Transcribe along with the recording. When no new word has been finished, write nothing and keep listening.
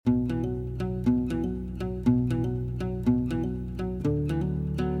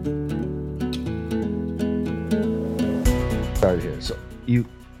So you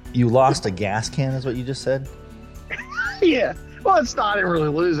lost a gas can, is what you just said? Yeah. Well, it's not really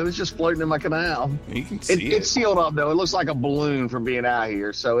losing. It's just floating in my canal. You can see it. It's sealed up though. It looks like a balloon from being out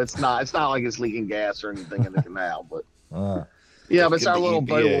here, so it's not like it's leaking gas or anything in the canal. But yeah, but it's our little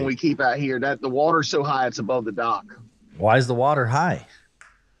boat when we keep out here. That the water's so high it's above the dock. Why is the water high?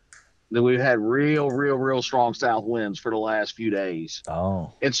 That we've had real strong south winds for the last few days.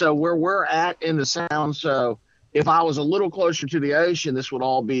 Oh. And so where we're at in the sound, so if I was a little closer to the ocean, this would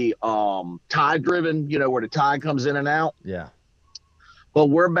all be tide driven, where the tide comes in and out. Yeah. But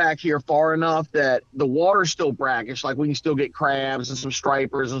we're back here far enough that the water's still brackish. Like we can still get crabs and some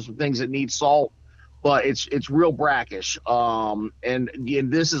stripers and some things that need salt, but it's real brackish. And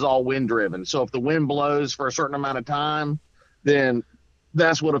this is all wind driven. So if the wind blows for a certain amount of time, then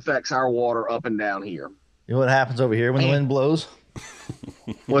that's what affects our water up and down here. You know what happens over here when the wind blows?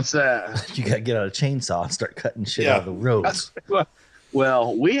 What's that? You got to get out a chainsaw and start cutting shit out of the roads.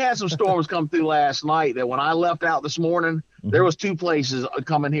 Well, we had some storms come through last night that when I left out this morning, there was 2 places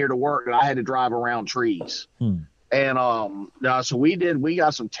coming here to work that I had to drive around trees. And so we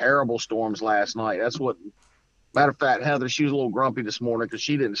got some terrible storms last night. That's what, matter of fact, Heather, she was a little grumpy this morning because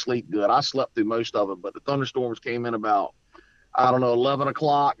she didn't sleep good. I slept through most of it, but the thunderstorms came in about, 11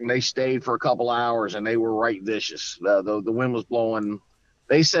 o'clock, and they stayed for a couple hours, and they were right vicious. The wind was blowing,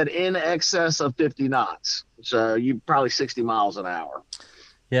 they said in excess of 50 knots. So you probably 60 miles an hour.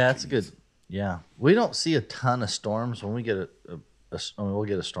 Yeah, that's good. Yeah. We don't see a ton of storms. When we get we'll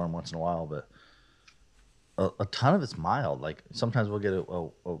get a storm once in a while, but a ton of it's mild. Like sometimes we'll get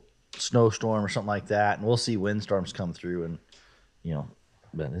a snowstorm or something like that, and we'll see windstorms come through, and,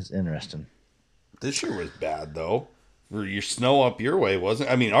 but it's interesting. This year was bad, though. Your snow up your way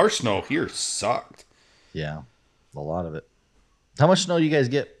wasn't. I mean, our snow here sucked. Yeah, a lot of it. How much snow do you guys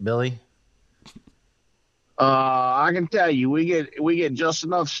get, Billy? I can tell you, we get just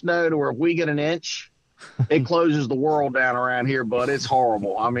enough snow to where if we get an inch, it closes the world down around here. But it's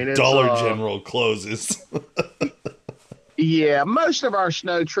horrible. I mean, it's, Dollar General closes. Yeah, most of our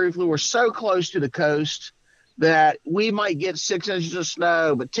snow, truthfully, we're so close to the coast that we might get 6 inches of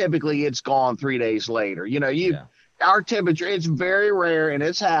snow, but typically it's gone 3 days later. Our temperature, it's very rare, and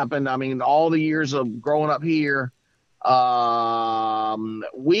it's happened. I mean, all the years of growing up here,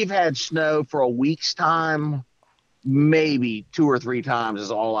 we've had snow for a week's time, maybe 2 or 3 times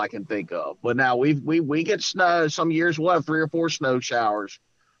is all I can think of. But now we get snow. Some years we'll have 3 or 4 snow showers.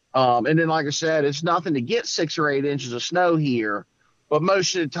 And then, like I said, it's nothing to get 6 or 8 inches of snow here, but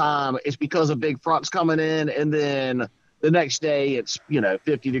most of the time it's because of big fronts coming in, and then the next day it's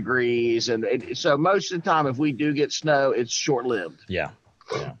 50 degrees, and so most of the time if we do get snow, it's short-lived. Yeah.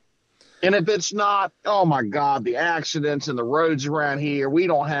 And if it's not, oh my God, the accidents and the roads around here, we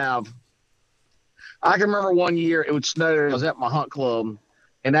don't have. I can remember one year it would snow. I was at my hunt club,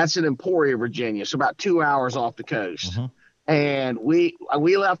 and that's in Emporia, Virginia, so about 2 hours off the coast. And we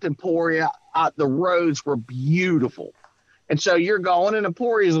left Emporia. The roads were beautiful, and so you're going. And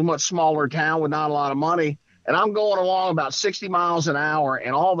Emporia is a much smaller town with not a lot of money. And I'm going along about 60 miles an hour,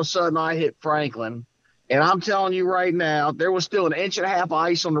 and all of a sudden I hit Franklin. And I'm telling you right now, there was still 1.5 inches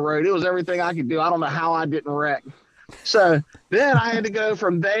ice on the road. It was everything I could do. I don't know how I didn't wreck. So then I had to go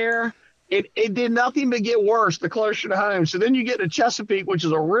from there. It did nothing but get worse the closer to home. So then you get to Chesapeake, which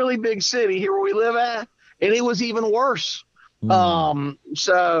is a really big city here where we live at, and it was even worse.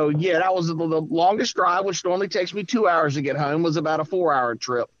 So, yeah, that was the longest drive, which normally takes me 2 hours to get home, was about a 4-hour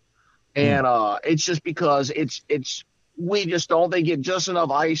trip. And it's just because we just don't. They get just enough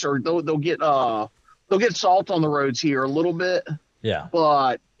ice, or they'll get salt on the roads here a little bit. Yeah,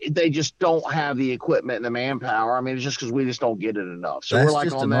 but they just don't have the equipment and the manpower. I mean, it's just because we just don't get it enough. So that's we're like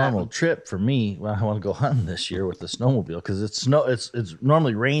just on a that. normal trip for me when I want to go hunting this year with the snowmobile, because it's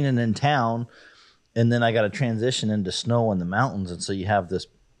normally raining in town, and then I got to transition into snow in the mountains, and so you have this.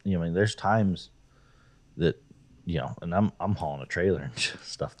 There's times that. And I'm hauling a trailer and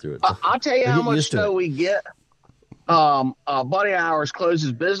stuff through it. So I'll tell you how much snow we get. A buddy of ours closed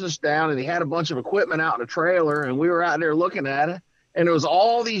his business down, and he had a bunch of equipment out in a trailer, and we were out there looking at it, and there was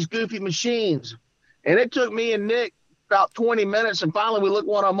all these goofy machines. And it took me and Nick about 20 minutes, and finally we looked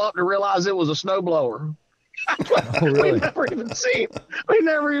one of them up to realize it was a snowblower. Oh, really? We never even seen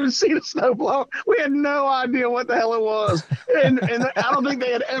a snowblower. We had no idea what the hell it was. And I don't think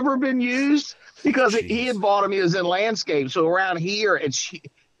they had ever been used. Because he had bought them, he was in landscape. So around here,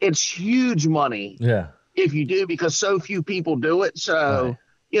 it's huge money. Yeah. If you do, because so few people do it. So,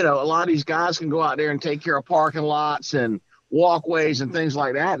 a lot of these guys can go out there and take care of parking lots and walkways and things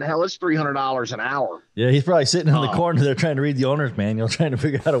like that. And hell, it's $300 an hour. Yeah, he's probably sitting in the corner there trying to read the owner's manual, trying to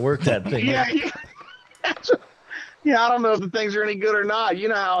figure out how to work that thing. Yeah. Yeah, I don't know if the things are any good or not. You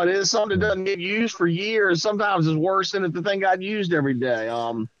know how it is. Something that doesn't get used for years sometimes is worse than if the thing got used every day.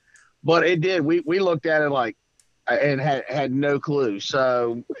 But it did. We looked at it like and had no clue.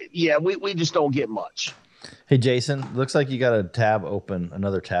 So yeah, we just don't get much. Hey, Jason, looks like you got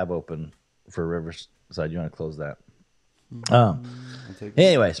another tab open for Riverside. You want to close that?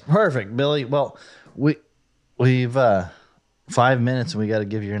 Anyways, perfect, Billy. Well, we've 5 minutes and we got to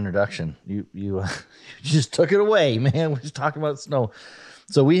give your introduction. You you just took it away, man. We're just talking about snow.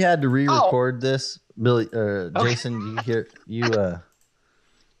 So we had to re-record this, Billy. Jason,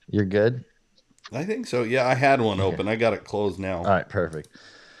 you're good. I think so. Yeah, I had one open. I got it closed now. All right, perfect.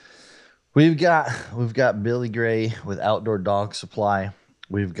 We've got Billy Gray with Outdoor Dog Supply.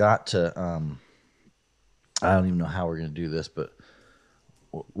 We've got to I don't even know how we're going to do this, but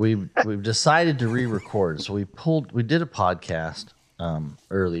we've decided to re-record. So we did a podcast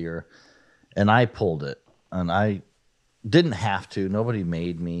earlier, and I pulled it, and I didn't have to. Nobody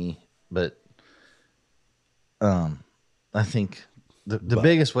made me, but I think the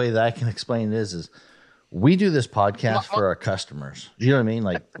biggest way that I can explain it is we do this podcast for our customers. You know what I mean?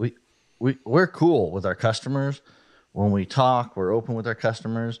 Like we're cool with our customers. When we talk, we're open with our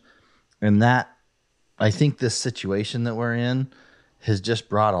customers. And that, I think this situation that we're in has just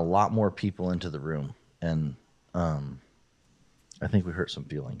brought a lot more people into the room. And I think we hurt some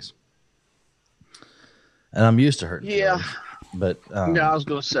feelings. And I'm used to hurting feelings. But no, I was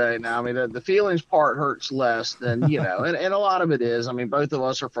going to say, now, I mean, the feelings part hurts less than, and a lot of it is, I mean, both of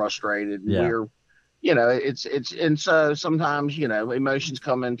us are frustrated. Yeah. We're, and so sometimes, emotions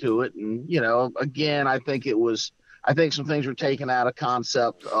come into it. And, again, I think some things were taken out of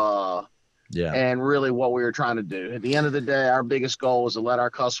concept. And really what we were trying to do. At the end of the day, our biggest goal was to let our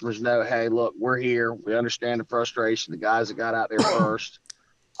customers know, hey, look, we're here. We understand the frustration. The guys that got out there first,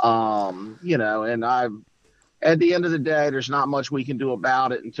 and at the end of the day, there's not much we can do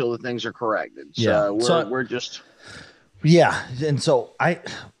about it until the things are corrected. So we're just. Yeah. And so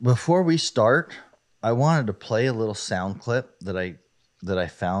before we start, I wanted to play a little sound clip that I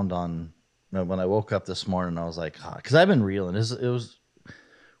found on when I woke up this morning. I was like, because I've been reeling.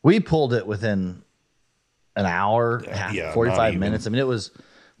 We pulled it within an hour, 45 minutes. I mean, it was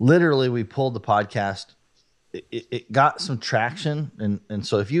literally, we pulled the podcast. It got some traction. And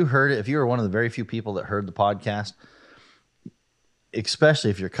so if you heard it, if you were one of the very few people that heard the podcast,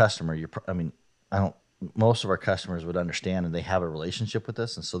 especially if you're a customer, most of our customers would understand, and they have a relationship with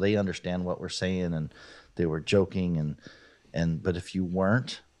us. And so they understand what we're saying, and they were joking. But if you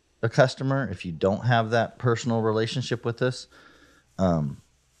weren't a customer, if you don't have that personal relationship with us,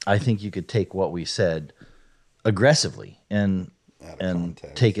 I think you could take what we said aggressively and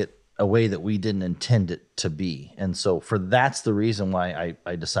take it a way that we didn't intend it to be. And so that's the reason why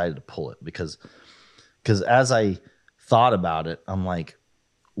I decided to pull it, because as I thought about it, I'm like,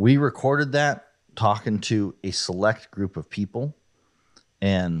 we recorded that talking to a select group of people,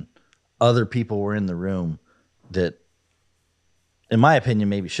 and other people were in the room that, in my opinion,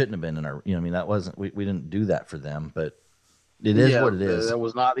 maybe shouldn't have been in our, that wasn't, we didn't do that for them, but it is what it is. That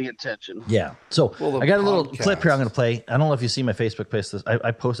was not the intention. Yeah. So I got a little clip here I'm going to play. I don't know if you see my Facebook post.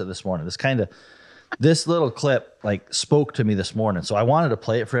 I posted this morning. This little clip spoke to me this morning. So I wanted to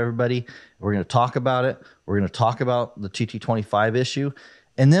play it for everybody. We're going to talk about it. We're going to talk about the TT25 issue,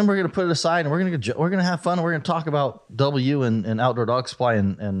 and then we're going to put it aside, and we're going to have fun. And we're going to talk about W and Outdoor Dog Supply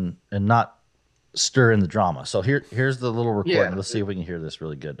and not stir in the drama. So here's the little recording. Yeah. Let's see if we can hear this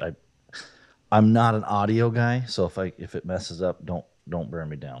really good. I'm not an audio guy, so if it messes up, don't burn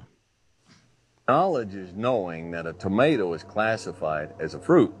me down. Knowledge is knowing that a tomato is classified as a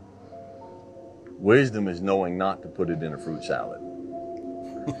fruit. Wisdom is knowing not to put it in a fruit salad.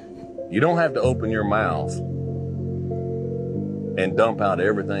 You don't have to open your mouth and dump out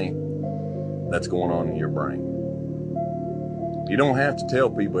everything that's going on in your brain. You don't have to tell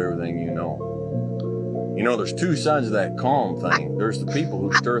people everything you know. There's two sides of that calm thing. There's the people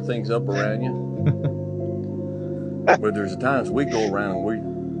who stir things up around you. But there's the times we go around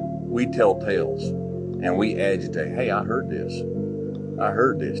and we tell tales and we agitate. Hey, I heard this.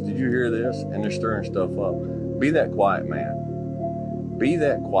 Did you hear this? And they're stirring stuff up. Be that quiet man. Be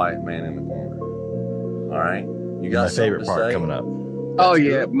that quiet man in the corner. All right? You got my favorite part coming up. Oh,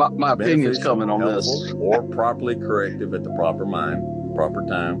 yeah. My opinion's coming on this. Or properly corrective at the proper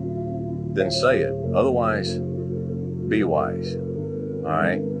time. Then say it. Otherwise, be wise. All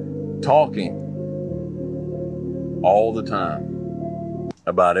right? Talking all the time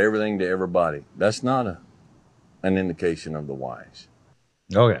about everything to everybody. That's not an indication of the wise.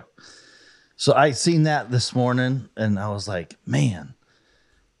 Okay. So I seen that this morning, and I was like, man,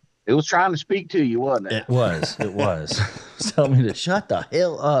 It was trying to speak to you, wasn't it? It was. It was. Tell me to shut the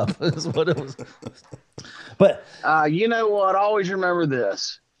hell up. Is what it was. But You know what? Always remember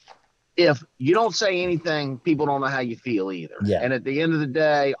this. If you don't say anything, people don't know how you feel either. Yeah. And at the end of the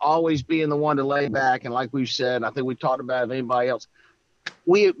day, always being the one to lay back. And like we've said, I think we talked about it with anybody else.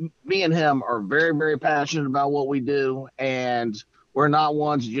 Me and him are very, very passionate about what we do. And we're not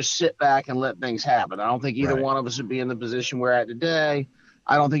ones to just sit back and let things happen. I don't think either Right. one of us would be in the position we're at today.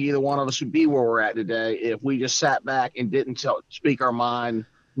 I don't think either one of us would be where we're at today if we just sat back and didn't speak our mind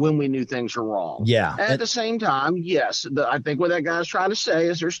when we knew things were wrong. yeah, At the same time, yes, I think what that guy's trying to say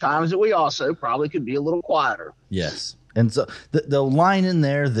is there's times that we also probably could be a little quieter. yes. And so the line in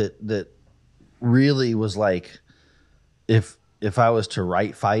there that really was like, if I was to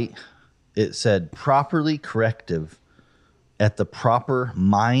write fight, it said properly corrective at the proper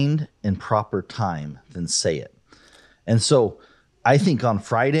mind and proper time, then say it. And so I think on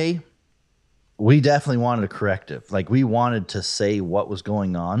Friday, we definitely wanted a corrective. Like we wanted to say what was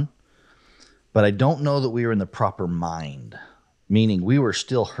going on, but I don't know that we were in the proper mind, meaning we were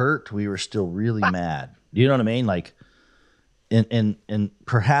still hurt. We were still really mad. You know what I mean? Like, and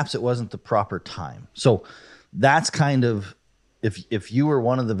perhaps it wasn't the proper time. So that's kind of, if you were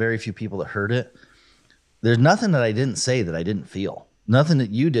one of the very few people that heard it, there's nothing that I didn't say that I didn't feel. Nothing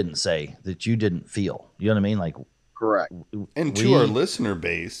that you didn't say that you didn't feel. You know what I mean? Like, Correct. And to our listener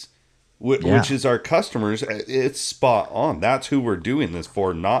base, which Yeah. is our customers, it's spot on. That's who we're doing this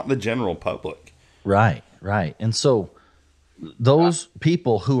for, not the general public. right. And so those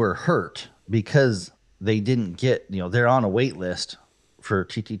people who are hurt because they didn't get, they're on a wait list for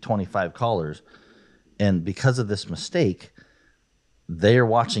TT25 callers. And because of this mistake, they're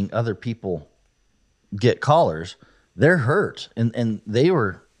watching other people get callers. They're hurt. And they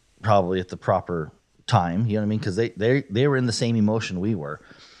were probably at the proper time, you know what I mean? Because they were in the same emotion we were.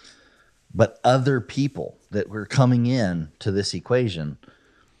 But other people that were coming in to this equation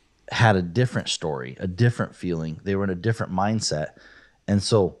had a different story, a different feeling. They were in a different mindset. And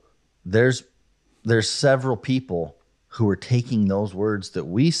so there's several people who were taking those words that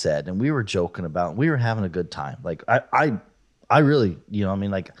we said and we were joking about, and we were having a good time. Like I really,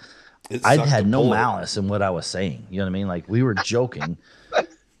 like It I'd sucked had to no pull it. malice in what I was saying. You know what I mean? Like we were joking.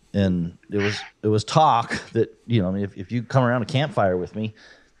 And it was talk that, if you come around a campfire with me,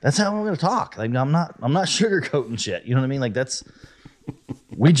 that's how we're going to talk. Like I'm not sugarcoating shit. You know what I mean? Like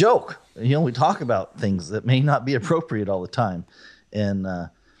we joke, we talk about things that may not be appropriate all the time. And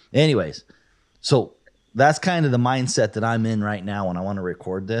anyways, so that's kind of the mindset that I'm in right now when I want to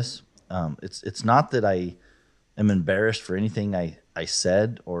record this. It's not that I am embarrassed for anything I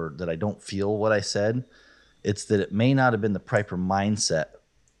said or that I don't feel what I said. It's that it may not have been the proper mindset.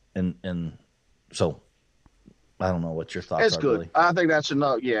 And so I don't know what your thoughts It's are. good. Really. I think that's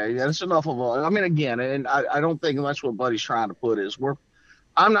enough. Yeah, that's enough of a. I mean, again, and I don't think that's what Buddy's trying to put is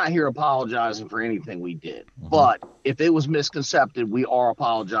I'm not here apologizing for anything we did, but if it was misconcepted, we are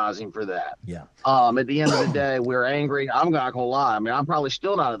apologizing for that. Yeah. At the end of the day, we're angry. I'm not gonna lie. I mean, I'm probably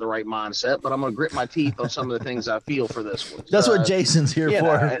still not at the right mindset, but I'm gonna grit my teeth on some of the things I feel for this one. That's what Jason's here you for.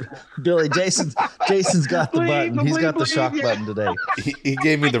 know, Billy, Jason's got the Bleep, button. He's got the bleep, shock yeah. button today. He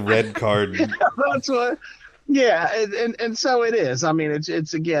gave me the red card. That's what. Yeah, and so it is. I mean,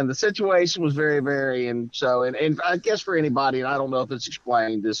 it's again, the situation was very, very, and I guess for anybody, and I don't know if it's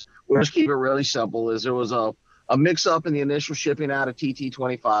explained this, we'll just keep it really simple, is there was a mix up in the initial shipping out of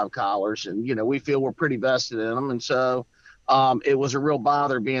TT25 collars, and we feel we're pretty vested in them, and so it was a real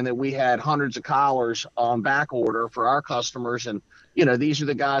bother being that we had hundreds of collars on back order for our customers, and these are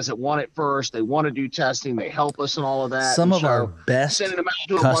the guys that want it first. They want to do testing. They help us and all of that. Some and of so our best sending them out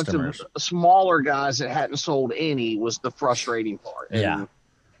to a customers. bunch of smaller guys that hadn't sold any was the frustrating part. Yeah.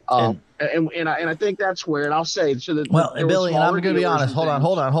 And I think that's where, and I'll say, so that Well, there were Billy, and I'm smaller going to be dealers honest. and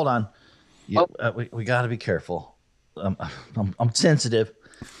Hold things. on. We got to be careful. I'm sensitive.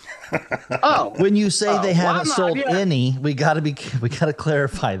 Oh, When you say they well, haven't I'm not, sold yeah. any, we got to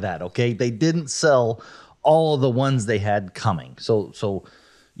clarify that. Okay, they didn't sell all of the ones they had coming. So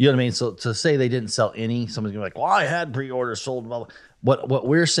you know what I mean. So to say they didn't sell any, somebody's gonna be like, "Well, I had pre-orders sold." Blah, blah. What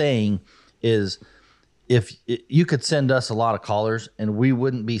we're saying is, if you could send us a lot of callers, and we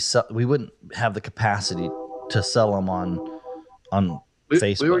wouldn't have the capacity to sell them on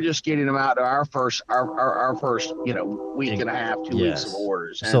Facebook. We were just getting them out to our first week and a half, 2 weeks of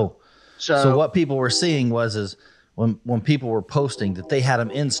orders. And So what people were seeing is when people were posting that they had them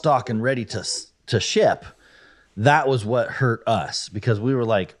in stock and ready to ship, that was what hurt us, because we were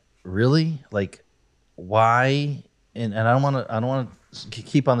like, really? Like, why? And I don't want to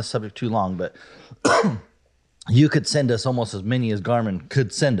keep on the subject too long, but you could send us almost as many as Garmin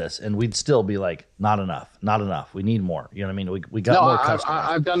could send us, and we'd still be like, not enough. We need more. You know what I mean? We got No, more customers.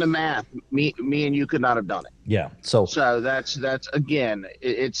 I've done the math. Me and you could not have done it. Yeah. So that's again,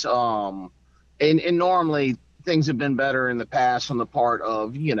 it's and normally things have been better in the past on the part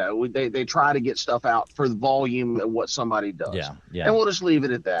of, they try to get stuff out for the volume of what somebody does. Yeah. And we'll just leave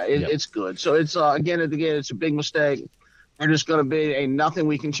it at that. It's good. So it's again, it's a big mistake. We're just going to be nothing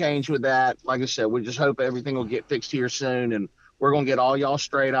we can change with that. Like I said, we just hope everything will get fixed here soon, and we're going to get all y'all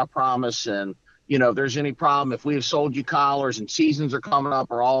straight, I promise. And if there's any problem, if we have sold you collars and seasons are coming up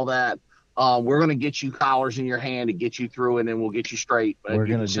or all that, we're going to get you collars in your hand to get you through it, and we'll get you straight. We're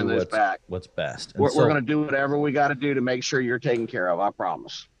going to do what's best. We're going to do whatever we got to do to make sure you're taken care of. I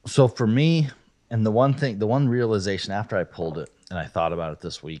promise. So for me, and the one realization after I pulled it and I thought about it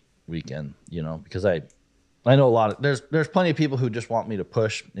this weekend, because I know a lot of there's plenty of people who just want me to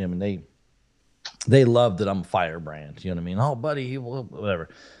push. I mean, they love that I'm a firebrand. You know what I mean? Oh, buddy, whatever.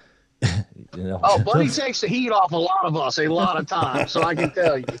 Buddy takes the heat off a lot of us a lot of times, so I can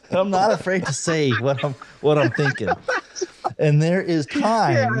tell you. I'm not afraid to say what I'm thinking. And there is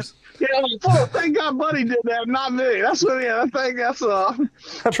times. Thank God Buddy did that, not me. That's what. I think that's.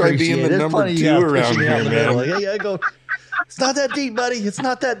 Try being the number 2 around here, man. Like, I go. It's not that deep, buddy. It's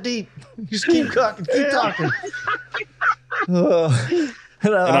not that deep. Just keep talking.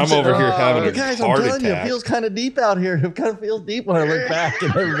 And I'm over here having a guys, heart I'm telling attack. You, it feels kind of deep out here. It kind of feels deep when I look back.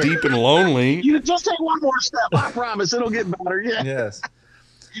 And deep and lonely. You just take one more step. I promise it'll get better. Yeah. Yes.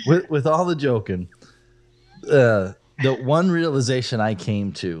 With all the joking, the one realization I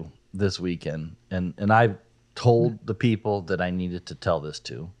came to this weekend, and I've told the people that I needed to tell this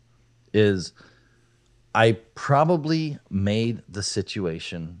to, is I probably made the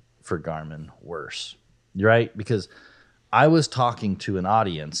situation for Garmin worse. Right? Because I was talking to an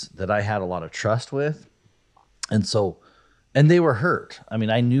audience that I had a lot of trust with. And they were hurt. I mean,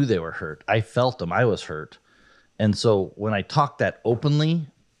 I knew they were hurt. I felt them. I was hurt. And so when I talked that openly,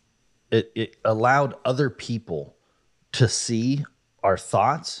 it allowed other people to see our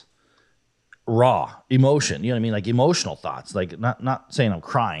thoughts, raw emotion. You know what I mean? Like emotional thoughts, like not saying I'm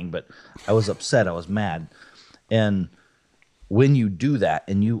crying, but I was upset. I was mad. And when you do that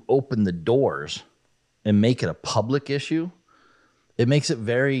and you open the doors and make it a public issue, it makes it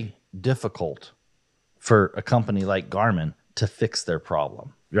very difficult for a company like Garmin to fix their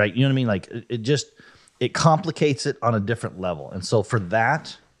problem, right? You know what I mean? Like it complicates it on a different level. And so for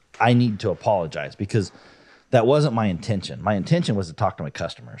that, I need to apologize because that wasn't my intention. My intention was to talk to my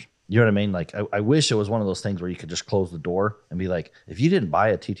customers. You know what I mean? Like I wish it was one of those things where you could just close the door and be like, if you didn't buy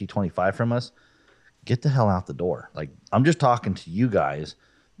a TT25 from us, get the hell out the door. Like I'm just talking to you guys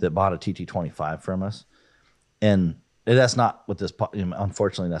that bought a TT25 from us. And that's not what this,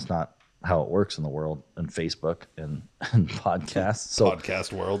 unfortunately, that's not how it works in the world and Facebook and podcasts. So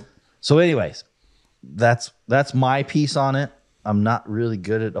podcast world. So anyways, that's my piece on it. I'm not really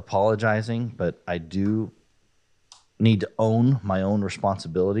good at apologizing, but I do need to own my own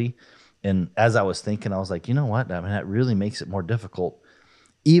responsibility. And as I was thinking, I was like, you know what? I mean, that really makes it more difficult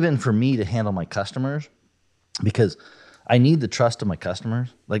even for me to handle my customers because I need the trust of my customers.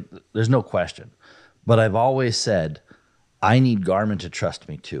 Like there's no question. But I've always said, I need Garmin to trust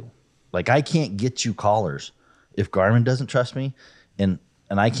me too. Like I can't get you callers if Garmin doesn't trust me and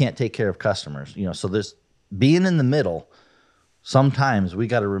I can't take care of customers. So this being in the middle, sometimes we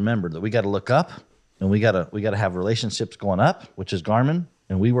got to remember that we got to look up and we got to have relationships going up, which is Garmin.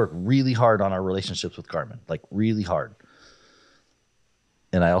 And we work really hard on our relationships with Garmin, like really hard.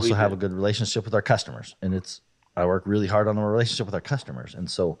 And I also have a good relationship with our customers and I work really hard on our relationship with our customers. And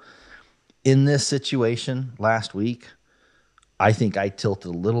so in this situation last week, I think I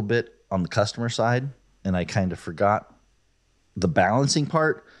tilted a little bit on the customer side and I kind of forgot the balancing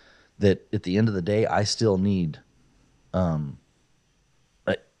part that at the end of the day, I still need, I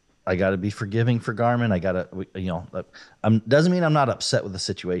got to be forgiving for Garmin. I got to, doesn't mean I'm not upset with the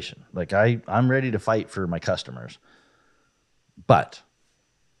situation. Like I'm ready to fight for my customers, but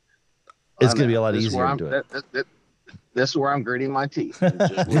it's going to be a lot easier to do it. This is where I'm gritting my teeth. We're going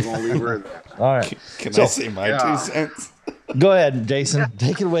to leave her there. All right. Can I say my 2 cents? Go ahead, Jason.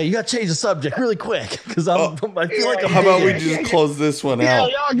 Take it away. You got to change the subject really quick because I feel like I'm. How about we just close this one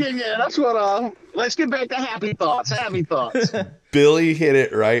out? Yeah, that's what. Let's get back to happy thoughts. Billy hit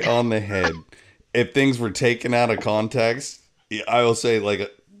it right on the head. If things were taken out of context, I will say,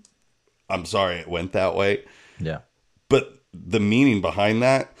 like, I'm sorry it went that way. Yeah. But the meaning behind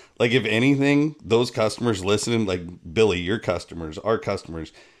that, like, if anything, those customers listening, like Billy, your customers, our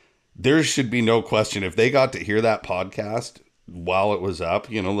customers, there should be no question. If they got to hear that podcast while it was up,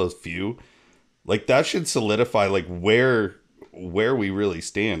 those few, Like that should solidify like where we really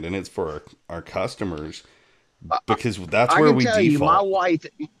stand, and it's for our customers because that's where we you, default.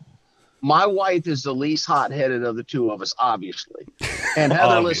 my wife is the least hot-headed of the two of us, obviously. And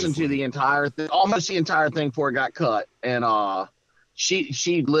Heather listened to the entire thing, almost the entire thing before it got cut. And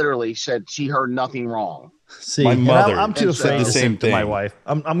she literally said she heard nothing wrong. See, my mother, I'm too afraid to send it to my thing. wife.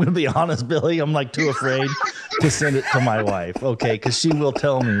 I'm going to be honest, Billy. I'm like too afraid to send it to my wife. Okay, because she will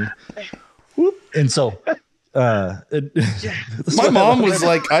tell me. Whoop. And so, my mom was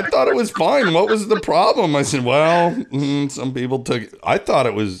like, I thought it was fine. What was the problem? I said, well, some people took it. I thought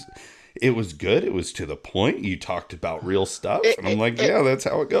it was good. It was to the point. You talked about real stuff. And I'm like, yeah, that's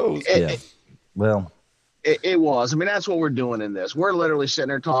how it goes. yeah. Well, it was. I mean, that's what we're doing in this. We're literally sitting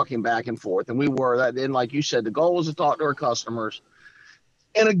there talking back and forth. And we were that. And like you said, the goal was to talk to our customers.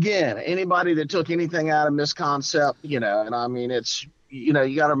 And again, anybody that took anything out of misconcept, and I mean, it's, you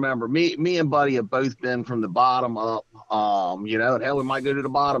got to remember, me and Buddy have both been from the bottom up, and hell, we might go to the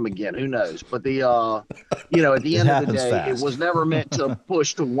bottom again. Who knows? But at the end of the day, fast. it was never meant to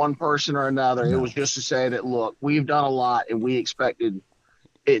push to one person or another. No. It was just to say that, look, we've done a lot and we expected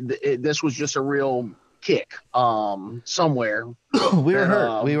this was just a real kick somewhere. we were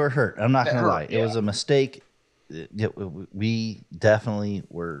hurt. We were hurt. I'm not going to lie. Yeah. It was a mistake. We definitely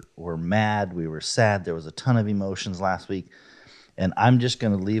were mad. We were sad. There was a ton of emotions last week. And I'm just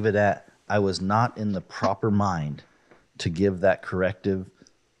going to leave it at, I was not in the proper mind to give that corrective.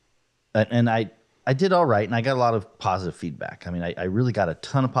 And I did all right, and I got a lot of positive feedback. I mean, I really got a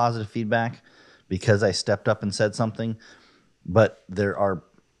ton of positive feedback because I stepped up and said something. But there are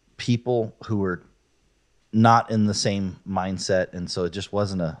people who were not in the same mindset, and so it just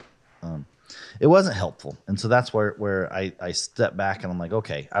wasn't it wasn't helpful. And so that's where I step back and I'm like,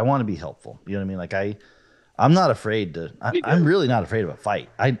 okay, I want to be helpful. You know what I mean? Like I'm not afraid to. I'm really not afraid of a fight.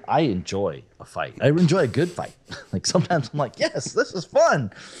 I enjoy a fight. I enjoy a good fight. Like sometimes I'm like, yes, this is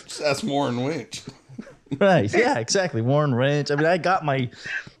fun. That's Warren Winch. Right? Yeah, exactly. Warren Winch. I mean, I got my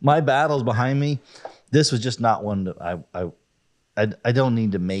battles behind me. This was just not one that I don't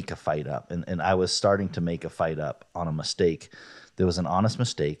need to make a fight up. And I was starting to make a fight up on a mistake. There was an honest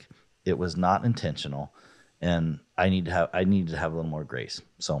mistake. It was not intentional, and I needed to have a little more grace.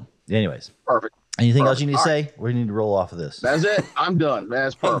 So, anyways, perfect. Anything else you need to say? We need to roll off of this. That's it. I'm done.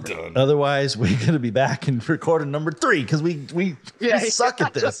 That's perfect. I'm done. Otherwise, we're going to be back and recording number 3 because we suck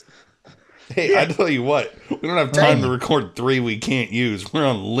at this. Hey, I tell you what, we don't have time to record 3 we can't use. We're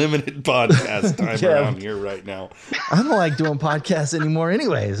on limited podcast time around here right now. I don't like doing podcasts anymore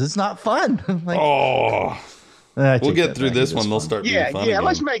anyways. It's not fun. We'll get through this one. They'll start being fun again.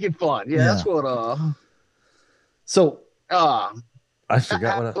 Let's make it fun. Yeah, that's what So I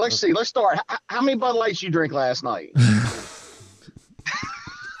forgot what let's see. Let's start. How many Bud Lights you drink last night?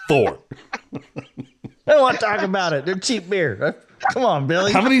 4. I don't want to talk about it. They're cheap beer. Come on,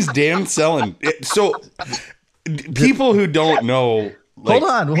 Billy. How many's Dan selling? So people who don't know, hold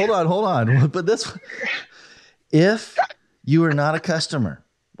on. But if you are not a customer,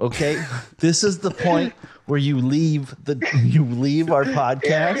 okay, this is the point where you leave our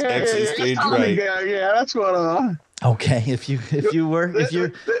podcast. Exit stage right. Yeah, that's what. Okay, if you're here, we're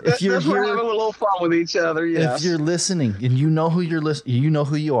having a little fun with each other. Yes. If you're listening and you know who you know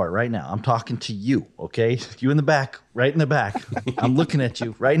who you are right now. I'm talking to you, okay? You in the back, right in the back. I'm looking at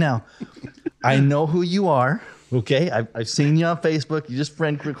you right now. I know who you are, okay? I've seen you on Facebook. You just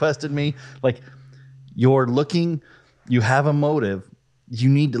friend requested me. Like, you're looking. You have a motive. You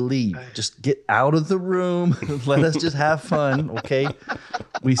need to leave. Just get out of the room. Let us just have fun, okay?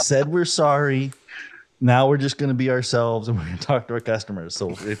 We said we're sorry. Now we're just going to be ourselves and we're going to talk to our customers. So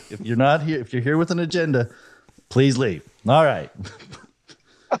if you're not here, if you're here with an agenda, please leave. All right.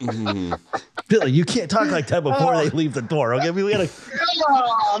 Billy, you can't talk like that before they leave the door. Okay, we gotta.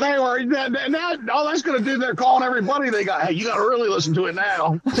 They were now. All that's going to do, they're calling everybody. They got. Hey, you got to really listen to it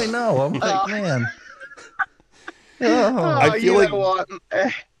now. I know. I'm like, man. I feel like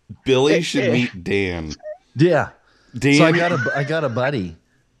Billy should meet Dan. Yeah. Dan. So I got a buddy.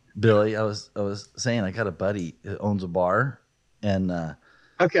 Billy, I was saying I got a buddy that owns a bar, and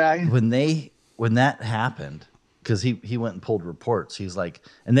okay, when that happened, because he went and pulled reports, he's like,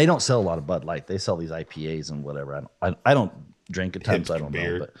 and they don't sell a lot of Bud Light, they sell these IPAs and whatever. I don't drink at times, so I don't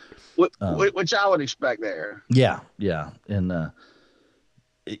know, but which I would expect there. Yeah, and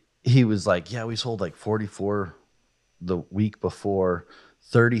he was like, yeah, we sold like 44 the week before,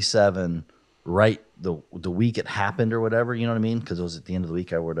 37 right the week it happened or whatever, you know what I mean? Because it was at the end of the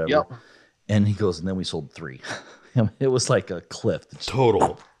week or whatever. Yep. And he goes, and then we sold 3. It was like a cliff.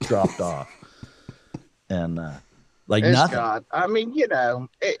 Total. Dropped off. And Like It's nothing. got, I mean,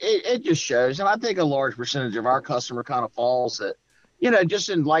 it just shows. And I think a large percentage of our customer kind of falls that, just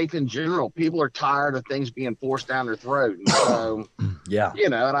in life in general, people are tired of things being forced down their throat. And so, Yeah.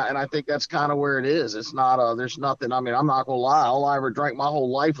 and I think that's kind of where it is. It's not, there's nothing, I mean, I'm not going to lie. All I ever drank my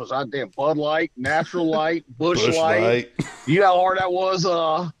whole life was damn Bud Light, Natural Light, Bush Light. You know how hard that was,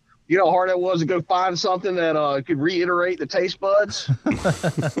 to go find something that could reiterate the taste buds.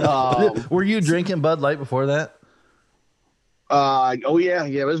 Were you drinking Bud Light before that? Oh yeah,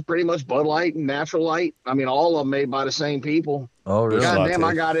 it was pretty much Bud Light and Natural Light. I mean, all of them made by the same people. Oh, really? God damn,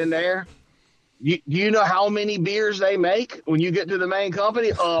 I got in there. You know how many beers they make when you get to the main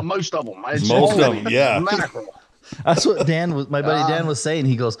company? Most of them. It's Most of them, yeah. Mackerel. That's what my buddy Dan was saying.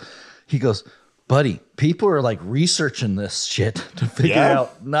 He goes, buddy, people are like researching this shit to figure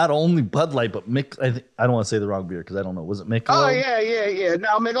out not only Bud Light, but I don't want to say the wrong beer because I don't know. Was it Michelob? Oh yeah.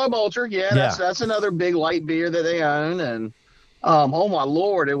 No, Michelob Ultra. Yeah, that's another big light beer that they own. And oh my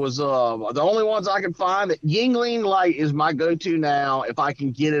Lord, it was the only ones I can find. That Yuengling Light is my go-to now if I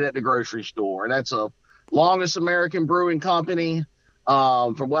can get it at the grocery store. And that's a longest American brewing company.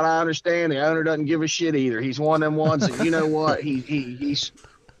 From what I understand, the owner doesn't give a shit either. He's one of them ones that, you know what, he's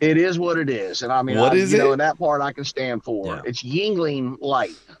it is what it is. And I mean, what is it? In that part I can stand for. Yeah. It's Yuengling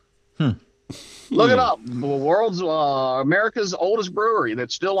Light. Look it up. America's oldest brewery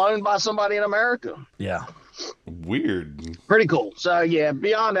that's still owned by somebody in America. Yeah. Weird. Pretty cool. So yeah,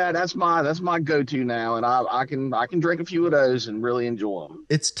 beyond that, that's my go-to now, and I can drink a few of those and really enjoy them.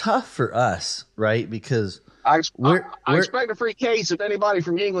 It's tough for us, right? Because I expect a free case if anybody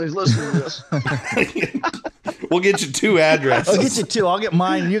from Yuengling is listening to this. We'll get you 2 addresses. I'll get you 2. I'll get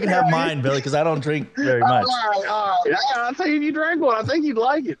mine. You can have mine, Billy, because I don't drink very much. All right. Yeah, I'll tell you, if you drank one, I think you'd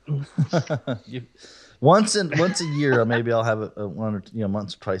like it. Once a year, maybe I'll have a one or two,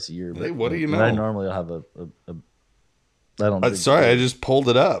 once or twice a year. But, Hey, what do you know? I normally will have I don't. Sorry, I just pulled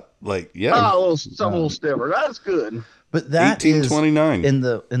it up. Like, yeah. Oh, a little stiffer. That's good. But that 1829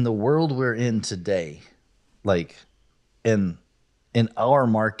 in the world we're in today, like in our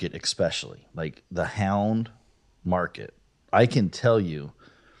market especially, like the hound market, I can tell you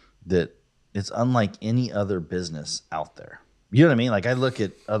that it's unlike any other business out there. You know what I mean? Like I look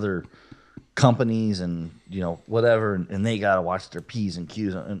at other companies and whatever, and they got to watch their P's and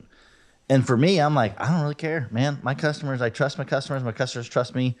Q's, and for me, I'm like, I don't really care, man. My customers, I trust my customers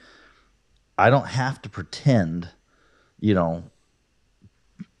trust me. I don't have to pretend,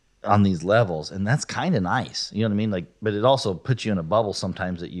 on these levels, and that's kind of nice. You know what I mean? Like, but it also puts you in a bubble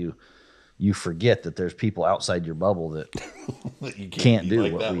sometimes that you forget that there's people outside your bubble that you can't do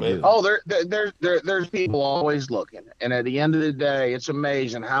like what we do. Oh, there's people always looking, and at the end of the day, it's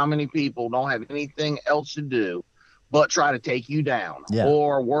amazing how many people don't have anything else to do but try to take you down,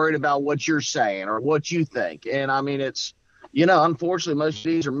 or worried about what you're saying or what you think. And I mean, it's unfortunately, most of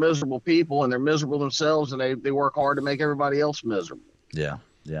these are miserable people, and they're miserable themselves, and they work hard to make everybody else miserable. Yeah.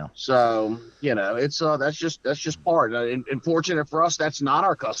 Yeah. So it's that's just part. And fortunate for us, that's not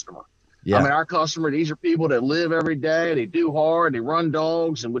our customer. Yeah. I mean, our customer, these are people that live every day. They do hard. They run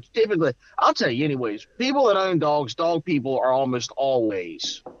dogs, and which typically, I'll tell you anyways, people that own dogs, dog people are almost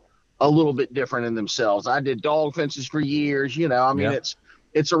always a little bit different in themselves. I did dog fences for years. I mean,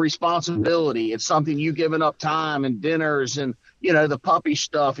 it's a responsibility. It's something you giving up time and dinners and, the puppy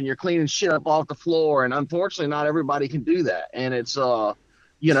stuff, and you're cleaning shit up off the floor. And unfortunately, not everybody can do that. And it's, but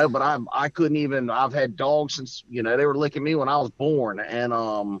I couldn't even, I've had dogs since, they were licking me when I was born.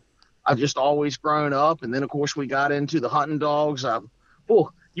 And, I've just always grown up. And then, of course, we got into the hunting dogs.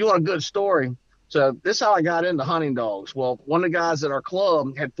 You want a good story? So this is how I got into hunting dogs. Well, one of the guys at our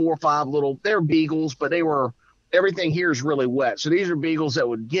club had 4 or 5 they're beagles, but everything here is really wet. So these are beagles that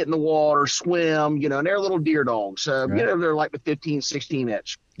would get in the water, swim, and they're little deer dogs. So, they're like the 15, 16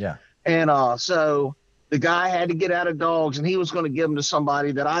 inch. Yeah. And so the guy had to get out of dogs, and he was going to give them to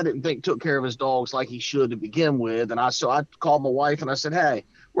somebody that I didn't think took care of his dogs like he should to begin with. And I called my wife and I said, hey,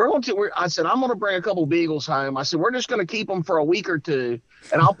 I said, I'm going to bring a couple beagles home. I said, we're just going to keep them for a week or 2,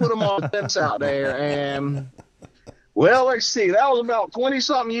 and I'll put them on the fence out there. And well, let's see, that was about 20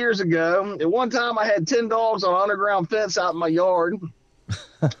 something years ago. At one time I had 10 dogs on an underground fence out in my yard.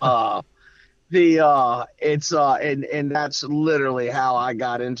 And that's literally how I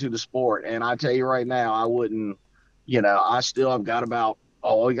got into the sport. And I tell you right now, I wouldn't, I've got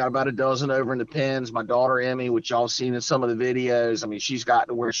about a dozen over in the pens. My daughter, Emmy, which y'all seen in some of the videos. I mean, she's gotten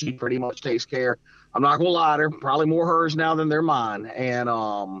to where she pretty much takes care. I'm not going to lie to her, probably more hers now than they're mine.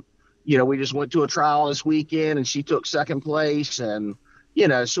 And, we just went to a trial this weekend and she took second place. And,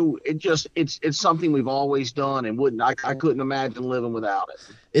 so it's something we've always done and I couldn't imagine living without it.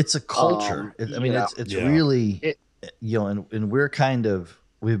 It's a culture. It's really, and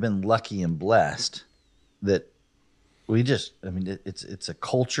we've been lucky and blessed that it's a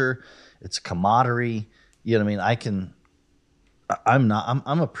culture, it's a camaraderie. You know what I mean?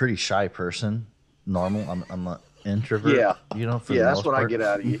 I'm a pretty shy person, normal. I'm an introvert. Yeah. For the that's most what part. I get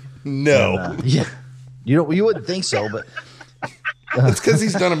out of you. No. And, yeah. You wouldn't think so, but It's because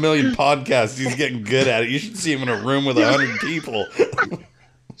he's done a million podcasts. He's getting good at it. You should see him in a room with 100 people.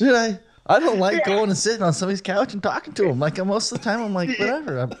 dude, I don't like going and sitting on somebody's couch and talking to them. Like most of the time, I'm like,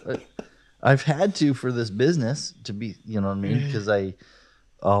 whatever. I've had to for this business to be, you know what I mean? Because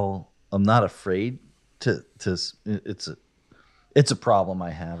I'm not afraid to. It's a problem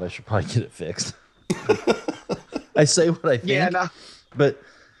I have. I should probably get it fixed. I say what I think. Yeah, no. But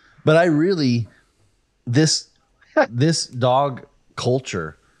I really this dog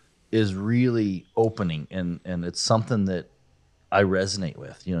culture is really opening, and it's something that I resonate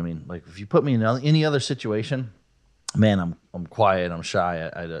with. You know what I mean? Like if you put me in any other situation, man, I'm quiet, I'm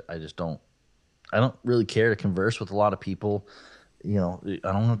shy. I just don't. I don't really care to converse with a lot of people. I don't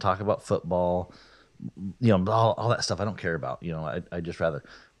want to talk about football. All that stuff I don't care about. I just rather.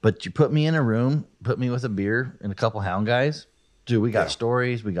 But you put me in a room, put me with a beer and a couple hound guys. Dude, we got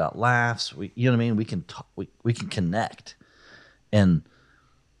stories, we got laughs. You know what I mean? We can talk, we can connect, and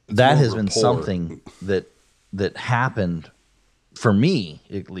that has been something that happened for me,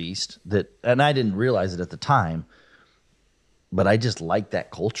 at least. And I didn't realize it at the time, but I just like that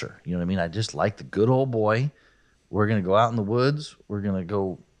culture. You know what I mean? I just like the good old boy. We're gonna go out in the woods. We're gonna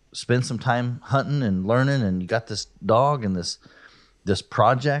go spend some time hunting and learning. And you got this dog and this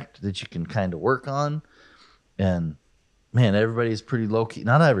project that you can kind of work on, and man, everybody's pretty low key.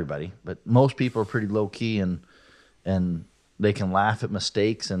 Not everybody, but most people are pretty low key, and they can laugh at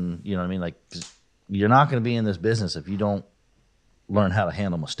mistakes. And you know what I mean? Like, you're not going to be in this business if you don't learn how to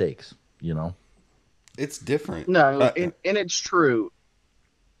handle mistakes. It's different. No, and it's true.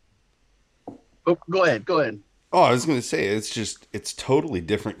 Oh, go ahead. Oh, I was going to say, it's totally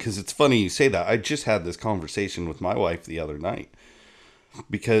different, because it's funny you say that. I just had this conversation with my wife the other night,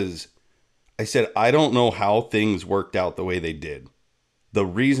 because I said, I don't know how things worked out the way they did. The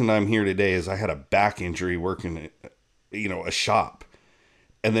reason I'm here today is I had a back injury working at, a shop.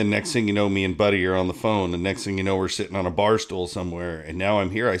 And then next thing you know, me and Buddy are on the phone. And next thing you know, we're sitting on a bar stool somewhere. And now I'm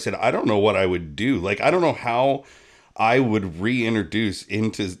here. I said, I don't know what I would do. Like, I don't know how I would reintroduce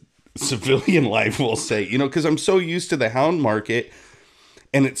into civilian life, we'll say, because I'm so used to the hound market.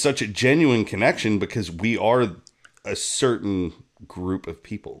 And it's such a genuine connection because we are a certain group of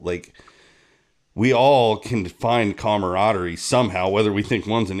people. Like, we all can find camaraderie somehow, whether we think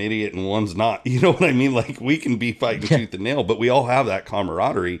one's an idiot and one's not. You know what I mean? Like, we can be fighting tooth and nail, but we all have that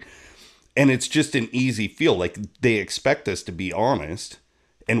camaraderie. And it's just an easy feel. Like, they expect us to be honest,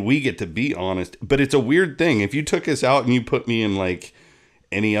 and we get to be honest. But it's a weird thing. If you took us out and you put me in, like,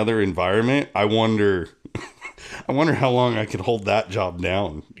 any other environment, I wonder how long I could hold that job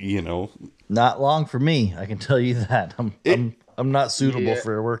down, Not long for me, I can tell you that. I'm not suitable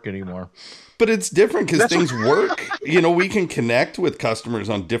for work anymore. But it's different because things work. We can connect with customers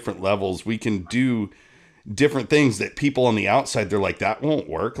on different levels. We can do different things that people on the outside, they're like, that won't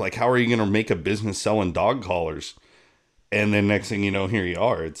work. Like, how are you going to make a business selling dog collars? And then next thing you know, here you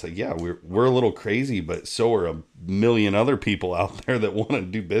are. It's like, yeah, we're a little crazy, but so are a million other people out there that want to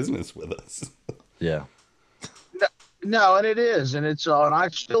do business with us. Yeah. No, and it is. And it's, and I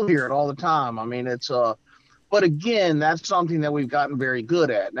still hear it all the time. I mean, it's, but again, that's something that we've gotten very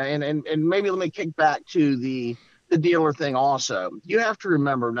good at. And maybe let me kick back to the dealer thing also. You have to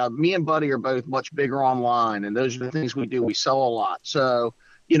remember, now, me and Buddy are both much bigger online, and those are the things we do. We sell a lot. So,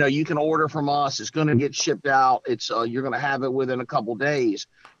 you can order from us. It's going to get shipped out. It's you're going to have it within a couple days.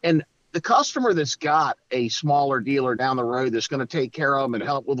 And the customer that's got a smaller dealer down the road that's going to take care of them and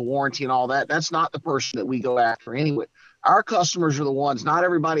help with the warranty and all that, that's not the person that we go after anyway. Our customers are the ones. Not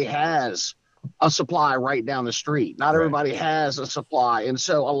everybody has a supply right down the street. Not everybody has a supply. And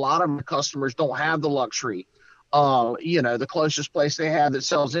so a lot of the customers don't have the luxury. The closest place they have that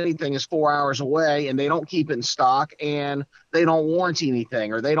sells anything is 4 hours away, and they don't keep it in stock, and they don't warranty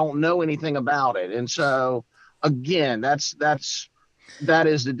anything, or they don't know anything about it. And so again, that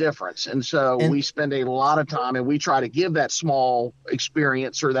is the difference. And so we spend a lot of time, and we try to give that small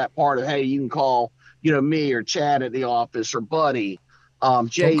experience, or that part of, hey, you can call, me or Chad at the office, or Buddy.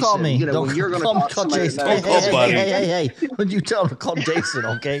 Jason, don't call me. When you're going to call Jason. Hey. When you tell him to call Jason,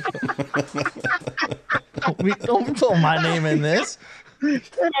 okay? don't throw my name in this.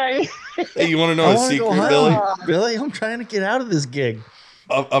 Hey, you want to know a secret, Billy? Billy, I'm trying to get out of this gig.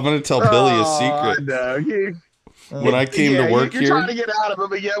 I'm going to tell Billy a secret. No, when I came to work you're here. trying to get out of it,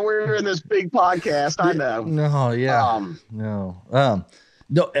 but yeah, we're in this big podcast. I know. No, yeah,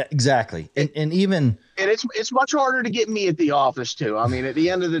 no, exactly, and even and it's much harder to get me at the office too. I mean, at the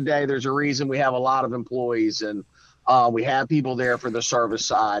end of the day, there's a reason we have a lot of employees, and we have people there for the service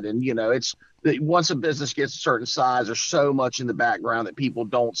side. And it's once a business gets a certain size, there's so much in the background that people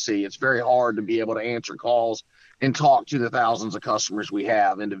don't see. It's very hard to be able to answer calls and talk to the thousands of customers we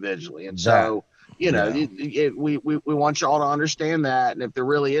have individually. And so, we want y'all to understand that. And if there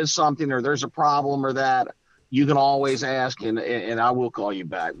really is something or there's a problem or that, you can always ask, and I will call you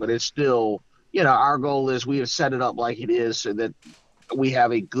back. But it's still, our goal is we have set it up like it is so that we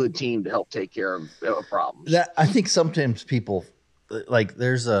have a good team to help take care of problems. That I think sometimes people like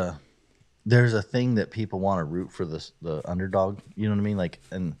there's a thing that people want to root for the underdog. You know what I mean? Like,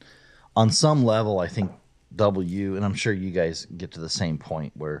 and on some level, I think and I'm sure you guys get to the same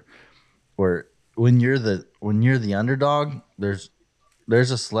point where when you're the underdog, there's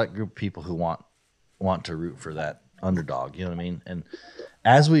a select group of people who want to root for that underdog. You know what I mean? And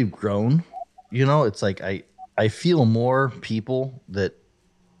as we've grown, it's like I feel more people that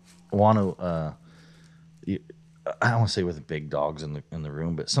want to. I don't want to say with big dogs in the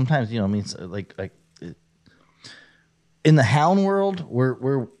room, but sometimes like in the hound world,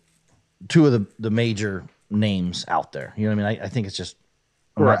 we're two of the major names out there. You know what I mean? I think it's just.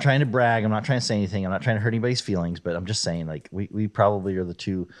 I'm not trying to brag. I'm not trying to say anything. I'm not trying to hurt anybody's feelings, but I'm just saying, like, we probably are the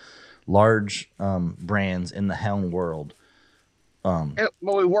two large brands in the hound world. Well,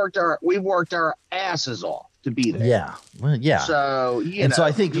 we worked our asses off to be there. Yeah. Well, yeah. So, so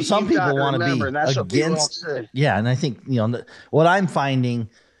I think some people want to be against. Yeah. And I think, what I'm finding,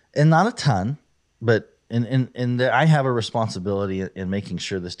 and not a ton, but and I have a responsibility in making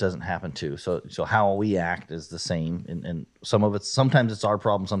sure this doesn't happen too. So how we act is the same. And sometimes it's our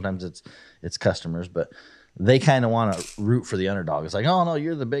problem. Sometimes it's customers, but they kind of want to root for the underdog. It's like, oh no,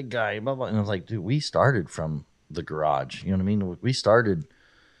 you're the big guy. Blah, blah. And I was like, dude, we started from the garage. You know what I mean? We started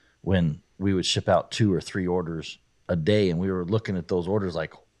when we would ship out 2 or 3 orders a day, and we were looking at those orders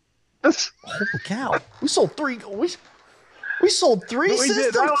like, holy cow, we sold 3. We sold 3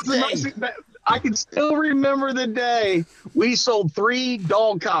 systems today. I can still remember the day we sold 3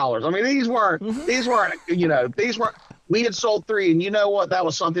 dog collars. I mean, these weren't, we had sold 3. And you know what? That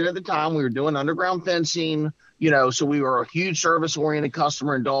was something at the time. We were doing underground fencing, so we were a huge service oriented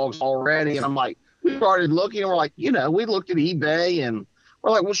customer in dogs already. And I'm like, we started looking and we're like, we looked at eBay and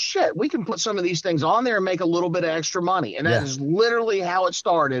we're like, well, shit, we can put some of these things on there and make a little bit of extra money. And that is literally how it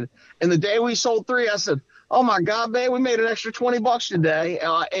started. And the day we sold 3, I said, oh my God, babe, we made an extra $20 today.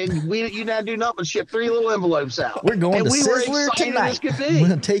 And you now do nothing but ship 3 little envelopes out. We're going to Sizzler tonight. We're going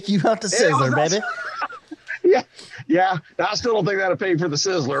to take you out to Sizzler, baby. Yeah. I still don't think that'll pay for the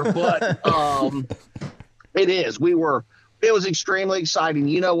Sizzler, but it is. It was extremely exciting.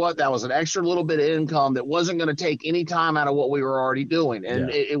 You know what? That was an extra little bit of income that wasn't going to take any time out of what we were already doing. And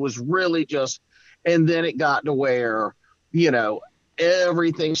it was really just, and then it got to where,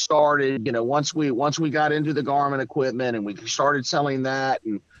 everything started, once we got into the Garmin equipment and we started selling that.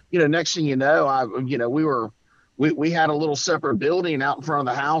 And, next thing you know, we had a little separate building out in front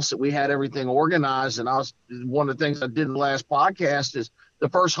of the house that we had everything organized. And one of the things I did in the last podcast is the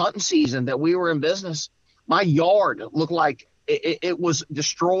first hunting season that we were in business, my yard looked like it was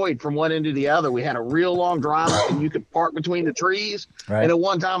destroyed from one end to the other. We had a real long driveway and you could park between the trees. Right. And at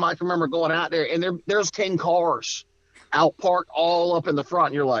one time I can remember going out there and there's 10 cars out parked all up in the front.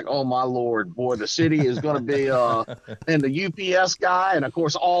 And you're like, oh my Lord, boy, the city is going to be, and the UPS guy. And of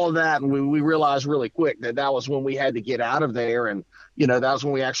course, all of that. And we realized really quick that was when we had to get out of there. And, that was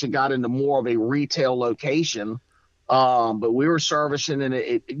when we actually got into more of a retail location. But we were servicing and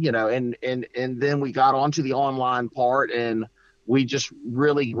and then we got onto the online part and we just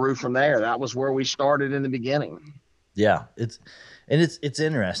really grew from there. That was where we started in the beginning. Yeah. It's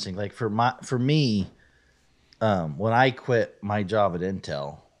interesting. Like for me, when I quit my job at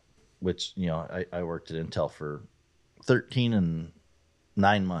Intel, which, I worked at Intel for 13 and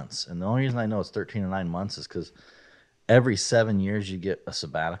 9 months. And the only reason I know it's 13 and 9 months is because every 7 years you get a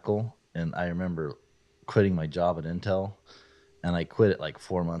sabbatical. And I remember quitting my job at Intel, and I quit it like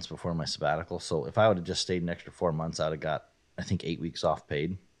 4 months before my sabbatical. So if I would have just stayed an extra 4 months, I would have got, I think, 8 weeks off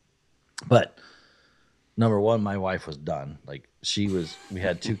paid. But number one, my wife was done. Like we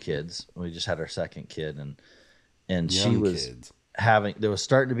had 2 kids. We just had our second kid, and she was there was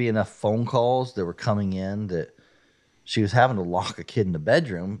starting to be enough phone calls that were coming in that she was having to lock a kid in the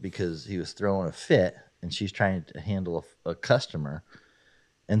bedroom because he was throwing a fit, and she's trying to handle a customer.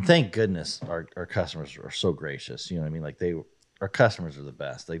 And thank goodness our customers are so gracious. You know what I mean? Like our customers are the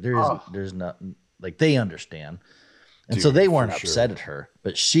best. Like there's like they understand. And Dude, so they weren't for upset sure. at her,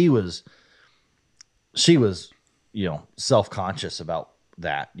 but she was, you know, self-conscious about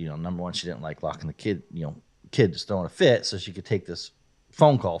that. You know, number one, she didn't like locking the kid just throwing a fit so she could take this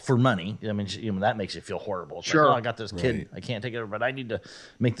phone call for money. I mean, you know, that makes you feel horrible. It's Sure. like, oh, I got this kid. Right. I can't take it, but I need to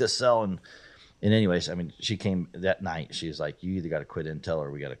make this sell. And anyways, I mean, she came that night. She was like, you either got to quit Intel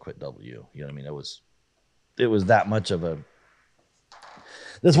or we got to quit W. You know what I mean? It was that much of a,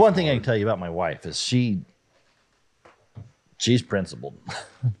 there's one thing I can tell you about my wife is she's principled.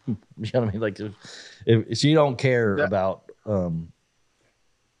 You know what I mean? Like if she don't care about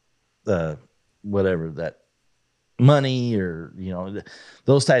the whatever that money or you know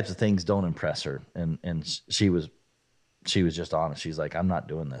those types of things don't impress her, and she was just honest. She's like, I'm not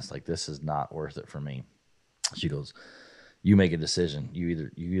doing this. Like this is not worth it for me. She goes, you make a decision. You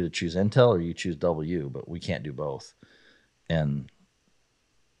either choose Intel or you choose W, but we can't do both. And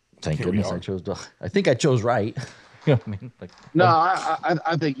thank Here we goodness are. I chose. I think I chose right. You know what I mean? Like, No,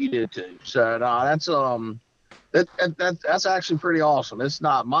 I think you did too. So no, that's actually pretty awesome. It's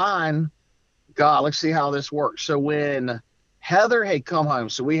not mine. God, let's see how this works. So when Heather had come home,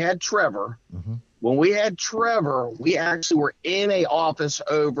 so we had Trevor. Mhm. When we had Trevor, we actually were in a office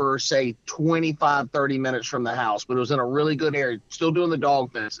over, say, 25, 30 minutes from the house, but it was in a really good area, still doing the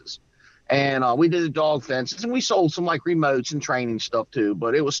dog fences. And we did the dog fences, and we sold some like remotes and training stuff too,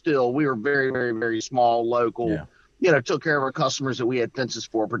 but it was still, we were very, very, very small, local, Yeah. you know, took care of our customers that we had fences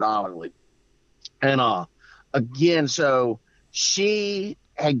for predominantly. And again, so she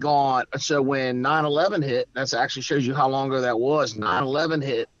had gone, so when 9/11 hit, that's actually shows you how long ago that was. 9/11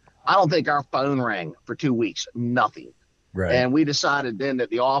 hit. I don't think our phone rang for 2 weeks, nothing. Right. And we decided then that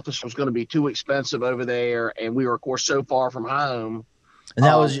the office was going to be too expensive over there. And we were, of course, so far from home. And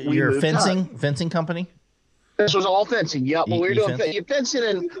that was we your moved fencing company? This was all fencing. Yep. But we were doing E-fence? fencing,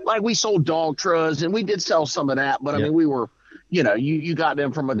 and like we sold dog truss, and we did sell some of that. But I Yep. mean, we were, you know, you got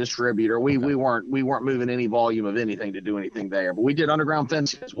them from a distributor. We weren't moving any volume of anything to do anything there. But we did underground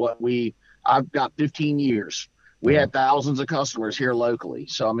fencing. Is what I've got 15 years. We had thousands of customers here locally.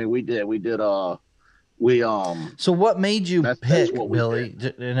 So I mean, we did. So what made you That's pick, what we Billy?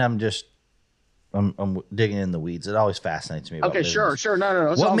 And I'm digging in the weeds. It always fascinates me. About Okay, business. sure.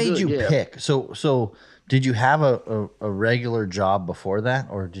 No. It's What all made good, you yeah. pick? So did you have a regular job before that,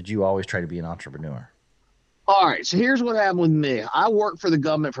 or did you always try to be an entrepreneur? All right, so here's what happened with me. I worked for the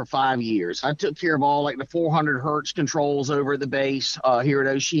government for 5 years. I took care of all like the 400 hertz controls over at the base here at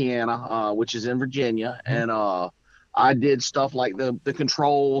Oceana, which is in Virginia, and I did stuff like the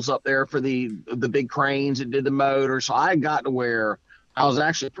controls up there for the big cranes that did the motor. So I got to where I was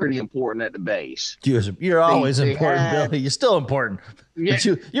actually pretty important at the base. You're always they important, had- Billy. You're still important. Yeah, But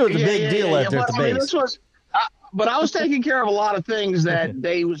you were the big deal out there at the But, I mean, base. but I was taking care of a lot of things that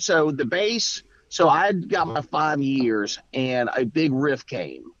so the base. So I had got my 5 years, and a big rift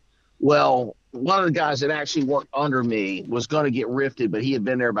came. Well, one of the guys that actually worked under me was going to get rifted, but he had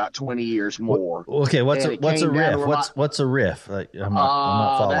been there about 20 years more. Okay, what's And a it riff? came down to What's a riff? Like, I'm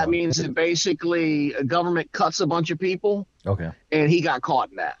not following. that means that basically a government cuts a bunch of people, Okay. and he got caught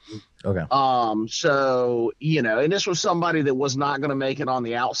in that. Okay. So, you know, and this was somebody that was not going to make it on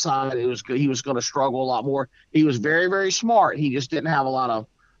the outside. He was going to struggle a lot more. He was very, very smart. He just didn't have a lot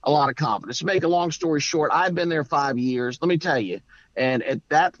of confidence. To make a long story short, I've been there 5 years. Let me tell you, and at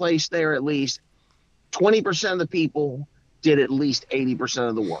that place there, at least 20% of the people did at least 80%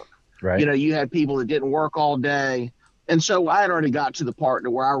 of the work. Right. You know, you had people that didn't work all day. And so I had already got to the part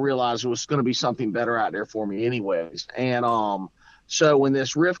where I realized it was going to be something better out there for me anyways. And so when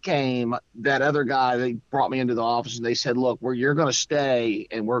this rift came, that other guy, they brought me into the office and they said, look, you're going to stay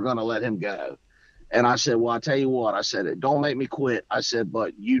and we're going to let him go. And I said, well, I tell you what, I said, don't make me quit. I said,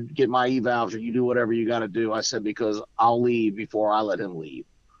 but you get my evals or you do whatever you got to do. I said, because I'll leave before I let him leave.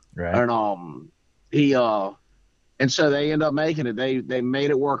 Right. And and so they end up making it. They made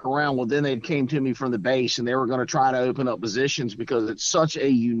it work around. Well, then they came to me from the base and they were going to try to open up positions because it's such a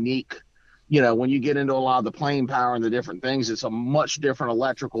unique, you know, when you get into a lot of the plane power and the different things, it's a much different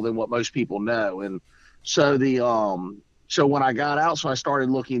electrical than what most people know. And so so when I got out, so I started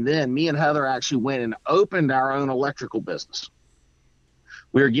looking then, me and Heather actually went and opened our own electrical business.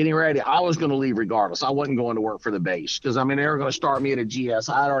 We were getting ready. I was going to leave regardless. I wasn't going to work for the base because, I mean, they were going to start me at a GS.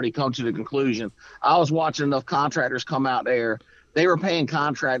 I had already come to the conclusion. I was watching enough contractors come out there. They were paying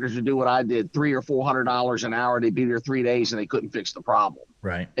contractors to do what I did, $300 or $400 an hour. They'd be there 3 days and they couldn't fix the problem.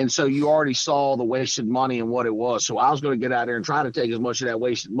 Right. And so you already saw the wasted money and what it was. So I was going to get out there and try to take as much of that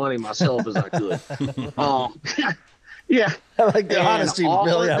wasted money myself as I could. Yeah. I like the And honesty, all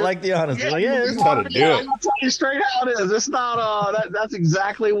Billy. of I the- like the honesty. Like, That's how to do it. I'll tell you straight how it is. It's not that's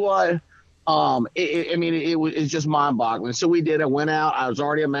exactly what It's just mind boggling. So we did. I went out. I was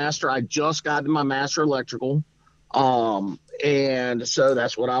already a master. I just got my master electrical. And so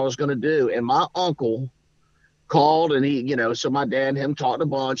that's what I was going to do. And my uncle called and so my dad and him talked a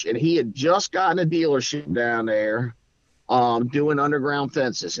bunch, and he had just gotten a dealership down there, doing underground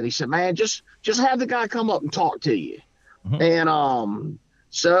fences. And he said, man, just have the guy come up and talk to you. Mm-hmm. And,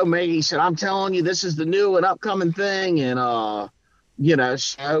 so maybe he said, I'm telling you, this is the new and upcoming thing. And,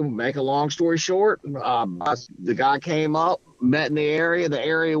 so make a long story short, the guy came up, met in the area. The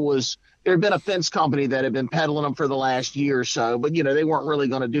area was, there had been a fence company that had been peddling them for the last year or so, but, they weren't really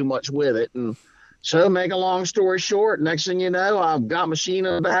going to do much with it. And so make a long story short, next thing you know, I've got machine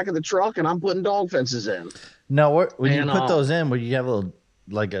in the back of the truck and I'm putting dog fences in. Now, when you put those in, would you have a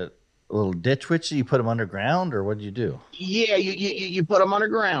little ditch witch? You put them underground, or what do you do? Yeah, you put them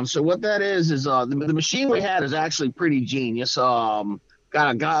underground. So what that is the machine we had is actually pretty genius. Got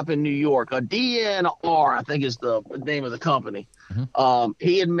a guy up in New York, a DNR, I think is the name of the company. Mm-hmm.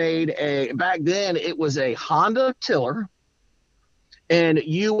 He had made back then it was a Honda tiller, and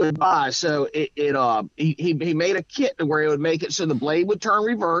you would buy. So he made a kit to where it would make it so the blade would turn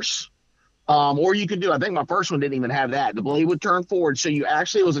reverse. Or you could do, I think my first one didn't even have that. The blade would turn forward. So you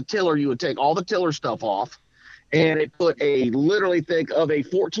actually, it was a tiller. You would take all the tiller stuff off, and it put literally think of a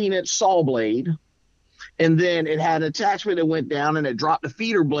 14-inch saw blade. And then it had an attachment that went down and it dropped the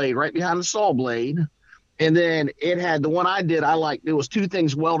feeder blade right behind the saw blade. And then it had the one I did. There was two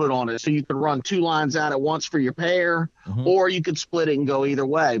things welded on it. So you could run two lines out at once for your pair, mm-hmm. or you could split it and go either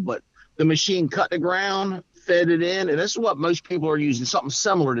way. But the machine cut the ground, fed it in, and this is what most people are using, something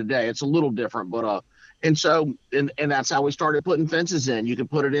similar today. It's a little different, but and that's how we started putting fences in. You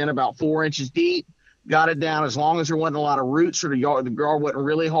could put it in about 4 inches deep, got it down as long as there wasn't a lot of roots or the yard wasn't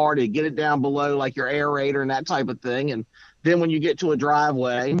really hard to get it down below like your aerator and that type of thing. And then when you get to a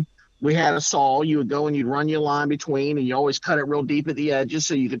driveway, we had a saw. You would go and you'd run your line between, and you always cut it real deep at the edges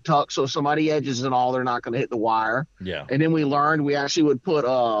so you could tuck. So if somebody edges and all, they're not going to hit the wire. Yeah. And then we learned we actually would put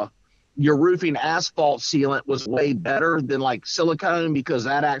your roofing asphalt sealant was way better than like silicone, because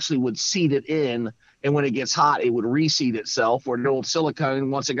that actually would seat it in, and when it gets hot it would reseat itself. Where the old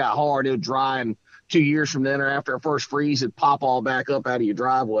silicone, once it got hard, it would dry, and 2 years from then or after a first freeze it'd pop all back up out of your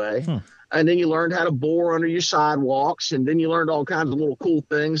driveway. And then you learned how to bore under your sidewalks, and then you learned all kinds of little cool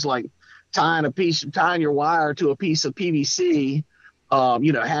things like tying your wire to a piece of PVC,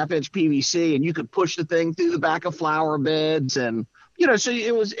 1/2-inch PVC, and you could push the thing through the back of flower beds. And so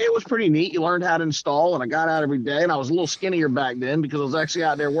it was pretty neat. You learned how to install, and I got out every day, and I was a little skinnier back then because I was actually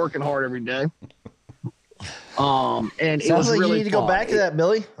out there working hard every day. And sounds it was like really you need to go back to that,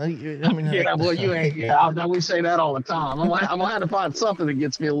 Billy. Yeah, well, you ain't. Yeah, we say that all the time. I'm gonna have to find something that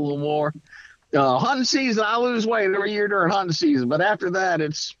gets me a little more. Hunting season, I lose weight every year during hunting season, but after that,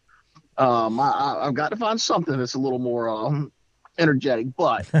 it's I've got to find something that's a little more energetic.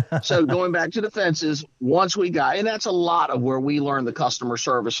 But so going back to the fences, once we got, and that's a lot of where we learned the customer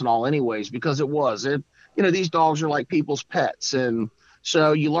service and all anyways, because these dogs are like people's pets. And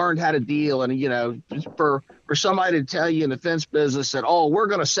so you learned how to deal. And, for somebody to tell you in the fence business that, oh, we're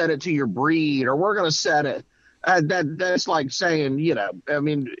going to set it to your breed, or we're going to set it, that's like saying, yeah.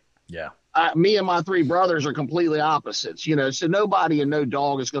 Me and my three brothers are completely opposites, so nobody and no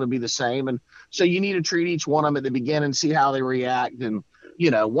dog is going to be the same. And so you need to treat each one of them at the beginning, see how they react. And,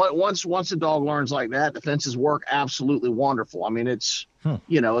 once a dog learns like that, the fences work absolutely wonderful. I mean, it's,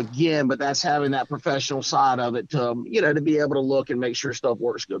 again, but that's having that professional side of it to, to be able to look and make sure stuff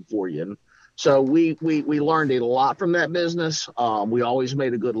works good for you. And so we learned a lot from that business. We always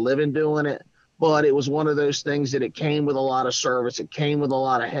made a good living doing it. But it was one of those things that it came with a lot of service. It came with a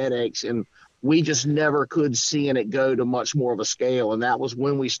lot of headaches, and we just never could see it go to much more of a scale. And that was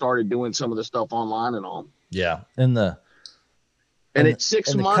when we started doing some of the stuff online and all. Yeah. It's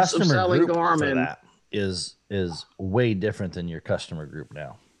 6 months of selling Garmin. That is way different than your customer group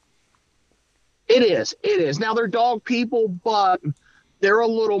now. It is. Now they're dog people, but they're a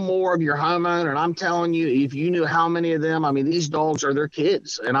little more of your homeowner. And I'm telling you, if you knew how many of them, these dogs are their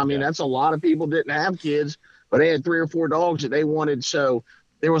kids. And that's a lot of people didn't have kids, but they had 3 or 4 dogs that they wanted. So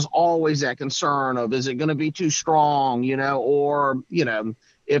there was always that concern of, is it going to be too strong, or,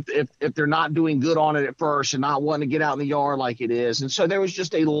 if they're not doing good on it at first and not wanting to get out in the yard like it is. And so there was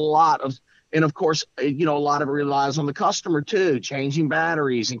just a lot of, and of course, a lot of it relies on the customer too, changing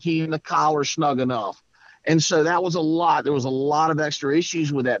batteries and keeping the collar snug enough. And so that was a lot. There was a lot of extra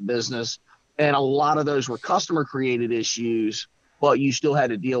issues with that business, and a lot of those were customer created issues, but you still had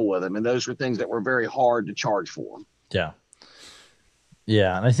to deal with them. And those were things that were very hard to charge for. Yeah.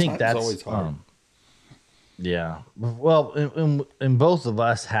 Yeah. And I think that's always hard. Yeah. Well, and both of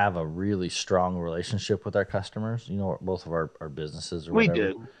us have a really strong relationship with our customers. You know, both of our businesses or We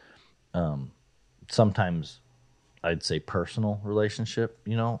whatever. do. Sometimes I'd say personal relationship.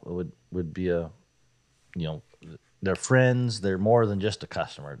 You know, would be a, you know, they're friends. They're more than just a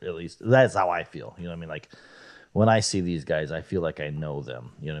customer. At least that's how I feel. You know what I mean? Like when I see these guys, I feel like I know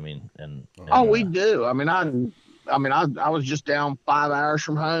them. You know what I mean? And Oh, we do. I mean, I was just down 5 hours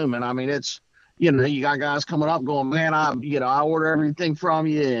from home, and I mean, it's, you know, you got guys coming up going, man, I order everything from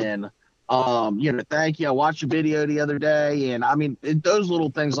you, and thank you. I watched your video the other day, and I mean, those little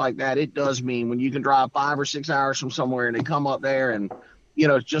things like that, it does mean when you can drive 5 or 6 hours from somewhere and they come up there, and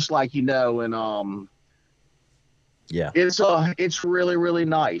it's just like and yeah. it's really really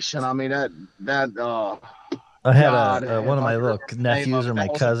nice, and I mean that. I had God, one of my if I little remember the name nephews of or it, my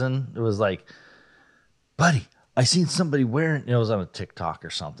that was cousin. It was like, buddy, I seen somebody wearing. It was on a TikTok or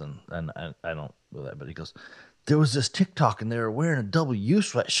something, and I don't know that, but he goes, there was this TikTok, and they were wearing a W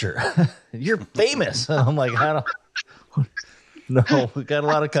sweatshirt. You're famous, and I'm like, I don't. No, we got a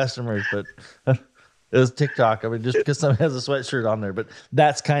lot of customers, but it was TikTok. I mean, just because someone has a sweatshirt on there, but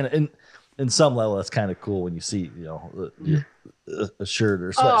that's kind of in some level, that's kind of cool when you see a shirt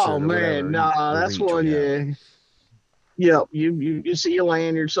or sweatshirt. Oh or man, whatever, nah, that's one you. Yep, you see a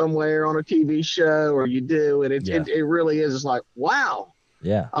lanyard somewhere on a TV show, or you do, and it really is. It's like, wow.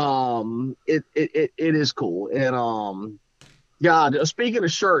 Yeah. It is cool, and God, speaking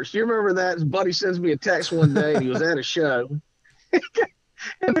of shirts, do you remember that? His buddy sends me a text one day, and he was at a show,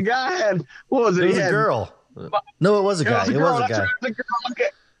 and the guy had what was it? It was a girl. No, it was a guy. It was a guy. Right, the girl.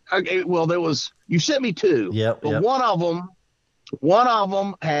 Okay. Well, there was. You sent me two. Yep. But one of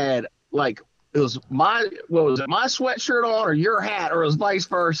them had like. It was my sweatshirt on or your hat, or it was vice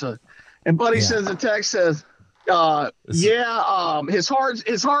versa. And buddy sends a text, says, his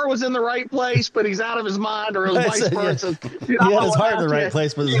heart was in the right place, but he's out of his mind, or it was vice versa. Yeah. He had his heart in the right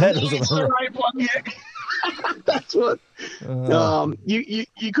place, but his head was in the right place. That's what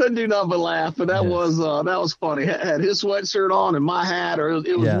you couldn't do nothing but laugh, but that was funny. Had his sweatshirt on and my hat, or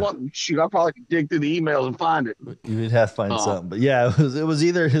it was one. Shoot, I probably could dig through the emails and find it. You'd have to find something, but yeah, it was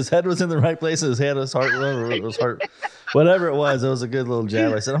either his head was in the right place, and his head was heart, or it was heart, whatever it was. It was a good little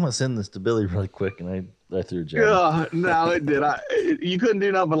jab. I said, I'm gonna send this to Billy really quick, and I threw a jab. No, it did. You couldn't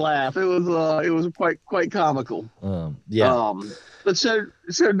do nothing but laugh. It was quite comical. But so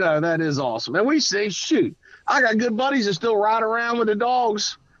no, that is awesome. And we say, shoot, I got good buddies that still ride around with the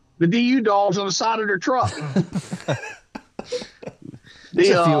dogs, the DU dogs on the side of their truck.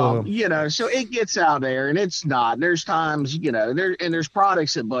 So it gets out there, and it's not. There's times, there's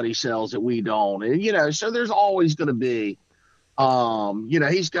products that Buddy sells that we don't, and so there's always going to be.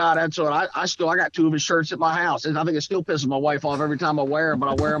 He's got that's what I got two of his shirts at my house, and I think it still pisses my wife off every time I wear them, but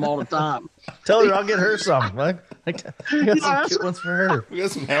I wear them all the time. Tell her I'll get her some. I got some cute ones for her. We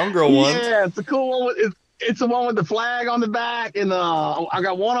got some Hound Girl ones. Yeah, it's a cool one. It's the one with the flag on the back, and I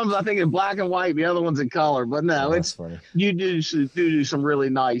got one of them I think in black and white. The other one's in color, but no, it's funny. You do some really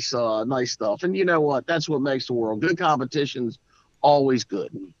nice stuff, and you know what? That's what makes the world. Good competition's always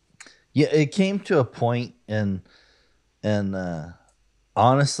good. Yeah, it came to a point and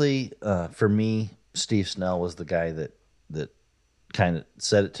honestly, for me, Steve Snell was the guy that kind of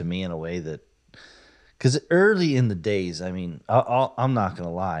said it to me in a way that, because early in the days, I mean, I'm not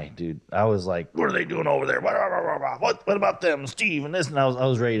gonna lie, dude. I was like, "What are they doing over there? What about them, Steve?" And this, and I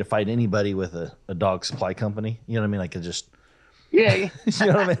was ready to fight anybody with a dog supply company. You know what I mean? Like, it just, yeah. You know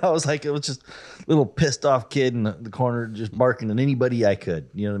what I mean? I was like, it was just a little pissed off kid in the corner, just barking at anybody I could.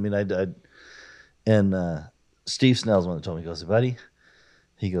 You know what I mean? And Steve Snell's one that told me, he goes, buddy,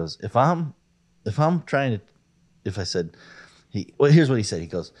 he goes, if I said, here's what he said. He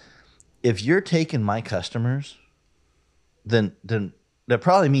goes, if you're taking my customers, then that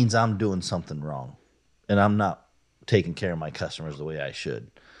probably means I'm doing something wrong, and I'm not taking care of my customers the way I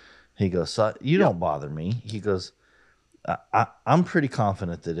should. He goes, so you don't bother me. He goes, I'm pretty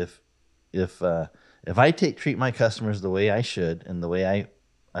confident that if I treat my customers the way I should and the way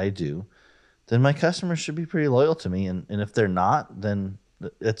I do, then my customers should be pretty loyal to me. And if they're not, then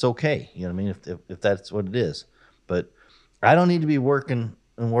it's okay. You know what I mean? If that's what it is. But I don't need to be working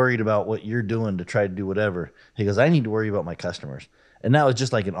and worried about what you're doing to try to do whatever. He goes, I need to worry about my customers. And that was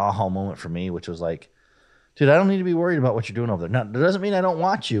just like an aha moment for me, which was like, dude, I don't need to be worried about what you're doing over there. Now, that doesn't mean I don't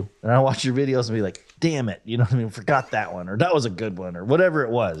watch you. And I watch your videos and be like, damn it. You know what I mean? Forgot that one, or that was a good one, or whatever it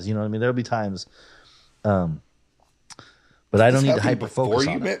was. You know what I mean? There'll be times. But I don't need to hyper focus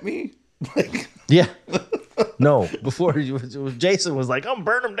on you met me? Yeah. No, before Jason was like, I'm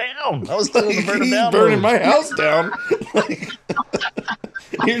burn them down. I was telling him to burn them down. Burning my house down.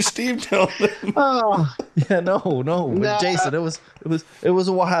 Here's Steve telling him. Oh, Yeah, no. Jason, it was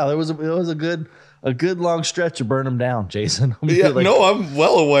a while. It was a good long stretch to burn them down, Jason. Yeah, no, I'm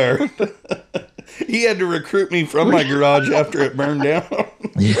well aware. He had to recruit me from my garage after it burned down.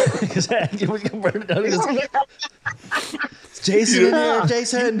 Yeah, exactly. We can burn it down. Jason in here,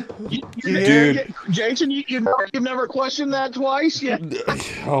 Jason. Dude. Jason, you've never questioned that twice? Yeah.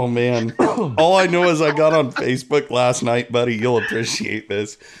 Oh, man. All I know is I got on Facebook last night, buddy. You'll appreciate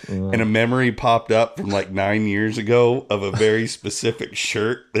this. And a memory popped up from like 9 years ago of a very specific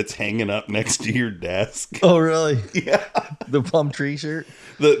shirt that's hanging up next to your desk. Oh, really? Yeah. The plum tree shirt?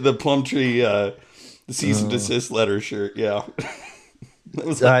 The plum tree the cease and desist letter shirt. Yeah. That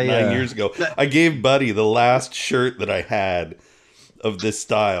was like 9 years ago. I gave Buddy the last shirt that I had of this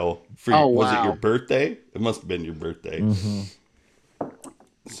style for was it your birthday? It must have been your birthday. Mm-hmm.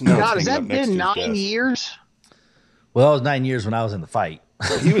 So God, has that been 9 years? Well, it was 9 years when I was in the fight.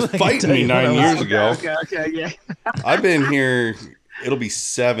 He was fighting me 9 years ago. Okay, yeah. I've been here. It'll be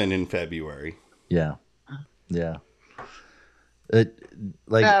 7 in February. Yeah. I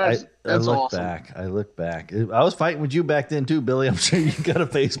look awesome. I look back. I was fighting with you back then too, Billy. I'm sure you got a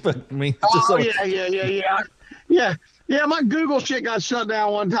Facebook me. Yeah. My Google shit got shut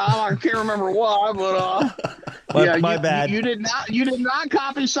down one time. I can't remember why, but my bad. You did not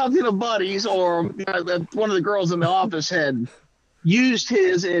copy something of Buddy's, or one of the girls in the office had used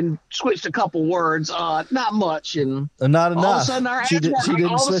his and switched a couple words, not much, and not enough. All of a sudden our she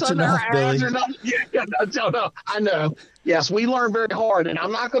didn't switch enough, Billy. No, I know. Yes, we learned very hard, and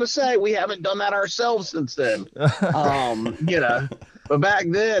I'm not going to say we haven't done that ourselves since then. But back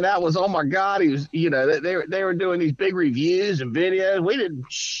then, that was, oh my God, he was, they were doing these big reviews and videos. We didn't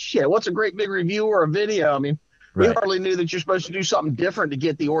shit. What's a great big review or a video? I mean, we hardly knew that you're supposed to do something different to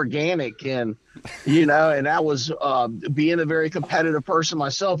get the organic, and and that was being a very competitive person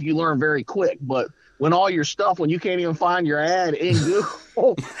myself. You learn very quick, but when all your stuff, when you can't even find your ad in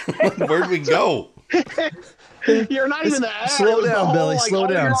Google, where'd we go? You're not even the ad. Slow down, Billy. Slow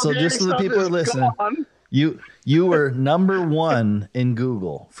down. So just so the people are listening, you were number 1 in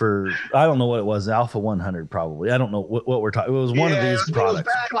Google for, I don't know what it was, Alpha 100 probably. I don't know what we're talking. It was one of these products. It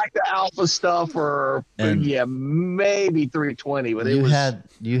was back like the Alpha stuff, or maybe 320, but you had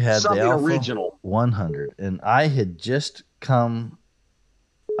the Alpha original 100, and I had just come.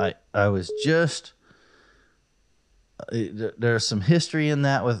 I was just. There's some history in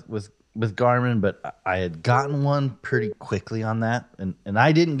that with Garmin, but I had gotten one pretty quickly on that, and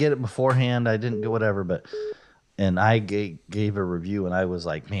I didn't get it beforehand. I didn't go whatever, and I gave a review, and I was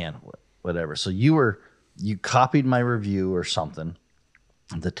like, man, whatever. So you copied my review or something,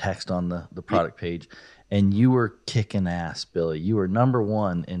 the text on the product page, and you were kicking ass, Billy. You were number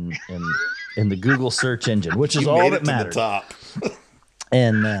 1 in the Google search engine, which is all that matters. To the top.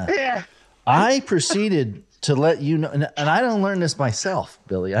 And I proceeded to let you know, and I don't learn this myself,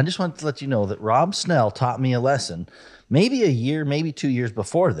 Billy. I just want to let you know that Rob Snell taught me a lesson, maybe a year, maybe 2 years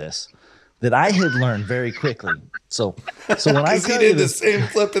before this, that I had learned very quickly. So when I tell you this, the same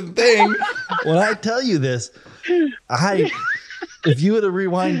flipping thing. When I tell you this, if you would have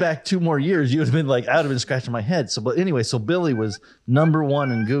rewind back 2 more years, you would have been like, I would have been scratching my head. So Billy was number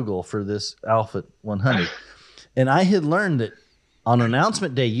 1 in Google for this Alpha 100, and I had learned that on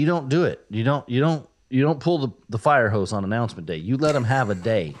announcement day, you don't do it. You don't pull the fire hose on announcement day. You let them have a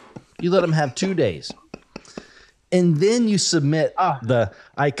day. You let them have 2 days. And then you submit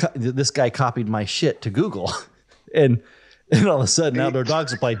this guy copied my shit to Google. And all of a sudden, Outdoor Dog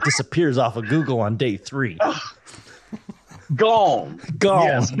Supply disappears off of Google on day 3. Gone.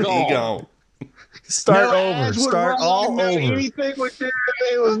 Yes, gone. Start over. Start all over. Anything with it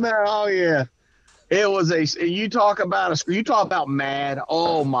was there. Oh, yeah. It was you talk about mad.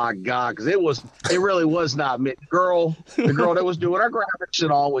 Oh my God. Cause it really was not me. The girl that was doing our graphics and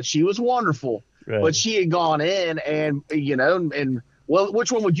all, which she was wonderful, but she had gone in and, well,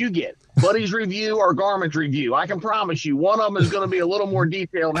 which one would you get? Buddy's review or Garmin's review? I can promise you one of them is going to be a little more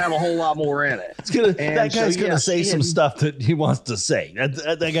detailed and have a whole lot more in it. That guy's going to say some stuff that he wants to say.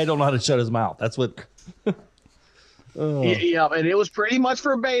 That guy don't know how to shut his mouth. That's what. Yeah, and it was pretty much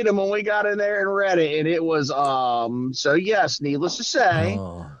verbatim when we got in there and read it, and it was so yes, needless to say,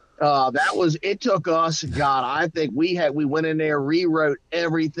 it took us, God, I think we went in there, rewrote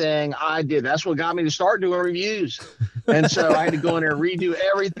everything I did. That's what got me to start doing reviews. And so I had to go in there and redo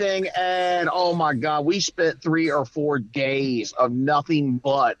everything, and oh my God, we spent 3 or 4 days of nothing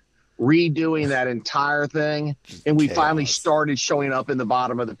but redoing that entire thing, and we finally started showing up in the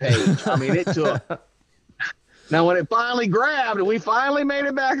bottom of the page. I mean, it took Now, when it finally grabbed, and we finally made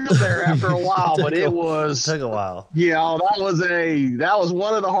it back up there after a while, but it took a while. Yeah, that was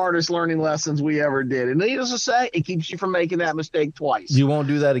one of the hardest learning lessons we ever did. And needless to say, it keeps you from making that mistake twice. You won't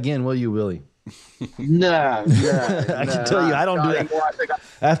do that again, will you, Willie? No. I can tell you, I don't do that.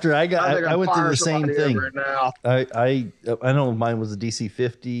 After I went through the same thing. I know mine was the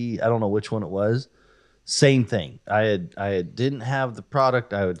DC-50. I don't know which one it was. Same thing. I didn't have the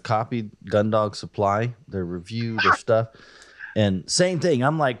product. I would copy Gundog Supply, their review, their stuff, and same thing.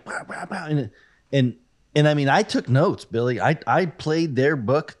 I'm like, bah, bah, bah, and I mean, I took notes, Billy. I played their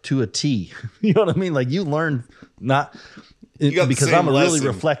book to a T. You know what I mean? Like you learn because I'm a really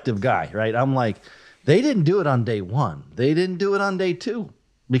reflective guy, right? I'm like, they didn't do it on day one. They didn't do it on day two.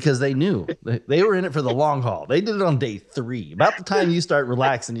 Because they knew they were in it for the long haul. They did it on day 3. About the time you start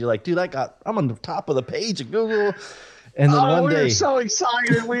relaxing, you're like, dude, I'm on the top of the page of Google. And then one day, we were so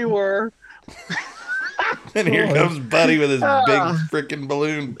excited we were. And here comes Buddy with his big freaking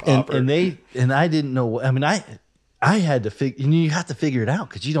balloon popper. And I didn't know. I mean, I had to figure. You have to figure it out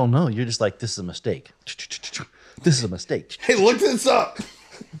because you don't know. You're just like, this is a mistake. This is a mistake. Hey, look this up.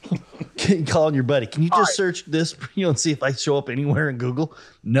 Calling your buddy. Can you just search this, and see if I show up anywhere in Google?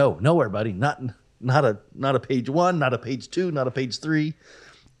 No, nowhere, buddy. Not a page 1, not a page 2, not a page 3.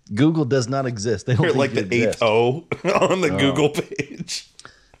 Google does not exist. They don't think like the 8.0 on the Google page.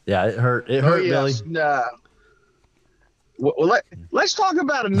 Yeah, it hurt. It hurt, Billy. No. Well, let's talk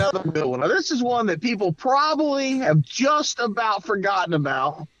about another good one. Now, this is one that people probably have just about forgotten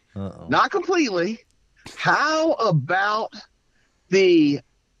about. Uh-oh. Not completely. How about the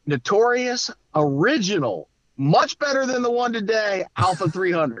notorious original, much better than the one today, Alpha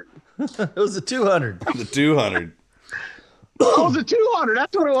 300? It was the 200. The 200. Oh, it was a 200.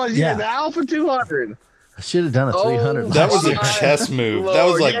 That's what it was. Yeah. Yeah, the Alpha 200. I should have done a 300. That was a chess move. That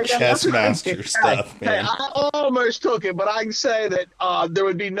was like chess master stuff, man. I almost took it, but I can say that there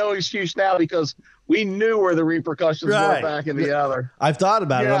would be no excuse now because we knew where the repercussions were back in the other. I've thought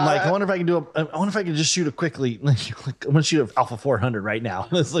about it. I'm like, I wonder if I can I wonder if I can just shoot it quickly. I'm gonna shoot an Alpha 400 right now.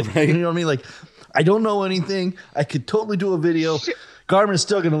 It's like, you know what I mean? Like, I don't know anything. I could totally do a video. Garmin's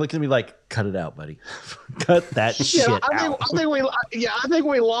still gonna look at me like, cut it out, buddy. Cut that shit out. I think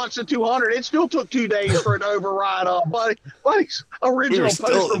we launched the 200. It still took 2 days for it to override buddy's original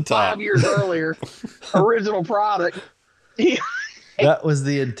post from 5 years earlier. Original product. That was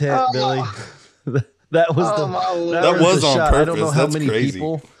the intent, Billy. That was the on shot. purpose. I don't know how That's many crazy.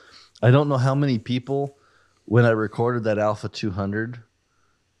 people. I don't know how many people when I recorded that Alpha 200.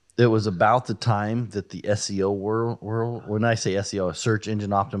 It was about the time that the SEO world, when I say SEO, search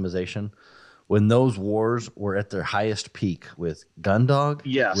engine optimization, when those wars were at their highest peak with Gundog,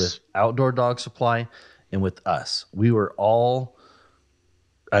 with Outdoor Dog Supply, and with us. We were all,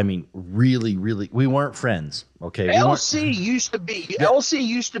 I mean, really, really, we weren't friends. Okay, LC used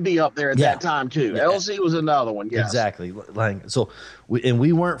to be up there at that time too. Yeah. LC was another one. Yes. Exactly. Like so,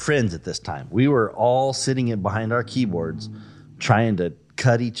 we weren't friends at this time. We were all sitting in behind our keyboards, trying to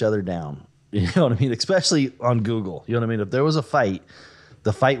cut each other down. You know what I mean? Especially on Google. You know what I mean? If there was a fight,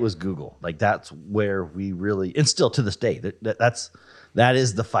 the fight was Google. Like that's where we really, and still to this day, that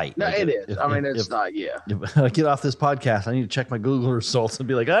is the fight. No, like it is. It's not. Yeah. If I get off this podcast, I need to check my Google results and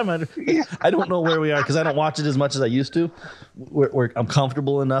be like, I don't know where we are because I don't watch it as much as I used to. Where I'm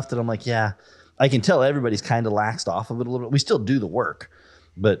comfortable enough that I'm like, yeah, I can tell everybody's kind of laxed off of it a little bit. We still do the work,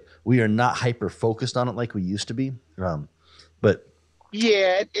 but we are not hyper focused on it like we used to be. But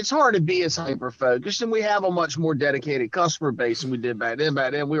yeah, it's hard to be as hyper focused, and we have a much more dedicated customer base than we did back then.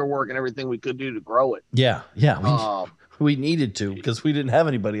 Back then, we were working everything we could do to grow it. Yeah. We needed to because we didn't have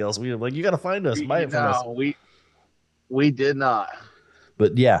anybody else. We were like, you got to find us, buy it from us. We did not.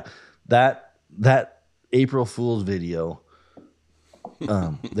 But yeah, that April Fool's video,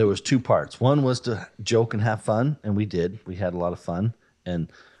 there was 2 parts. One was to joke and have fun, and we did. We had a lot of fun,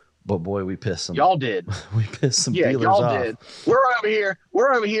 but boy, we pissed some. Y'all did. We pissed some dealers off. Y'all did.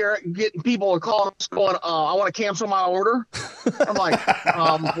 We're over here getting people calling us going, I want to cancel my order. I'm like,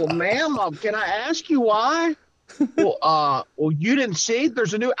 well, ma'am, can I ask you why? Well, you didn't see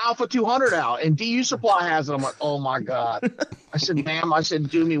there's a new Alpha 200 out and DU Supply has it. I'm like, oh my God. I said, ma'am,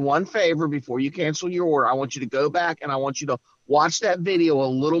 do me one favor before you cancel your order. I want you to go back and I want you to watch that video a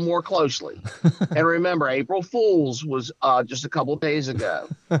little more closely. And remember, April Fool's was just a couple of days ago.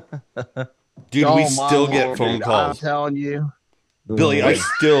 Dude, we still get phone calls. I'm telling you. Billy, I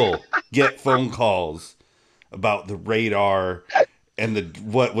still get phone calls about the radar and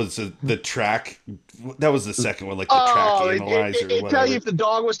the track. That was the second one, like the track analyzer. It tell you if the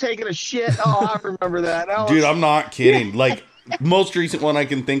dog was taking a shit. Oh, I remember that. Dude, I'm not kidding. Like most recent one I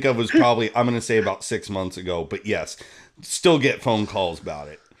can think of was probably, I'm going to say about 6 months ago. But yes, still get phone calls about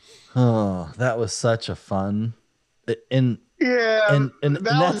it. Oh, that was such a fun. And Yeah, and that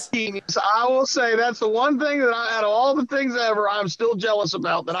that's was genius. I will say that's the one thing that out of all the things ever, I'm still jealous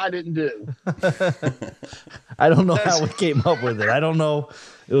about that I didn't do. I don't know how we came up with it. I don't know.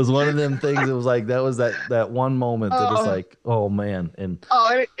 It was one of them things. It was like that was that one moment that is like, oh man. And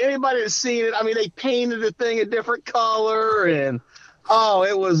Anybody that's seen it, I mean, they painted the thing a different color, and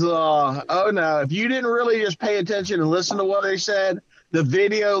it was oh no, if you didn't really just pay attention and listen to what they said, the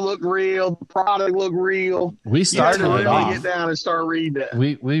video looked real, the product looked real. we started you had to it really off. get down and start reading it.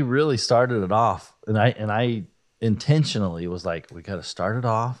 We really started it off, and I intentionally was like, we got to start it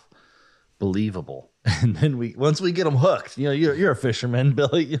off believable, and then once we get them hooked, you're a fisherman,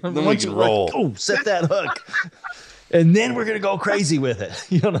 Billy. Then we Once can you roll. set that hook, and then we're gonna go crazy with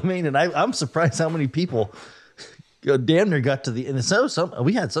it. You know what I mean? And I'm surprised how many people damn near got to the. And so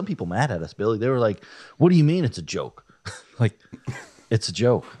we had some people mad at us, Billy. They were like, "What do you mean it's a joke?" Like, it's a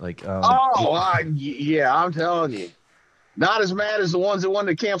joke. Like, yeah, I'm telling you. Not as mad as the ones that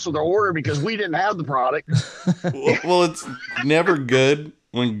wanted to cancel their order because we didn't have the product. Well, it's never good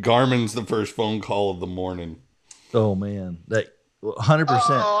when Garmin's the first phone call of the morning. oh man, that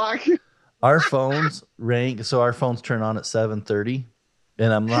 100%. Our phones rang, so our phones turn on at 7:30,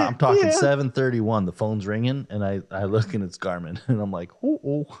 and I'm talking 7:31. The phone's ringing, and I look and it's Garmin, and I'm like,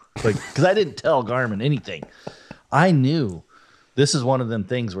 oh, like because I didn't tell Garmin anything. I knew this is one of them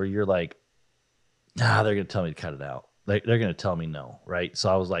things where you're like, they're gonna tell me to cut it out. They're gonna tell me no, right? So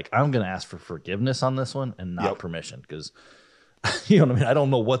I was like, I'm gonna ask for forgiveness on this one and not permission because you know what I mean. I don't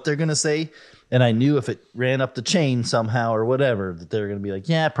know what they're gonna say. And I knew if it ran up the chain somehow or whatever, that they were going to be like,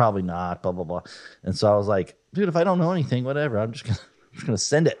 yeah, probably not, blah, blah, blah. And so I was like, dude, if I don't know anything, whatever, I'm just going to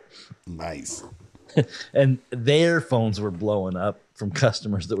send it. Nice. And their phones were blowing up from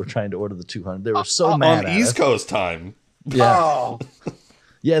customers that were trying to order the 200. They were so mad on at East us. Coast time. Yeah. Oh,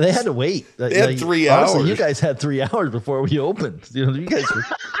 Yeah, they had to wait. They had 3 honestly, hours. you guys had 3 hours before we opened. You guys were...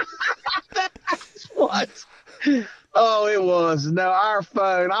 what? Oh, it was. No, our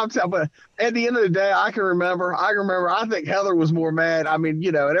phone. I'm telling you, at the end of the day, I remember, I think Heather was more mad. I mean,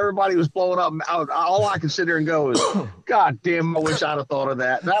 and everybody was blowing up. All I could sit there and go is, God damn, I wish I'd have thought of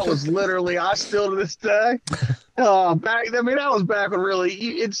that. That was literally, I still to this day. That was back when really,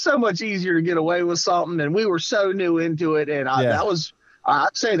 it's so much easier to get away with something. And we were so new into it. And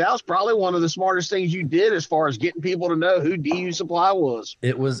I'd say that was probably one of the smartest things you did as far as getting people to know who DU Supply was.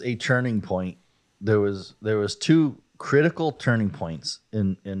 It was a turning point. There was two critical turning points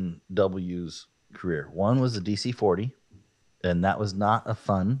in W's career. One was the DC-40, and that was not a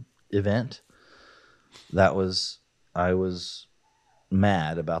fun event. I was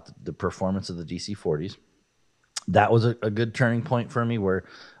mad about the performance of the DC-40s. That was a good turning point for me where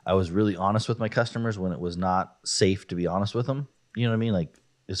I was really honest with my customers when it was not safe to be honest with them. You know what I mean? Like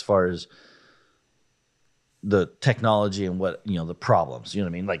as far as the technology and what, the problems, you know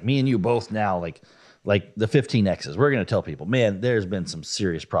what I mean? Like me and you both now, like the 15Xs, we're going to tell people, man, there's been some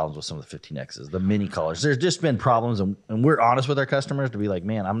serious problems with some of the 15Xs, the mini colors. There's just been problems, and we're honest with our customers to be like,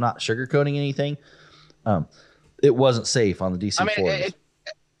 man, I'm not sugarcoating anything. It wasn't safe on the DC-40s.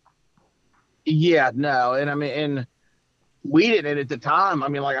 And we didn't at the time. I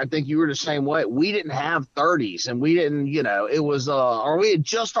mean, like, I think you were the same way. We didn't have 30s, and we didn't, it was, or we had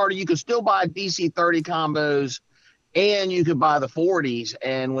just started. You could still buy DC-30 combos, and you could buy the 40s.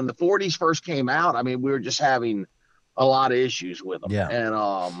 And when the 40s first came out, I mean, we were just having a lot of issues with them. Yeah.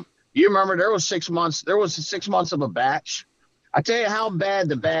 And you remember there was 6 months. There was 6 months of a batch. I tell you how bad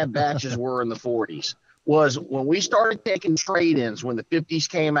the bad batches were in the 40s was when we started taking trade-ins when the 50s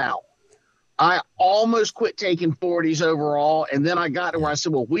came out. I almost quit taking 40s overall, and then I got to where I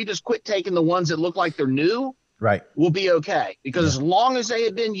said, well, if we just quit taking the ones that look like they're new, right, we'll be okay. Because as long as they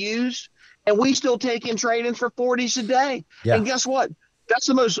had been used, and we still take in trade-ins for 40s a day. Yeah. And guess what? That's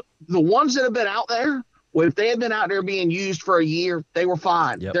the ones that have been out there, well, if they had been out there being used for a year, they were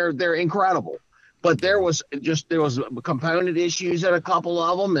fine. Yep. They're incredible. But there was component issues at a couple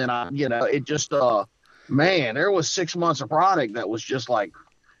of them, and there was 6 months of product that was just like.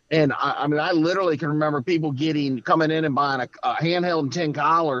 And I mean, I literally can remember people coming in and buying a handheld and 10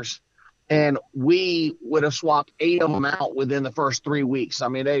 collars, and we would have swapped 8 of them out within the first 3 weeks. I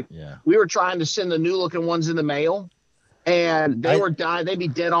mean, we were trying to send the new looking ones in the mail, and they'd be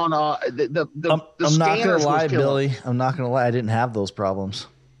dead on the I'm not gonna lie, Billy. Billy. I'm not gonna lie. I didn't have those problems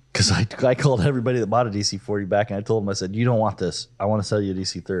because I called everybody that bought a DC-40 back, and I told them, I said, you don't want this. I want to sell you a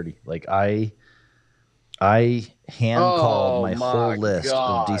DC-30. Like I hand called my whole list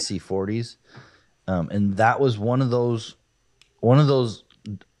of DC-40s. And that was one of those one of those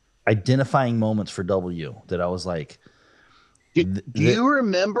identifying moments for W that I was like, do you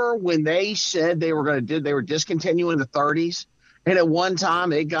remember when they said they were discontinuing the 30s? And at one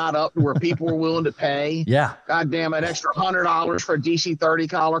time it got up to where people were willing to pay, yeah, goddamn, an extra $100 for a DC-30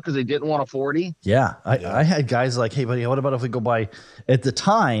 collar because they didn't want a 40. Yeah. I had guys like, hey, buddy, what about if we go buy at the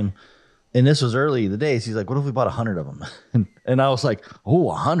time? And this was early in the days. He's like, what if we bought 100 of them? And I was like, oh,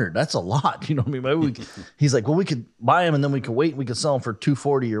 100, that's a lot. You know what I mean? Maybe he's like, well, we could buy them and then we could wait. And we could sell them for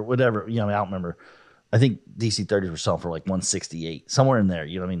 240 or whatever. You know, I don't remember. I think DC-30s were selling for like 168, somewhere in there.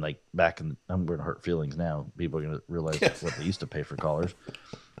 You know what I mean? Like back in, I'm going to hurt feelings now. People are going to realize what they used to pay for collars.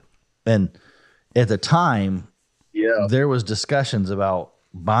 And at the time, there was discussions about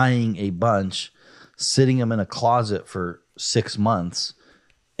buying a bunch, sitting them in a closet for 6 months,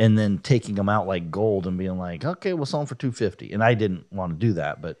 and then taking them out like gold and being like, okay, we'll sell them for 250. And I didn't want to do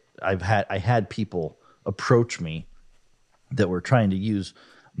that, but I had people approach me that were trying to use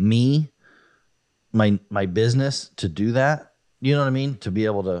me, my business, to do that. You know what I mean? To be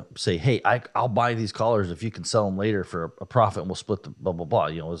able to say, hey, I'll buy these collars if you can sell them later for a profit, and we'll split the blah blah blah.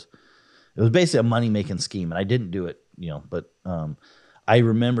 You know, it was basically a money making scheme, and I didn't do it. You know, but I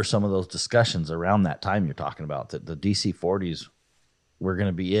remember some of those discussions around that time you're talking about, that the DC-40s were going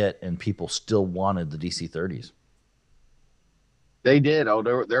to be it, and people still wanted the DC-30s. They did. Oh,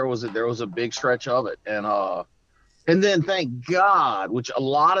 there was a big stretch of it, and then thank God, which a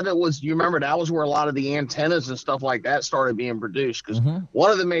lot of it was, you remember that was where a lot of the antennas and stuff like that started being produced, because one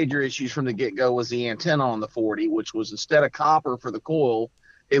of the major issues from the get-go was the antenna on the 40, which was, instead of copper for the coil,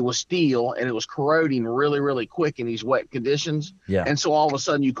 it was steel, and it was corroding really, really quick in these wet conditions. Yeah. And so all of a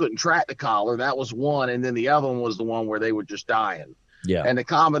sudden you couldn't track the collar. That was one. And then the other one was the one where they were just dying. Yeah. And the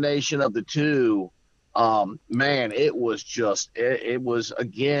combination of the two, man, it was just, it was,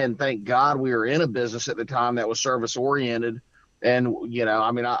 again, thank God we were in a business at the time that was service oriented. And, you know,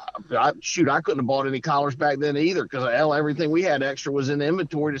 I mean, I couldn't have bought any collars back then either, because everything we had extra was in the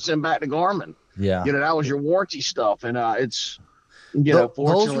inventory to send back to Garmin. Yeah. You know, that was your warranty stuff. And it's, you know,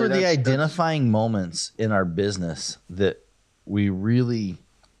 those were the identifying moments in our business that we really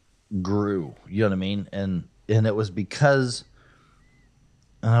grew. You know what I mean? And it was because,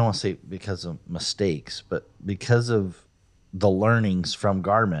 and I don't want to say because of mistakes, but because of the learnings from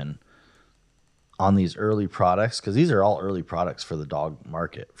Garmin on these early products, because these are all early products for the dog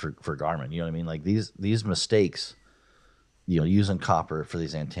market for Garmin. You know what I mean? Like these mistakes, you know, using copper for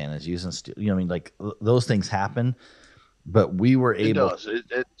these antennas, using steel, you know what I mean? Like those things happen, but we were able,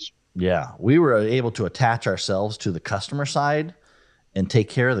 we were able to attach ourselves to the customer side and take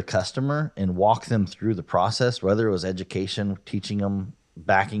care of the customer and walk them through the process, whether it was education, teaching them,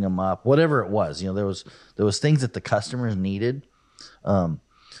 backing them up, whatever it was. You know, there was things that the customers needed,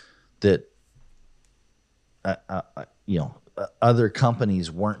 that you know, other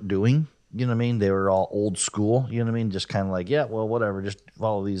companies weren't doing. You know what I mean? They were all old school. You know what I mean? Just kind of like, yeah, well, whatever, just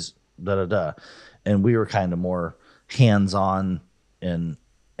follow these and we were kind of more hands-on, and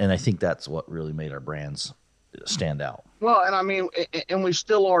I think that's what really made our brands stand out. Well, and I mean, and we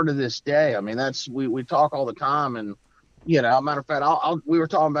still are to this day. I mean, that's, we talk all the time, and, you know, matter of fact, we were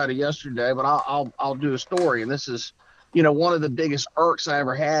talking about it yesterday, but I'll do a story. And this is, you know, one of the biggest irks I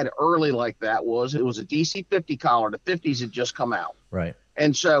ever had early like that was, it was a DC-50 collar. The 50s had just come out. Right.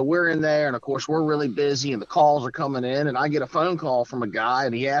 And so we're in there, and of course we're really busy, and the calls are coming in, and I get a phone call from a guy,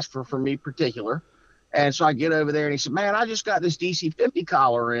 and he asked for me particular. And so I get over there, and he said, man, I just got this DC-50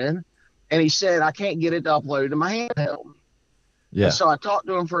 collar in. And he said, I can't get it to upload to my handheld. Yeah. And so I talked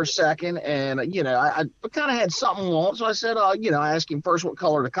to him for a second, and, you know, I kind of had something on. So I said, you know, I asked him first what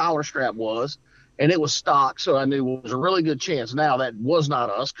color the collar strap was, and it was stock. So I knew it was a really good chance. Now that was not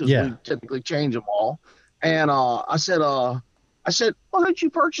us, because we typically change them all. And I said, where did you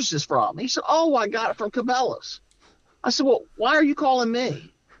purchase this from? He said, oh, I got it from Cabela's. I said, well, why are you calling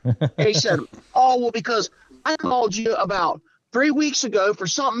me? And he said, oh, well, because I called you about 3 weeks ago for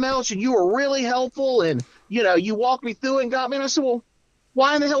something else, and you were really helpful, and, you know, you walked me through and got me. And I said, well,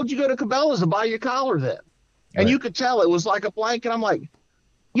 why in the hell did you go to Cabela's to buy your collar then? And you could tell it was like a blank. And I'm like,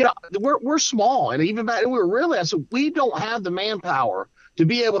 you know, we're small. And even back then I said, we don't have the manpower to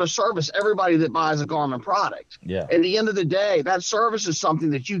be able to service everybody that buys a Garmin product. Yeah. At the end of the day, that service is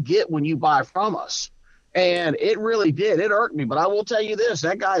something that you get when you buy from us. And it really did. It irked me. But I will tell you this,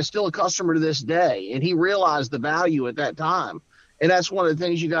 that guy is still a customer to this day. And he realized the value at that time. And that's one of the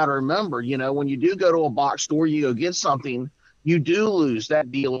things you got to remember. You know, when you do go to a box store, you go get something, you do lose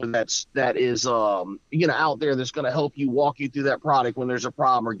that dealer that is, you know, out there that's going to help you, walk you through that product when there's a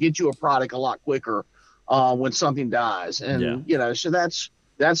problem, or get you a product a lot quicker when something dies. And, you know, so that's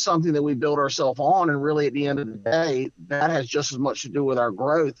that's something that we build ourselves on. And really, at the end of the day, that has just as much to do with our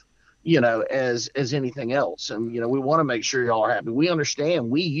growth, as anything else. And we want to make sure y'all are happy. We understand.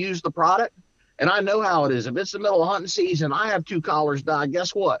 We use the product, and I know how it is. If it's the middle of hunting season, I have 2 collars die.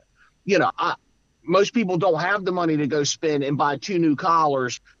 Guess what? Most people don't have the money to go spend and buy 2 new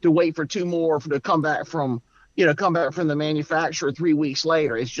collars to wait for 2 more to come back from the manufacturer 3 weeks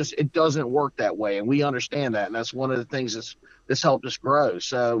later. It doesn't work that way. And we understand that. And that's one of the things that's helped us grow.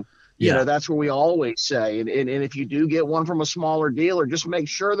 So, that's where we always say, and if you do get one from a smaller dealer, just make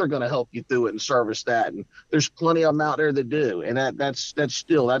sure they're going to help you through it and service that. And there's plenty of them out there that do. And that's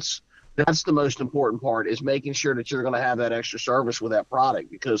the most important part, is making sure that you're going to have that extra service with that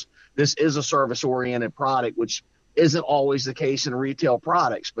product, because this is a service oriented product, which isn't always the case in retail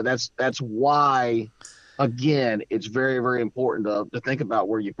products. But that's why, again, it's very, very important to think about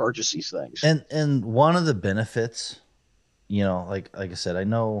where you purchase these things. And one of the benefits, like I said, I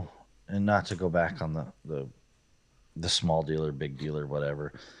know, and not to go back on the small dealer, big dealer,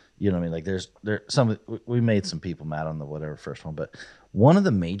 whatever, what I mean? Like there's we made some people mad on the whatever first one, but one of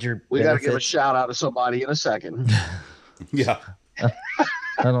the major we got to give a shout out to somebody in a second. Yeah.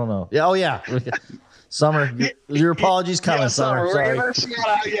 I don't know. Yeah. Oh yeah. Summer, your apologies coming, Summer. Sorry.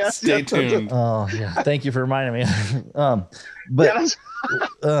 Stay tuned. Oh yeah. Thank you for reminding me. But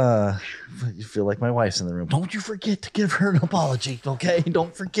you feel like my wife's in the room. Don't you forget to give her an apology, okay?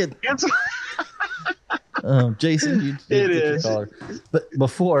 Don't forget. Jason, you it is. But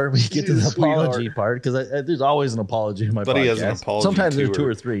before we get to the apology part, because there's always an apology in my podcast. He has an apology. Sometimes there's 2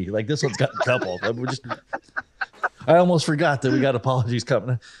 or 3. Like this one's got a couple. I almost forgot that we got apologies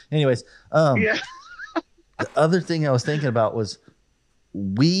coming. Anyways, the other thing I was thinking about was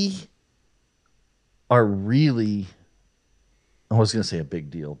we are really, I was going to say a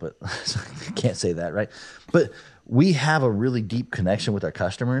big deal, but I can't say that, right? But we have a really deep connection with our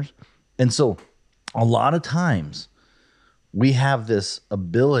customers. And so a lot of times we have this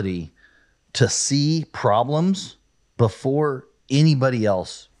ability to see problems before anybody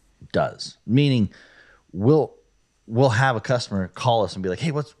else does. Meaning we'll have a customer call us and be like,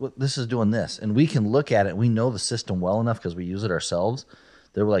 hey, what this is doing this. And we can look at it. We know the system well enough because we use it ourselves.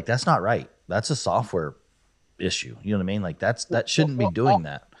 They were like, that's not right. That's a software issue. You know what I mean? Like that shouldn't be doing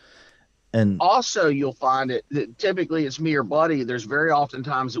that. And also you'll find it that typically it's me or Buddy. There's very often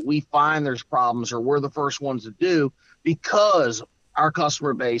times that we find there's problems, or we're the first ones to do, because our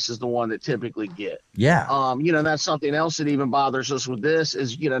customer base is the one that typically get. Yeah. That's something else that even bothers us with this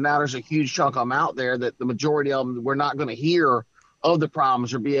is, now there's a huge chunk of them out there that the majority of them we're not going to hear of the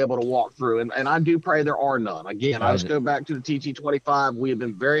problems or be able to walk through. And I do pray there are none. Again, I just go back to the TT25. We have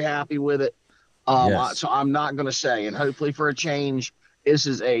been very happy with it. Yes. So I'm not going to say, and hopefully for a change, this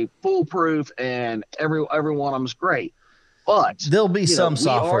is a foolproof and every one of them is great. But there'll be some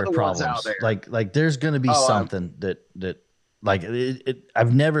software problems out there. Like there's going to be something that like it.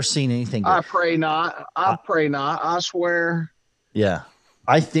 I've never seen anything. I pray not. I pray not. I swear. Yeah,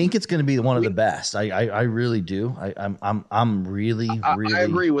 I think it's going to be one of the best. I really do. I'm really I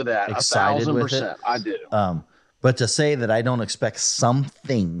agree with that. Excited 1,000%. with it. I do. But to say that I don't expect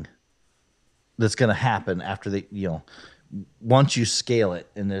something that's going to happen after once you scale it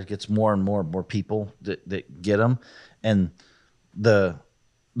and there gets more and more people that get them. And the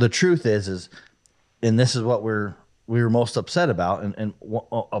truth is, and this is what we were most upset about. And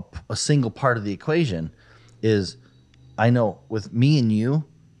a single part of the equation is, I know with me and you,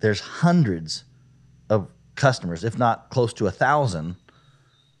 there's hundreds of customers, if not close to 1,000,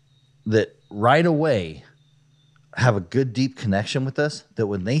 that right away have a good, deep connection with us, that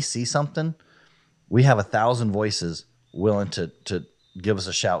when they see something, we have 1,000 voices willing to give us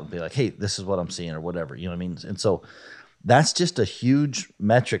a shout and be like, hey, this is what I'm seeing, or whatever, you know what I mean? And so that's just a huge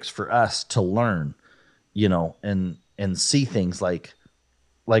metrics for us to learn, and see things like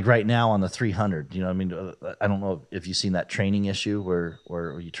right now on the 300, you know what I mean? I don't know if you've seen that training issue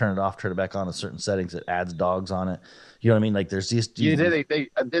where you turn it off, turn it back on in certain settings, it adds dogs on it. You know what I mean? Like there's these. Did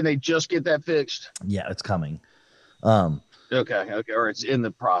they just get that fixed? Yeah, it's coming. Okay. Or it's in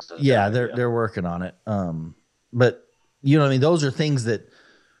the process. Yeah, they're working on it. But you know what I mean? Those are things that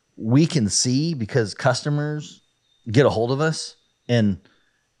we can see because customers get a hold of us. And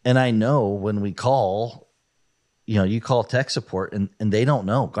I know when we call, you call tech support and they don't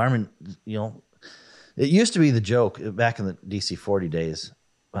know. Garmin, it used to be the joke back in the DC40 days.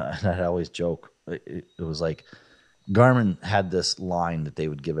 I always joke. It was like Garmin had this line that they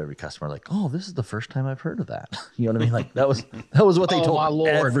would give every customer, like, "Oh, this is the first time I've heard of that." You know what I mean? Like that was what they told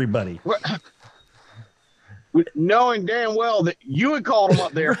everybody. knowing damn well that you had called them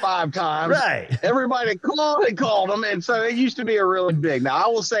up there 5 times. Right. Everybody had called them. And so it used to be a really big. Now, I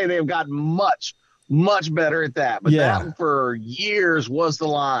will say they've gotten much better at that. But that for years was the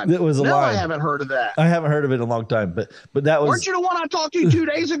line. It was a line. I haven't heard of that. I haven't heard of it in a long time. But that was. Weren't you the one I talked to 2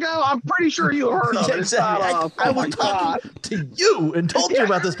 days ago? I'm pretty sure you heard of it. Exactly. I was talking to you and told you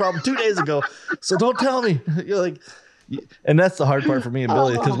about this problem 2 days ago. So don't tell me. You're like. And that's the hard part for me and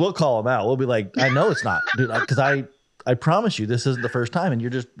Billy, because we'll call them out. We'll be like, I know it's not, dude, because I promise you this isn't the first time, and you're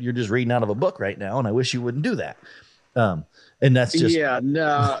just reading out of a book right now, and I wish you wouldn't do that. And that's just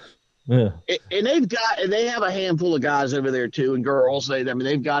no. Yeah. And they have a handful of guys over there too, and girls.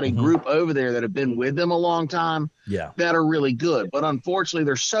 They've got a group over there that have been with them a long time. Yeah, that are really good, but unfortunately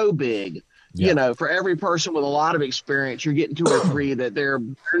they're so big. Yeah. For every person with a lot of experience, you're getting 2 or 3 that they're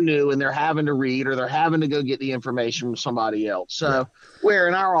new and they're having to read, or they're having to go get the information from somebody else. So where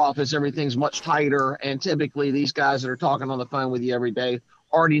in our office, everything's much tighter. And typically these guys that are talking on the phone with you every day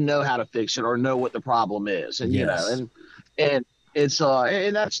already know how to fix it or know what the problem is. And, and it's,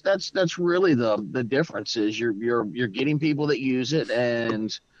 and that's really the difference is you're getting people that use it,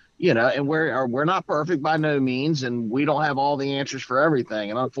 and, and we're not perfect by no means, and we don't have all the answers for everything.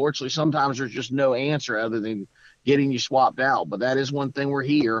 And unfortunately, sometimes there's just no answer other than getting you swapped out. But that is one thing we're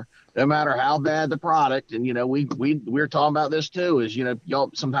here, no matter how bad the product. And, we're talking about this too, is, y'all,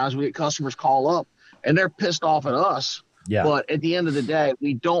 sometimes we get customers call up and they're pissed off at us. Yeah. But at the end of the day,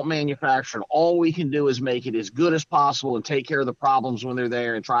 we don't manufacture it. All we can do is make it as good as possible and take care of the problems when they're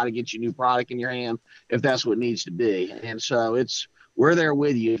there and try to get you new product in your hand if that's what needs to be. And so we're there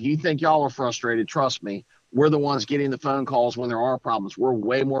with you. If you think y'all are frustrated, trust me, we're the ones getting the phone calls when there are problems. We're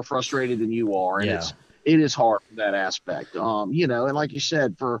way more frustrated than you are. And it is hard for that aspect. And like you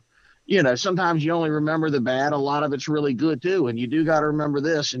said, sometimes you only remember the bad. A lot of it's really good too. And you do got to remember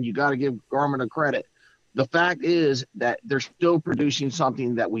this, and you got to give Garmin a credit. The fact is that they're still producing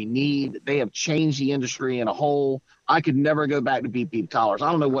something that we need. They have changed the industry in a whole. I could never go back to beep beep collars. I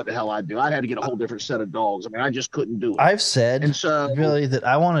don't know what the hell I'd do. I'd have to get a whole different set of dogs. I mean, I just couldn't do it. I've said, and so, really, that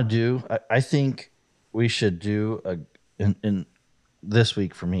I want to do. I think we should do in this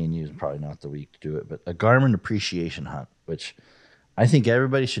week for me and you is probably not the week to do it, but a Garmin appreciation hunt, which I think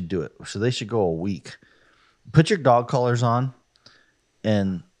everybody should do it. So they should go a week. Put your dog collars on,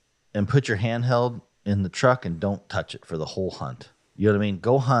 and put your handheld in the truck and don't touch it for the whole hunt. You know what I mean?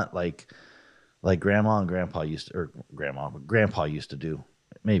 Go hunt like grandma and grandpa used to, or grandpa used to do.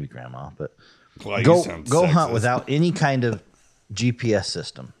 Maybe grandma, but go hunt without any kind of GPS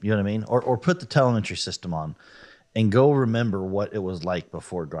system. You know what I mean? Or put the telemetry system on and go remember what it was like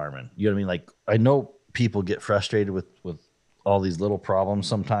before Garmin. You know what I mean? Like, I know people get frustrated with all these little problems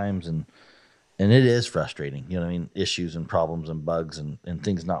sometimes, and it is frustrating. You know what I mean? Issues and problems and bugs and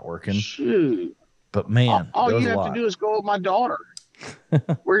things not working. Shoot. But man, all you have to do is go with my daughter,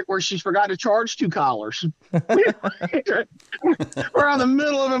 where she's forgot to charge 2 collars. We're in the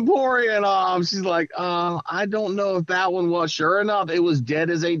middle of Emporium, and she's like, I don't know if that one was. Sure enough, it was dead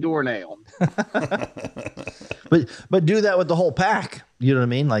as a doornail. But do that with the whole pack. You know what I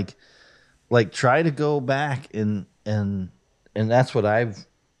mean? Like try to go back and that's what I've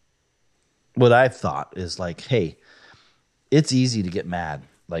thought is like, hey, it's easy to get mad,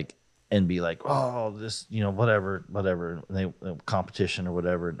 like, and be like, oh, this, whatever, competition or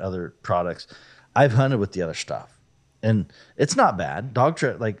whatever, and other products. I've hunted with the other stuff, and it's not bad. Dog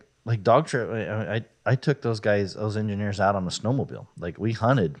trip, like dog trip. I took those engineers out on a snowmobile. Like, we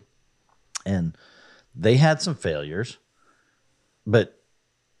hunted, and they had some failures, but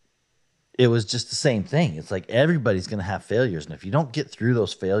it was just the same thing. It's like everybody's going to have failures, and if you don't get through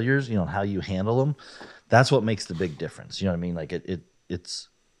those failures, how you handle them, that's what makes the big difference. You know what I mean? Like it's.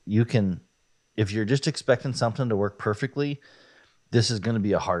 You can, if you're just expecting something to work perfectly, this is going to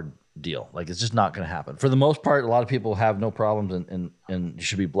be a hard deal. Like, it's just not going to happen. For the most part, a lot of people have no problems, and you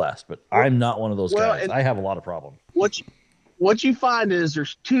should be blessed. But I'm not one of those guys. I have a lot of problems. What you find is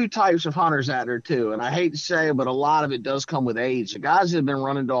there's 2 types of hunters out there too, and I hate to say it, but a lot of it does come with age. The guys that have been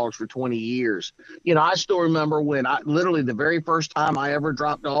running dogs for 20 years. I still remember when literally the very first time I ever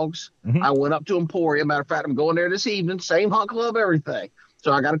dropped dogs, I went up to Emporium. Matter of fact, I'm going there this evening, same hunt club, everything.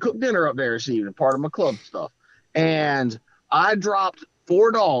 So I got to cook dinner up there this evening, part of my club stuff. And I dropped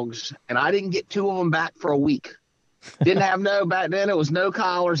 4 dogs, and I didn't get 2 of them back for a week. Back then it was no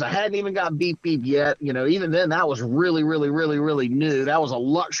collars. I hadn't even got beep beep yet. Even then that was really, really, really, really new. That was a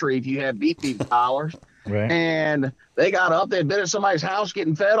luxury if you had beep beep collars. Right. And they got up, they'd been at somebody's house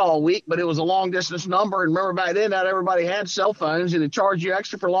getting fed all week, but it was a long distance number. And remember, back then, not everybody had cell phones, and they charged you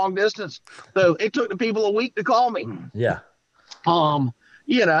extra for long distance. So it took the people a week to call me. Yeah.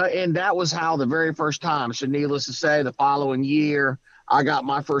 And that was how the very first time. So needless to say, the following year, I got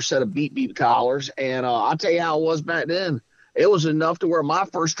my first set of Beep Beep collars. And I'll tell you how it was back then. It was enough to where my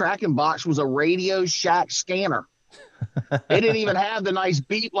first tracking box was a Radio Shack scanner. It didn't even have the nice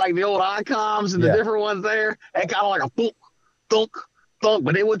beep like the old ICOMs and the different ones there. It kind of like a thunk, thunk, thunk,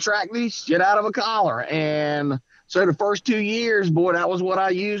 but it would track the shit out of a collar. And so the first 2 years, boy, that was what I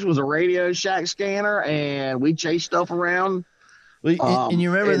used, was a Radio Shack scanner, and we chased stuff around. Well, and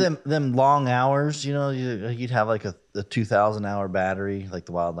you remember them long hours? You'd have like a 2,000 hour battery, like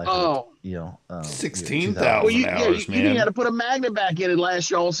the Wildlife. 16,000 hours, man. You had to put a magnet back in it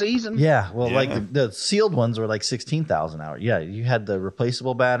last all season. Yeah, well, like the sealed ones were like 16,000 hours. Yeah, you had the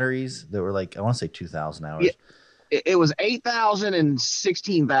replaceable batteries that were like, I want to say 2,000 hours. Yeah, it was 8,000 and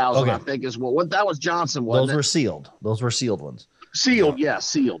 16,000. I think is what that was. Johnson. Those were sealed. Those were sealed ones. Sealed,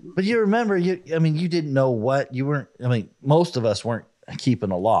 sealed. But you remember, you didn't know what you weren't. Most of us weren't keeping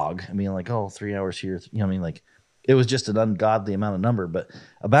a log. 3 hours here. Like it was just an ungodly amount of number. But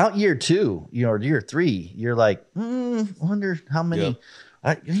about year 2, or year 3, you're like, I wonder how many.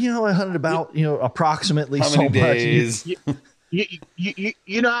 I hunted about approximately how many days.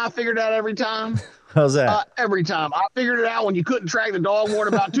 You know how I figured out every time. How's that? Every time. I figured it out when you couldn't track the dog more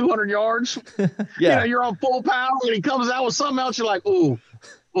than about 200 yards. You're on full power and he comes out with something else. You're like, ooh.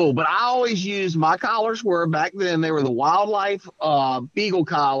 But I always used, my collars were, back then, they were the Wildlife Beagle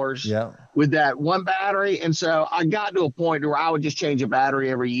collars with that one battery. And so I got to a point where I would just change a battery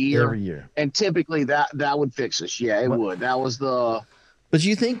every year. And typically that would fix us. Yeah, it would. That was the... But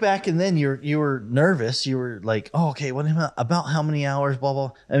you think back and then you were nervous. You were like, oh, okay, what about how many hours, blah,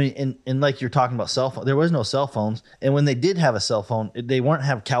 blah. And like you're talking about cell phone. There was no cell phones. And when they did have a cell phone, they weren't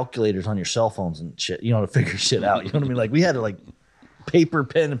have calculators on your cell phones and shit, to figure shit out. You know what I mean? Like we had to like pen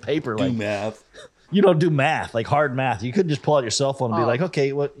and paper. Do math. Do math, like hard math. You couldn't just pull out your cell phone and be like,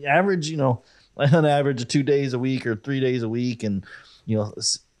 okay, what average, like on average of 2 days a week or 3 days a week. And,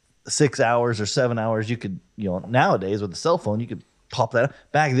 6 hours or 7 hours, you could, nowadays with the cell phone, you could pop that.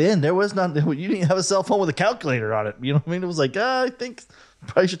 Back then, there was not. You didn't have a cell phone with a calculator on it. You know what I mean? It was like, I think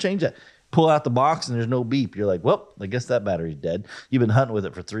probably should change that. Pull out the box and there's no beep. You're like, well, I guess that battery's dead. You've been hunting with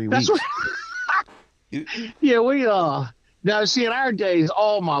it for 3 weeks. We now see in our days.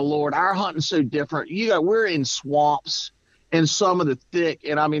 Oh my Lord, our hunting's so different. We're in swamps and some of the thick.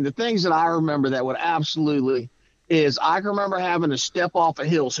 And the things that I remember that would absolutely is I can remember having to step off a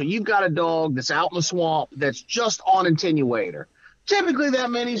hill. So you've got a dog that's out in the swamp that's just on attenuator. Typically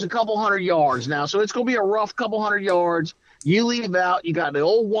that many's a couple hundred yards now. So it's going to be a rough couple hundred yards. You leave out, you got the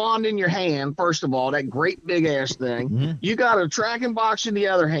old wand in your hand, first of all, that great big ass thing. Mm-hmm. You got a tracking box in the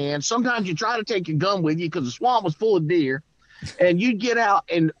other hand. Sometimes you try to take your gun with you because the swamp was full of deer. And you'd get out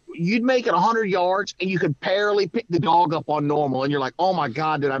and you'd make it 100 yards and you could barely pick the dog up on normal. And you're like, oh my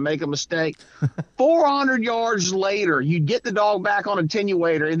God, did I make a mistake? 400 yards later, you'd get the dog back on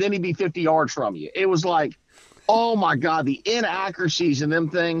attenuator and then he'd be 50 yards from you. It was like, oh my God, the inaccuracies in them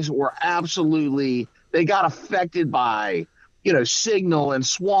things were absolutely, they got affected by, signal and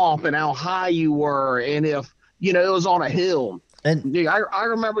swamp and how high you were. And if, it was on a hill. And I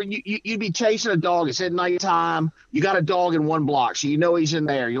remember you'd be chasing a dog. It's at nighttime. You got a dog in one block. So he's in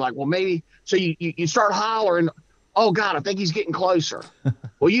there. You're like, well, maybe. So you start hollering, oh God, I think he's getting closer.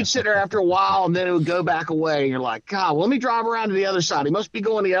 Well, you'd sit there after a while and then it would go back away. And you're like, God, well, let me drive around to the other side. He must be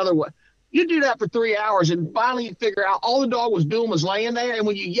going the other way. You do that for 3 hours, and finally you figure out all the dog was doing was laying there. And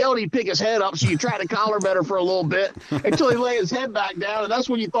when you yelled, he'd pick his head up, so you try to collar better for a little bit until he lay his head back down, and that's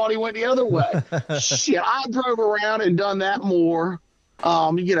when you thought he went the other way. Shit, I drove around and done that more.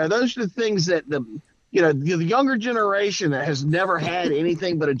 Those are the things that the younger generation that has never had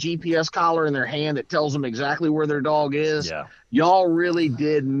anything but a GPS collar in their hand that tells them exactly where their dog is. Yeah. Y'all really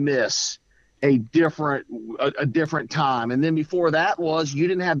did miss a different time. And then before that was you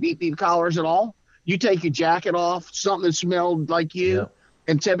didn't have beep beep collars at all. You take your jacket off, something that smelled like you,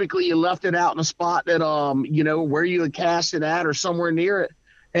 and typically you left it out in a spot that where you had cast it at or somewhere near it.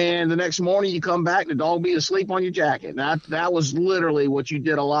 And the next morning you come back, the dog be asleep on your jacket. That was literally what you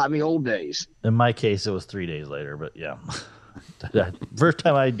did a lot in the old days. In my case, it was 3 days later, but yeah. First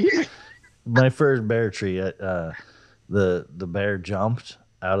time my first bear tree, the bear jumped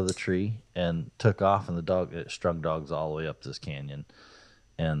out of the tree and took off, and it strung dogs all the way up this canyon.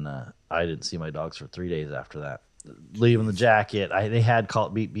 And I didn't see my dogs for 3 days after that. Leaving the jacket, they had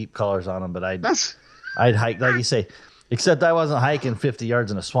beep beep collars on them, but I'd hike, like you say, except I wasn't hiking 50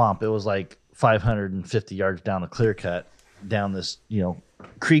 yards in a swamp. It was like 550 yards down a clear cut, down this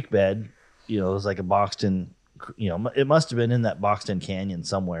creek bed. It was like a boxed in. It must have been in that boxed in canyon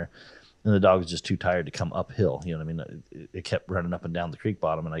somewhere. and the dog was just too tired to come uphill. You know what I mean? It kept running up and down the creek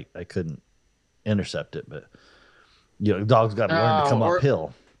bottom, and I couldn't intercept it. But the dog's got to learn to come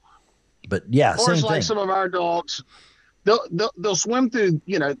uphill. But yeah, or same it's like thing. some of our dogs, they'll swim through,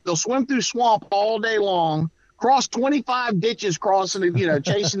 they'll swim through swamp all day long, cross 25 ditches, chasing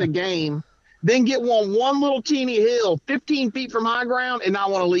the game, then get one little teeny hill 15 feet from high ground and not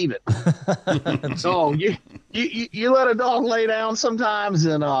want to leave it. So you let a dog lay down sometimes,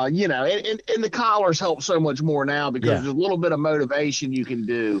 and and the collars help so much more now because there's a little bit of motivation you can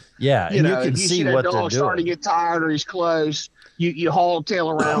do. Yeah, and you can if you see that what dog they're doing. starting to get tired or he's close, you haul a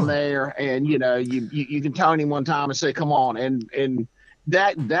tail around there, and you can tone him one time and say, "Come on," and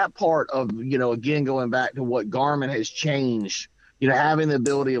that part of again going back to what Garmin has changed. Having the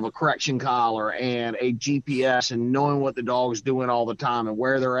ability of a correction collar and a GPS and knowing what the dog's doing all the time and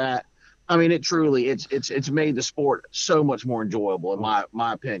where they're at. I mean, it truly, it's made the sport so much more enjoyable in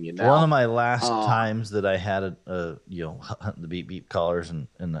my opinion. Now, one of my last times that I had hunting the beep beep collars and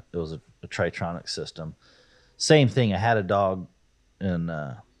it was a Tritronic system. Same thing. I had a dog and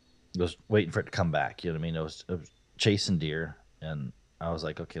was waiting for it to come back. You know what I mean? It was chasing deer, and I was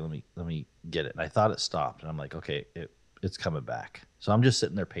like, okay, let me get it. And I thought it stopped, and I'm like, okay, it's coming back. So I'm just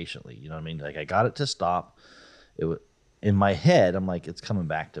sitting there patiently. You know what I mean? Like I got it to stop. In my head, I'm like, it's coming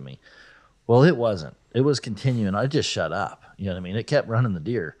back to me. Well, it wasn't. It was continuing. I just shut up. You know what I mean? It kept running the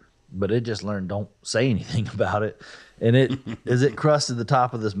deer, but it just learned don't say anything about it. And as it crusted the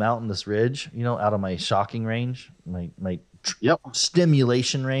top of this mountain, this ridge, out of my shocking range, my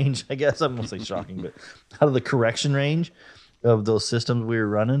stimulation range, I guess. I'm going to say shocking, but out of the correction range of those systems we were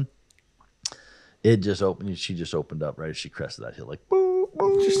running, it just opened. She just opened up right as she crested that hill, like boop,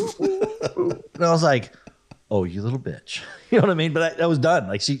 boop, boop, boop. And I was like, "Oh, you little bitch!" You know what I mean? But I was done.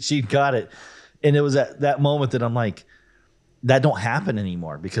 Like she got it, and it was at that moment that I'm like, "That don't happen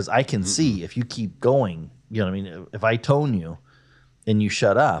anymore," because I can see if you keep going. You know what I mean? If I tone you, and you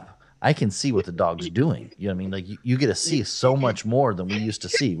shut up, I can see what the dog's doing. You know what I mean? Like you get to see so much more than we used to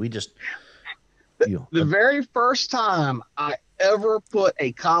see. We just the very first time I ever put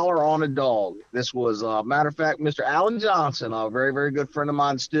a collar on a dog. This was, matter of fact, Mr. Alan Johnson, a very, very good friend of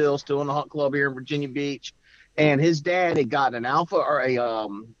mine, still in the hunt club here in Virginia Beach. And his dad had gotten an Alpha or a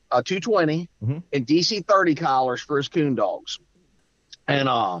 220 and DC 30 collars for his coon dogs. And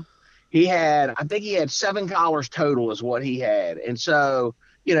I think he had 7 collars total is what he had. And so,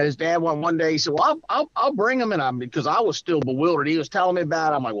 his dad one day, he said, well, I'll bring them. And because I was still bewildered. He was telling me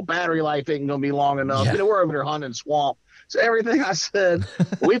about it. I'm like, well, battery life ain't going to be long enough. Yeah. We're over there hunting swamp. So everything I said,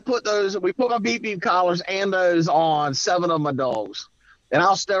 we put my beep beep collars and those on 7 of my dogs. And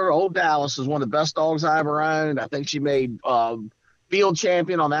I'll still, old Dallas is one of the best dogs I ever owned. I think she made field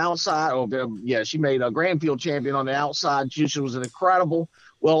champion on the outside. She made a grand field champion on the outside. She was an incredible.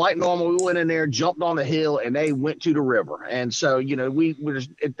 Well, like normal, we went in there, jumped on the hill, and they went to the river. And so,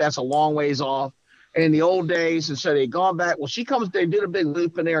 that's a long ways off. And in the old days, and so they'd gone back. Well, they did a big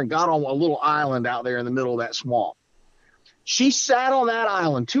loop in there and got on a little island out there in the middle of that swamp. She sat on that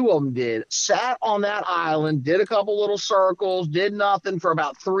island, 2 of them sat on that island, did a couple little circles, did nothing for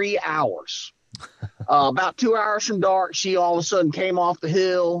about 3 hours. About 2 hours from dark, she all of a sudden came off the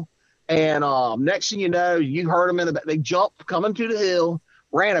hill. And next thing you know, you heard them they jumped coming to the hill,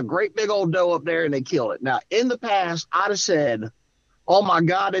 ran a great big old doe up there, and they killed it. Now, in the past, I'd have said, oh, my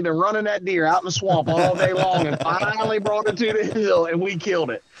God, they've been running that deer out in the swamp all day long and finally brought it to the hill, and we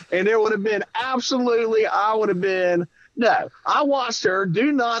killed it. And there would have been no, I watched her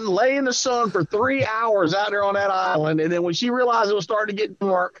do nothing, lay in the sun for 3 hours out there on that island. And then when she realized it was starting to get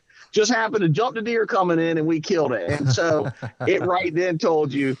dark, just happened to jump the deer coming in and we killed it. And so it right then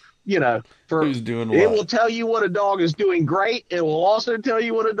told you, who's doing what. It will tell you what a dog is doing great. It will also tell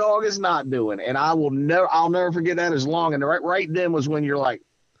you what a dog is not doing. And I'll never forget that as long. And right then was when you're like,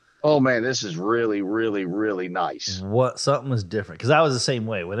 oh man, this is really, really, really nice. Something was different because I was the same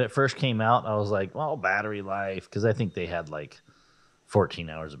way when it first came out. I was like, well, battery life, because I think they had like 14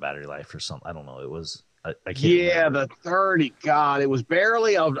 hours of battery life or something. I don't know. It was I can't. Yeah, remember. the 30. God, it was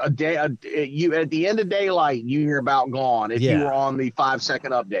barely a day. You at the end of daylight, you're about gone if you were on the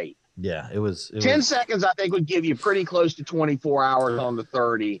 5-second update. Yeah, it was 10 seconds. I think would give you pretty close to 24 hours on the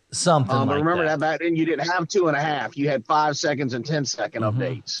 30. Something like but remember that back then you didn't have 2.5. You had 5 seconds and 10-second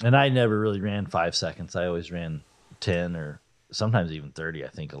updates. And I never really ran 5 seconds. I always ran 10 or sometimes even 30. I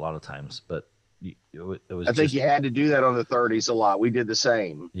think a lot of times, but it was. I think you had to do that on the 30s a lot. We did the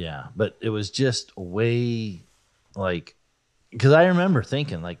same. Yeah, but it was just way like. Because I remember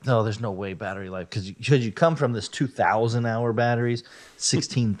thinking, like, no, there's no way battery life. Because you come from this 2,000-hour batteries,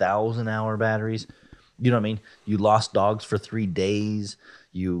 16,000-hour batteries. You know what I mean? You lost dogs for 3 days.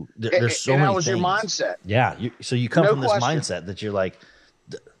 There's so many that was things. your mindset. Yeah. So you come No from this question. mindset that you're like,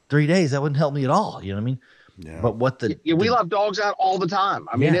 3 days, that wouldn't help me at all. You know what I mean? Yeah. But what we left dogs out all the time.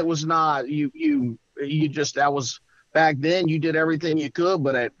 I mean, Yeah. it was not you just, that was back then. You did everything you could,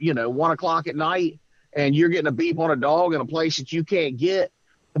 but at 1 o'clock at night, and you're getting a beep on a dog in a place that you can't get.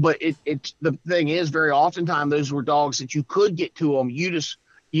 But it's the thing is, very oftentimes those were dogs that you could get to them.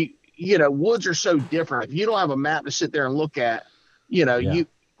 Woods are so different. If you don't have a map to sit there and look at,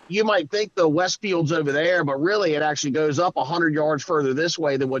 you might think the Westfield's over there, but really it actually goes up 100 yards further this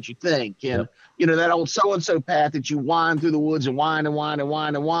way than what you think. And, that old so-and-so path that you wind through the woods and wind and wind and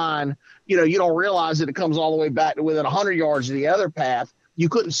wind and wind, you don't realize that it comes all the way back to within 100 yards of the other path. You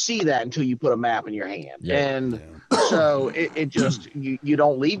couldn't see that until you put a map in your hand. Yeah. And so it just, you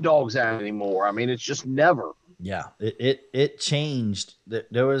don't leave dogs out anymore. I mean, it's just never. Yeah. It changed.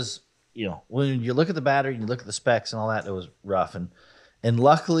 There was, when you look at the battery and you look at the specs and all that, it was rough. And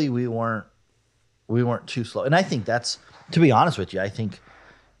luckily we weren't too slow. And I think that's, to be honest with you, I think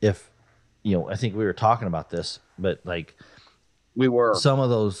I think we were talking about this, but like we were some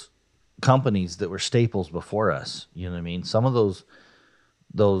of those companies that were staples before us, you know what I mean? Some of those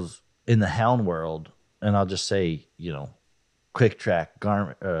in the hound world, and I'll just say, Quick Track,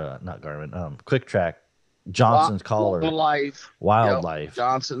 Quick Track, Johnson's Collar, Wildlife, yep.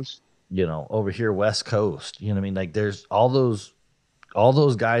 Johnson's, over here, West Coast, you know what I mean? Like there's all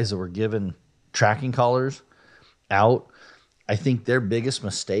those guys that were given tracking collars out. I think their biggest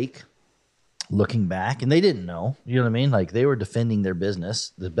mistake, looking back, and they didn't know, you know what I mean? Like they were defending their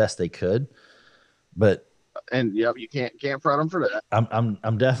business the best they could, but you can't front them for that.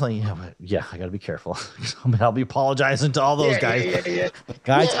 I'm definitely, I got to be careful. I'll be apologizing to all those guys. Yeah.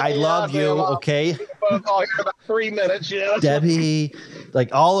 Guys, I love you. Okay. Both all here about 3 minutes. Yeah. Debbie,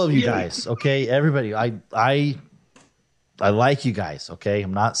 like all of you guys. Okay. Everybody. I like you guys. Okay.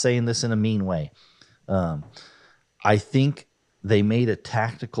 I'm not saying this in a mean way. I think they made a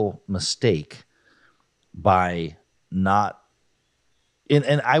tactical mistake by not.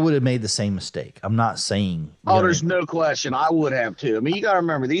 And I would have made the same mistake. I'm not saying. There's no question. I would have too. I mean, you got to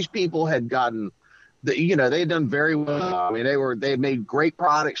remember, these people had gotten, they had done very well. I mean, they had made great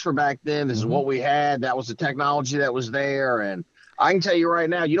products for back then. This is what we had. That was the technology that was there. And I can tell you right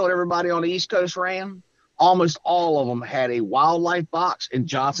now, what everybody on the East Coast ran? Almost all of them had a Wildlife box and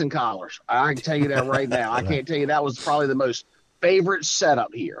Johnson collars. I can tell you that right now. I can't tell you, that was probably the most favorite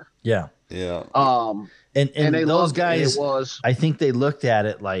setup here. Yeah. Yeah. And they those guys, I think they looked at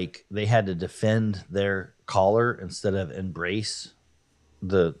it like they had to defend their collar instead of embrace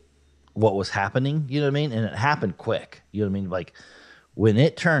what was happening. You know what I mean? And it happened quick. You know what I mean? Like when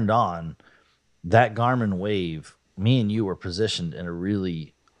it turned on, that Garmin Wave, me and you were positioned in a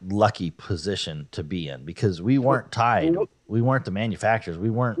really lucky position to be in because we weren't tied. We weren't the manufacturers. We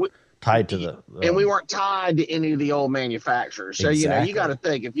weren't tied to the and we weren't tied to any of the old manufacturers. So Exactly. You got to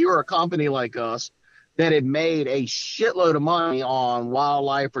think, if you were a company like us that had made a shitload of money on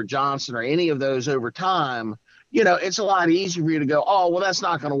Wildlife or Johnson or any of those over time, it's a lot easier for you to go, oh, well, that's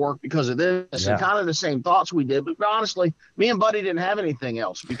not going to work because of this. Yeah. And kind of the same thoughts we did. But honestly, me and Buddy didn't have anything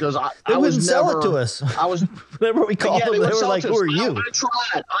else because They I wouldn't was sell never, it to us. I was Whenever we called them, they were like, "Who are you?" I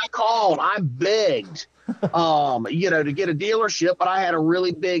tried. I called. I begged, to get a dealership. But I had a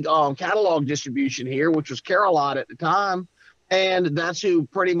really big catalog distribution here, which was Carolot at the time. And that's who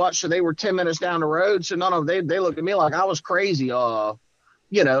pretty much, so they were 10 minutes down the road. So none of them, they looked at me like I was crazy, offering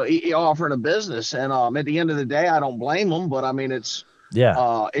a business. And at the end of the day, I don't blame them. But I mean, it's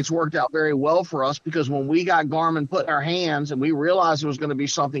worked out very well for us because when we got Garmin put in our hands and we realized it was going to be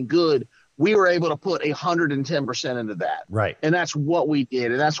something good, we were able to put 110% into that. Right. And that's what we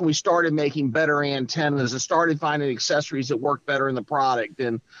did. And that's when we started making better antennas and started finding accessories that worked better in the product.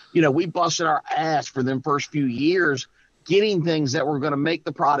 And, we busted our ass for them first few years getting things that were going to make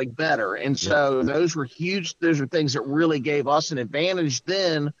the product better. And so those were huge. Those are things that really gave us an advantage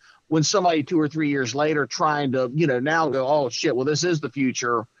then when somebody 2 or 3 years later trying to, now go, oh shit, well, this is the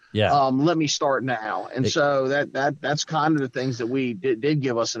future. Yeah. Let me start now. And so that's kind of the things that we did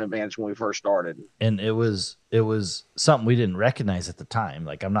give us an advantage when we first started. And it was something we didn't recognize at the time.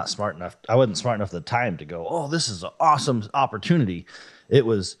 Like I wasn't smart enough at the time to go, oh, this is an awesome opportunity. It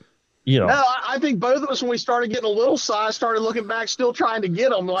was, No, I think both of us, when we started getting a little size, started looking back, still trying to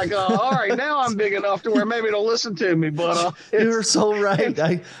get them. Like, all right, now I'm big enough to where maybe they'll listen to me. But you were so right.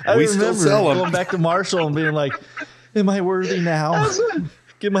 I We still remember sell 'em. going back to Marshall and being like, "Am I worthy now?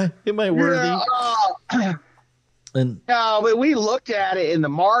 Am I worthy?" And No, but we looked at it, and the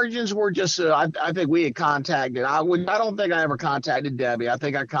margins were just. I think we had contacted. I don't think I ever contacted Debbie. I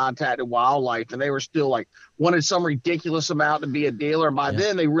think I contacted Wildlife, and they were still like wanted some ridiculous amount to be a dealer. By Yeah.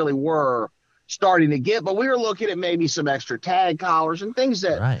 then, they really were starting to get. But we were looking at maybe some extra tag collars and things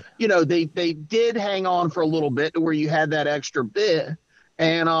that right. they did hang on for a little bit to where you had that extra bit.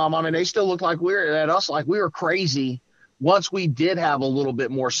 And I mean, they still looked like we were at us like we were crazy once we did have a little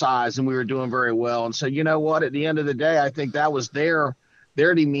bit more size and we were doing very well. And so, you know what, at the end of the day, I think that was their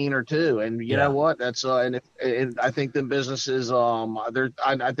demeanor too. And you know what, that's and I think the businesses,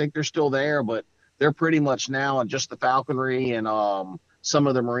 I think they're still there, but they're pretty much now on just the falconry and some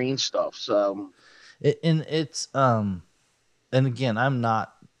of the marine stuff. So, And it's and again, I'm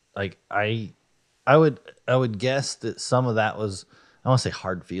not like I would guess that some of that was, I don't want to say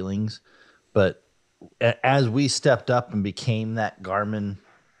hard feelings, but as we stepped up and became that Garmin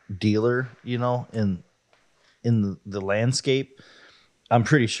dealer, in the landscape, I'm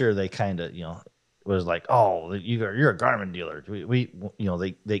pretty sure they kind of, was like, oh, you're a Garmin dealer. We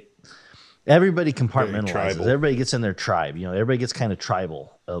they everybody compartmentalizes. Everybody gets in their tribe. Everybody gets kind of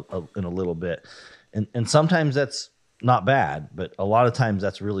tribal in a little bit, and sometimes that's not bad, but a lot of times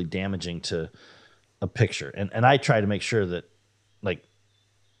that's really damaging to a picture. And I try to make sure that, like,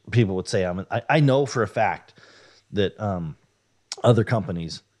 people would say I know for a fact that other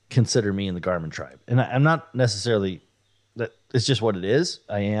companies consider me in the Garmin tribe, and I'm not necessarily that. It's just what it is.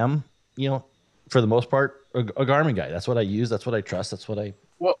 I am, for the most part, a Garmin guy. That's what I use. That's what I trust. That's what I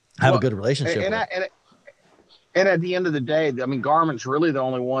have a good relationship with. And at the end of the day, I mean, Garmin's really the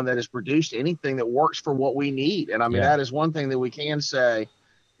only one that has produced anything that works for what we need. And I mean, that is one thing that we can say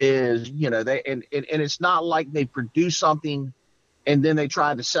is, they and it's not like they produce something and then they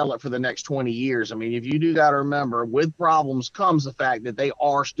tried to sell it for the next 20 years. I mean, if you do got to remember, with problems comes the fact that they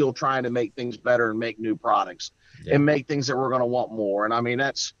are still trying to make things better and make new products and make things that we're going to want more. And I mean,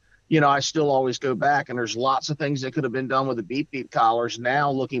 that's, I still always go back, and there's lots of things that could have been done with the beep beep collars.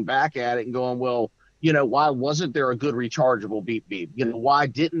 Now looking back at it and going, well, why wasn't there a good rechargeable beep beep? Why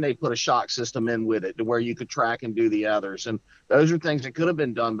didn't they put a shock system in with it to where you could track and do the others? And those are things that could have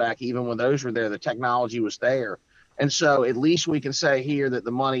been done back even when those were there. The technology was there. And so at least we can say here that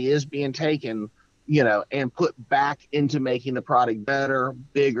the money is being taken, and put back into making the product better,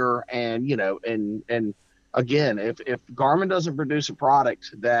 bigger, and, and again, if Garmin doesn't produce a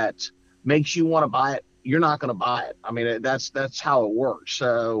product that makes you want to buy it, you're not going to buy it. I mean, that's how it works.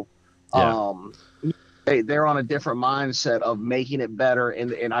 So, they're on a different mindset of making it better.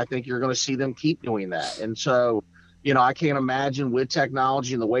 And I think you're going to see them keep doing that. And so, I can't imagine with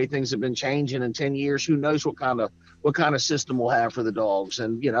technology and the way things have been changing in 10 years, who knows what kind of system we'll have for the dogs.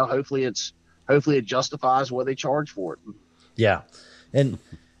 And, hopefully it justifies what they charge for it. Yeah. And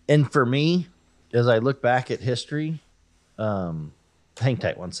for me, as I look back at history, hang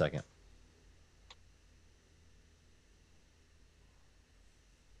tight 1 second.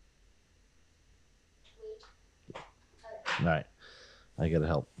 All right. I got to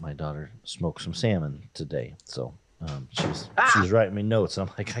help my daughter smoke some salmon today. So she's writing me notes. And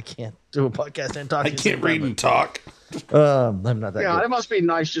I'm like, I can't do a podcast and talk. I can't read and talk. I'm not that good. It must be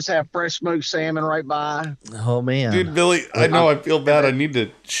nice just have fresh smoked salmon right by. Oh, man. Dude, Billy, I know I feel bad. I need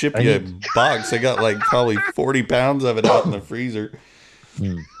to ship you a box. I got like probably 40 pounds of it out in the freezer.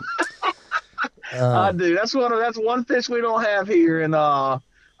 I do. That's one fish we don't have here. And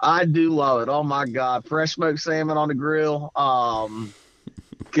I do love it. Oh, my God. Fresh smoked salmon on the grill.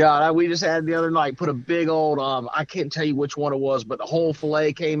 God, we just had the other night, put a big old, I can't tell you which one it was, but the whole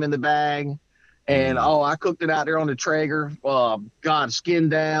fillet came in the bag. And, I cooked it out there on the Traeger. God, skin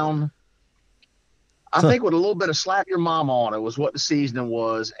down. I think with a little bit of slap your mama on it was what the seasoning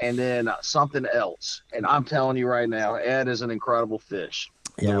was, and then something else. And I'm telling you right now, Ed is an incredible fish.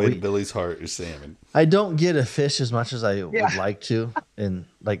 The way to Billy's heart is salmon. I don't get a fish as much as I would like to. And,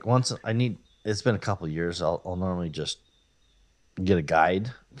 like, once it's been a couple of years, I'll normally just get a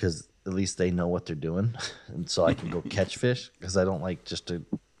guide because at least they know what they're doing. And so I can go catch fish because I don't like just to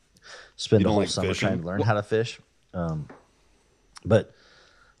spend the whole summer trying to learn how to fish. But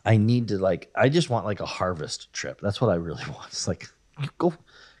I need to I just want like a harvest trip. That's what I really want. It's like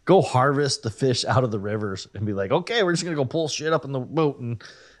go harvest the fish out of the rivers and be like, okay, we're just gonna go pull shit up in the boat and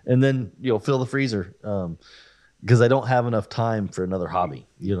then fill the freezer. Because I don't have enough time for another hobby.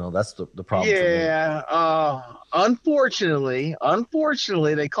 That's the problem. Yeah. Unfortunately,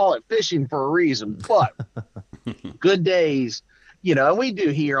 they call it fishing for a reason. But good days. And we do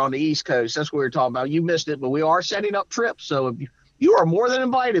here on the East Coast. That's what we were talking about. You missed it, but we are setting up trips. So if you are more than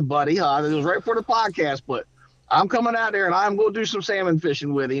invited, buddy. It was right before the podcast, but I'm coming out there and I'm going to do some salmon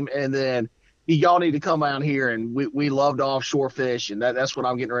fishing with him. And then, y'all need to come out here, and we love to offshore fish, and that's what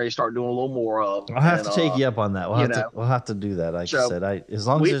I'm getting ready to start doing a little more of. I'll have and, to take you up on that. We'll have to do that. Like I So said, as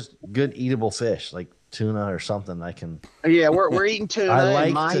long as we there's good eatable fish like tuna or something, I can. yeah, we're eating tuna I like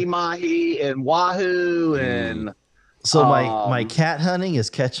and mahi mahi and wahoo and So my cat hunting is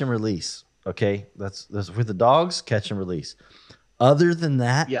catch and release. Okay, that's with the dogs, catch and release. Other than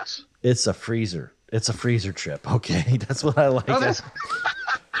that, yes, it's a freezer. It's a freezer trip. Okay, that's what I like. Oh, that's-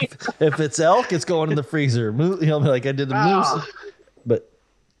 If it's elk, it's going in the freezer. Like I did the moose, Ah. but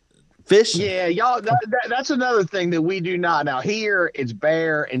fish. Yeah, y'all. That's another thing that we do not. Now here, it's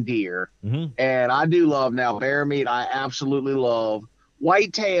bear and deer, and I do love now bear meat. I absolutely love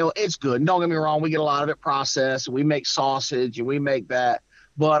whitetail. It's good. And don't get me wrong. We get a lot of it processed. We make sausage and we make that.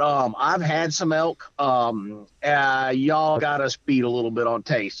 But I've had some elk. Y'all got us beat a little bit on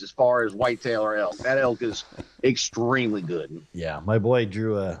taste as far as whitetail or elk. That elk is extremely good. Yeah, my boy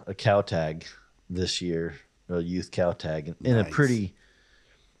drew a cow tag this year, a youth cow tag, and a pretty.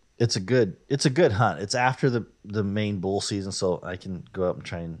 It's a good hunt. It's after the main bull season, so I can go up and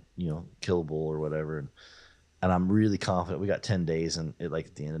try and kill a bull or whatever. And I'm really confident. We got 10 days, and like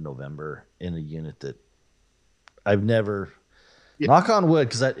at the end of November in a unit that I've never. Yeah. Knock on wood,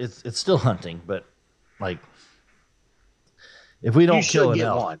 because it's still hunting, but like if we don't kill an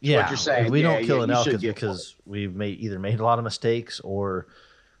elk, what you're saying. If we don't kill an elk, it's because we've either made a lot of mistakes or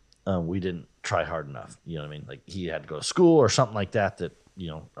we didn't try hard enough. You know what I mean? Like he had to go to school or something like that. That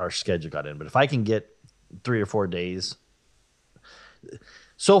our schedule got in. But if I can get 3 or 4 days,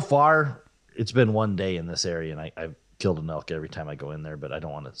 so far it's been 1 day in this area, and I've killed an elk every time I go in there. But I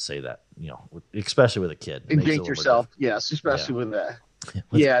don't want to say that, especially with a kid. And jinx yourself, yes, especially with that.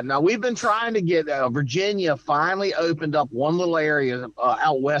 Yeah, now we've been trying to get Virginia finally opened up one little area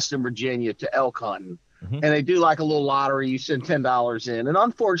out west in Virginia to elk hunting. And they do like a little lottery. You send $10 in. And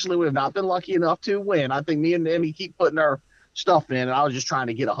unfortunately, we have not been lucky enough to win. I think me and Emmy keep putting our stuff in, and I was just trying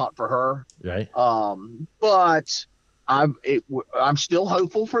to get a hunt for her. Right. But I'm still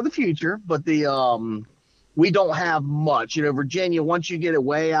hopeful for the future. But we don't have much. Virginia, once you get it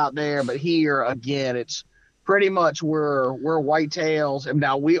way out there, but here, again, it's pretty much we're whitetails. And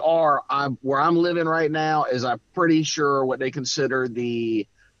now where I'm living right now is I'm pretty sure what they consider the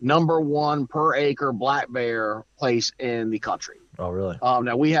 #1 per acre black bear place in the country. Oh, really?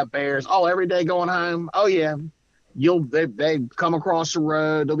 Now we have bears. Oh, every day going home. Oh yeah. They come across the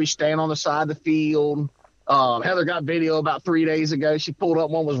road. They'll be staying on the side of the field. Heather got video about 3 days ago. She pulled up,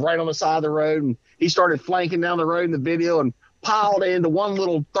 one was right on the side of the road, and he started flanking down the road in the video and piled into one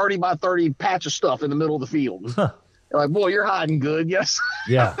little 30 by 30 patch of stuff in the middle of the field. Like, boy, you're hiding good. Yes.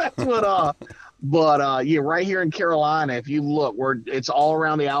 Yeah. That's what, but yeah, right here in Carolina, if you look, it's all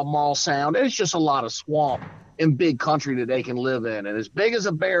around the Albemarle Sound. It's just a lot of swamp and big country that they can live in. And as big as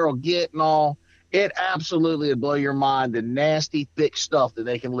a bear will get and all, it absolutely would blow your mind, the nasty, thick stuff that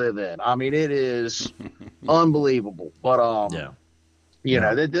they can live in. I mean, it is unbelievable. But,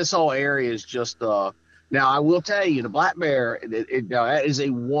 this whole area is just, now I will tell you, the black bear, that is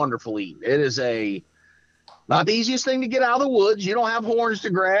a wonderful eat. It is not the easiest thing to get out of the woods. You don't have horns to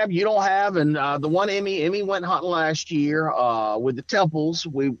grab. You don't have, and the one Emmy went hunting last year with the Temples.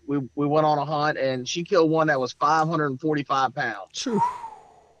 We went on a hunt, and she killed one that was 545 pounds.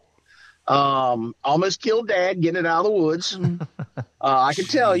 Almost killed Dad getting it out of the woods. I can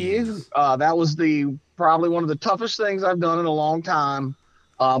tell you that was probably one of the toughest things I've done in a long time.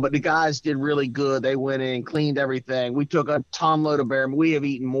 But the guys did really good. They went in, cleaned everything. We took a ton load of bear meat. We have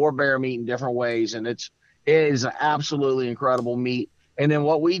eaten more bear meat in different ways, and it is an absolutely incredible meat. And then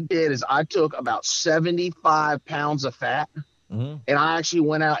what we did is I took about 75 pounds of fat, and I actually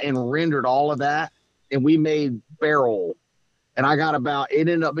went out and rendered all of that, and we made bear oil. And it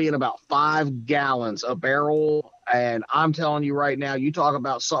ended up being about 5 gallons of bear oil. And I'm telling you right now, you talk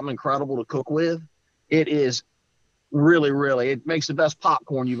about something incredible to cook with. It is really, really, it makes the best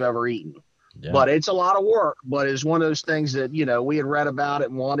popcorn you've ever eaten. Yeah. But it's a lot of work, but it's one of those things that, we had read about it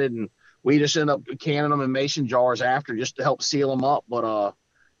and wanted, and we just ended up canning them in mason jars after just to help seal them up. But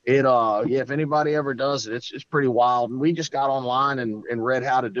if anybody ever does it, it's pretty wild. And we just got online and read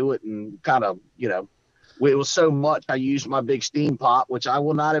how to do it, and kind of, it was so much. I used my big steam pot, which I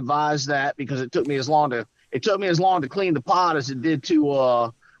will not advise that, because it took me as long to clean the pot as it did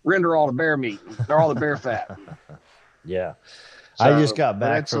to render all the bear meat or all the bear fat. Yeah. So, I just got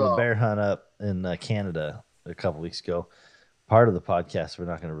back from a bear hunt up in Canada a couple weeks ago. Part of the podcast we're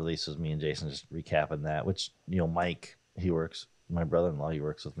not going to release was me and Jason just recapping that, which, Mike, my brother-in-law, he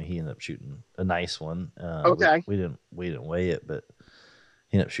works with me. He ended up shooting a nice one. Okay. We didn't weigh it, but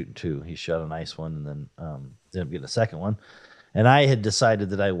he ended up shooting 2. He shot a nice one, and then ended up getting a second one. And I had decided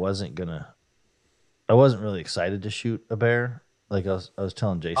that I wasn't going to I wasn't really excited to shoot a bear. Like I was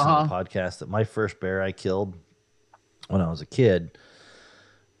telling Jason on the podcast that my first bear I killed when I was a kid,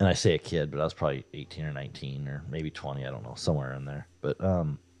 and I say a kid, but I was probably 18 or 19 or maybe 20, I don't know, somewhere in there. But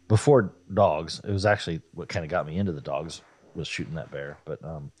before dogs, it was actually what kind of got me into the dogs was shooting that bear. But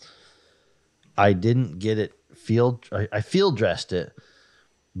I didn't get it I field dressed it,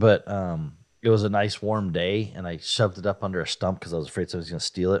 but it was a nice warm day, and I shoved it up under a stump because I was afraid somebody was going to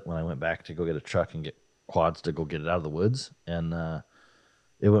steal it when I went back to go get a truck and get quads to go get it out of the woods, and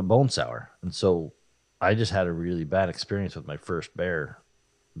it went bone sour. And so I just had a really bad experience with my first bear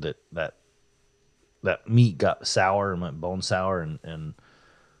that meat got sour and went bone sour, and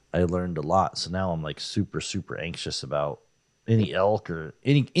I learned a lot. So now I'm like super, super anxious about any elk or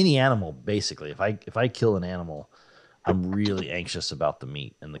any animal. Basically, if I kill an animal, I'm really anxious about the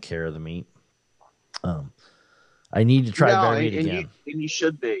meat and the care of the meat. I need to try bear meat again. And you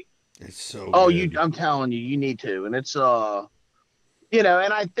should be. It's so good. I'm telling you, you need to. And it's and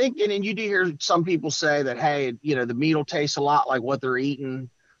I think, and then you do hear some people say that, hey, the meat will taste a lot like what they're eating,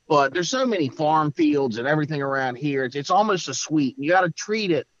 but there's so many farm fields and everything around here. It's almost a sweet. You got to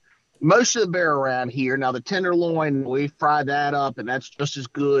treat it. Most of the bear around here, now the tenderloin, we fry that up, and that's just as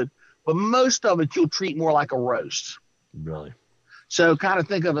good. But most of it, you'll treat more like a roast. Really? So kind of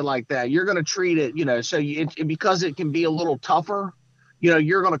think of it like that. You're going to treat it, because it can be a little tougher,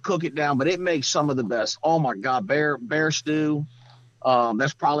 you're going to cook it down, but it makes some of the best. Oh my God, bear stew.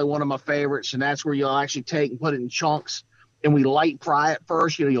 That's probably one of my favorites. And that's where you'll actually take and put it in chunks, and we light fry it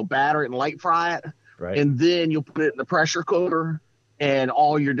first. You'll batter it and light fry it. Right. And then you'll put it in the pressure cooker and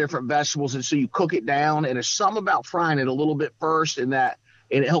all your different vegetables. And so you cook it down, and there's something about frying it a little bit first and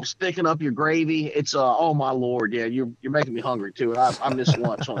it helps thicken up your gravy. It's oh my Lord. Yeah. You're making me hungry too. And I miss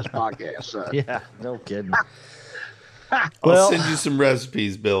lunch on this podcast. So. Yeah, no kidding. I'll send you some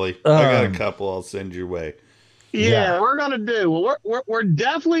recipes, Billy. I got a couple I'll send your way. Yeah, we're gonna do. Well, we're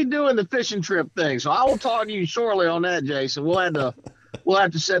definitely doing the fishing trip thing. So I will talk to you shortly on that, Jason. We'll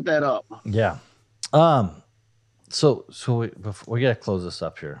have to set that up. Yeah. So we gotta close this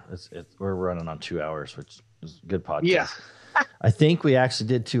up here. We're running on 2 hours, which is a good podcast. Yeah. I think we actually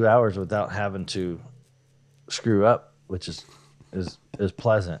did 2 hours without having to screw up, which is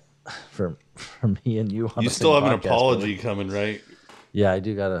pleasant for me and you. You still have an apology coming, right? Yeah, I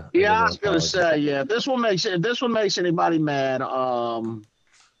do gotta. Yeah, I was gonna say, yeah. This one makes anybody mad. Tough.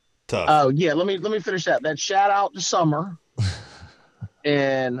 Oh yeah, let me finish that. That shout out to Summer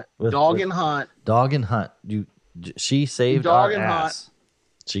and Dog and Hunt. Dog and Hunt. She saved Dog our and ass. Hunt.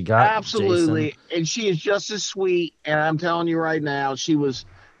 She got absolutely, Jason. And she is just as sweet. And I'm telling you right now, she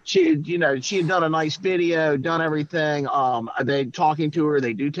had done a nice video, done everything. They talking to her.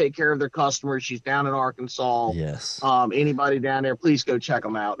 They do take care of their customers. She's down in Arkansas. Yes. Anybody down there, please go check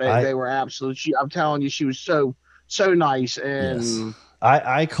them out. They were absolutely. I'm telling you, she was so nice. And yes.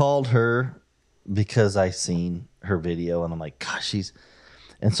 I called her because I seen her video, and I'm like, gosh,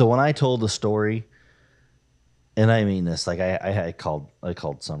 and so when I told the story. And I mean this, like I called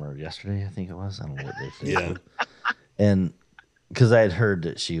Summer yesterday, I think it was. I don't know what day. Yeah. And because I had heard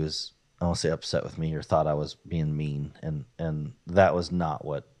that she was, I won't say upset with me or thought I was being mean, and that was not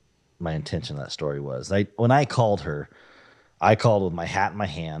what my intention of that story was. When I called her, I called with my hat in my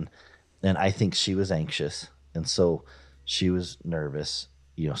hand, and I think she was anxious, and so she was nervous.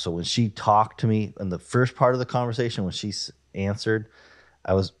 So when she talked to me in the first part of the conversation, when she answered,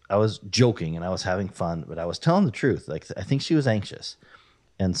 I was joking and I was having fun, but I was telling the truth. Like, I think she was anxious.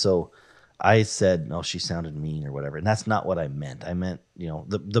 And so I said, no, she sounded mean or whatever. And that's not what I meant. I meant,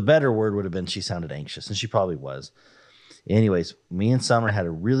 the better word would have been she sounded anxious, and she probably was. Anyways, me and Summer had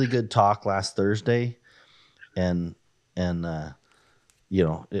a really good talk last Thursday. And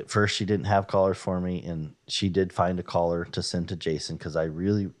at first she didn't have callers for me, and she did find a caller to send to Jason, because I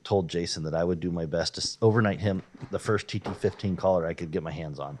really told Jason that I would do my best to overnight him the first TT15 caller I could get my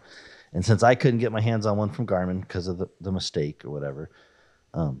hands on. And since I couldn't get my hands on one from Garmin because of the mistake or whatever,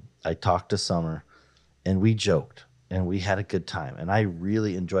 I talked to Summer, and we joked, and we had a good time. And I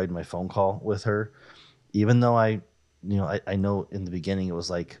really enjoyed my phone call with her, even though I know in the beginning it was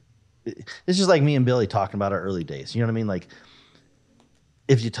like, it's just like me and Billy talking about our early days. You know what I mean? Like,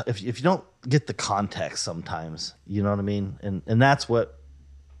 if you don't get the context sometimes, you know what I mean? And that's what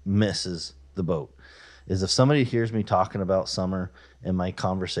misses the boat, is if somebody hears me talking about Summer and my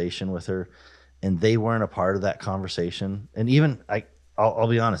conversation with her, and they weren't a part of that conversation, and even I'll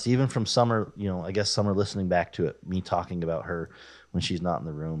be honest, even from Summer, I guess Summer listening back to it, me talking about her when she's not in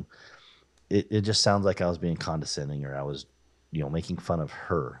the room, it just sounds like I was being condescending, or I was, making fun of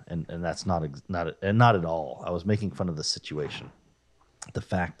her, and that's not at all. I was making fun of the situation. The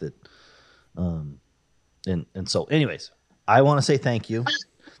fact that And so, anyways, I want to say thank you.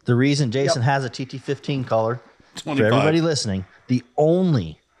 The reason Jason has a TT15 collar, 25. for everybody listening, the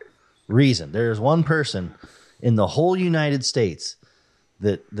only reason, there is one person in the whole United States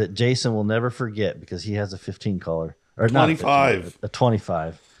that Jason will never forget because he has a 15 collar. Or 25. Not a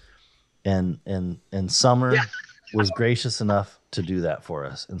 25. And Summer was gracious enough to do that for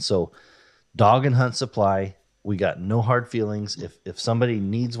us. And so Dog and Hunt Supply, we got no hard feelings. If somebody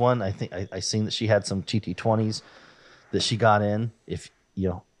needs one, I think I seen that she had some TT20s that she got in. If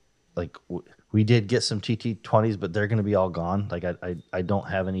like we did get some TT20s, but they're going to be all gone. Like I don't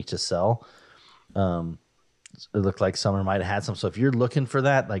have any to sell. It looked like Summer might have had some. So if you're looking for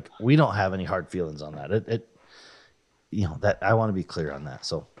that, like we don't have any hard feelings on that. That I want to be clear on that.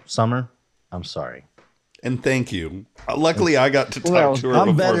 So Summer, I'm sorry. And thank you. Luckily, I got to talk to her.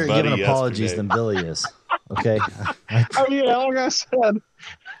 I'm before better at Buddy giving apologies yesterday. than Billy is. Okay. Oh yeah, like I said,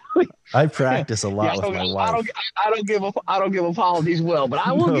 I practice a lot with my wife. I don't give apologies well, but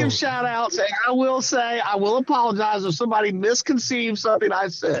I will No. give shout outs, and I will apologize if somebody misconceived something I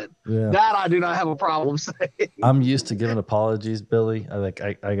said. Yeah. That I do not have a problem saying. I'm used to giving apologies, Billy. I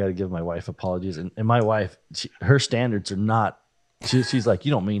got to give my wife apologies, and my wife, her standards are not. She's like,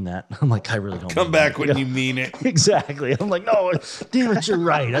 you don't mean that. I'm like, I really don't. Come mean back that. when you mean it. Exactly. I'm like, no, damn it, you're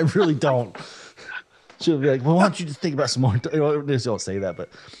right. I really don't. She'll be like, well, why don't you just think about some more? She don't say that, but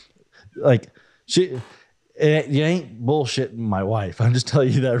like you ain't bullshitting my wife. I'm just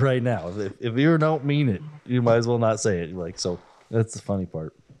telling you that right now. If you don't mean it, you might as well not say it. Like, so that's the funny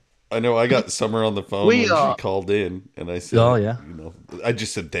part. I know I got Summer on the phone when she called in, and I said, Oh, yeah. I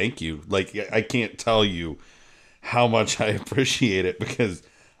just said thank you. Like, I can't tell you how much I appreciate it because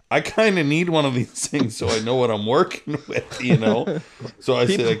I kind of need one of these things so I know what I'm working with, So I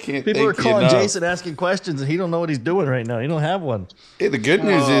said I can't. People are thank you calling enough. Jason asking questions, and he don't know what he's doing right now. He don't have one. Hey, the good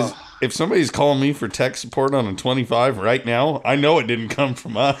news is if somebody's calling me for tech support on a 25 right now, I know it didn't come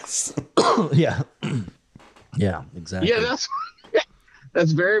from us. Yeah. Yeah, exactly. Yeah,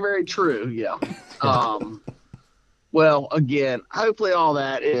 that's very, very true. Yeah. Well, again, hopefully all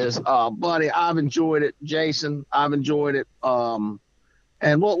that is, buddy, I've enjoyed it. Jason, I've enjoyed it.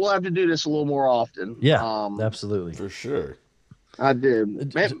 And we'll have to do this a little more often. Yeah, absolutely. For sure. I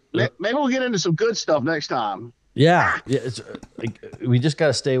did. Maybe we'll get into some good stuff next time. Yeah. It's, we just got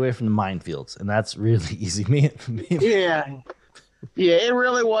to stay away from the minefields, and that's really easy. Yeah. Yeah, it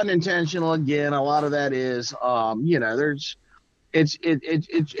really wasn't intentional. Again, a lot of that is,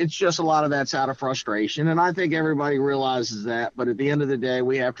 it's just a lot of that's out of frustration, and I think everybody realizes that. But at the end of the day,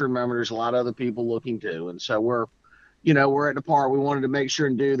 we have to remember there's a lot of other people looking too, and so we're at the part we wanted to make sure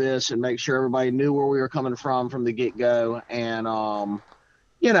and do this and make sure everybody knew where we were coming from the get go, and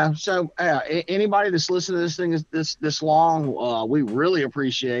so anybody that's listening to this thing this long, we really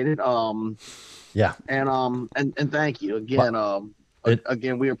appreciate it. Yeah. And thank you again.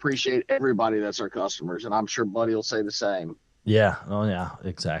 Again, we appreciate everybody that's our customers, and I'm sure Buddy will say the same. Yeah. Oh, yeah,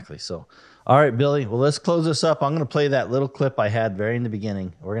 exactly. So, all right, Billy. Well, let's close this up. I'm going to play that little clip I had very in the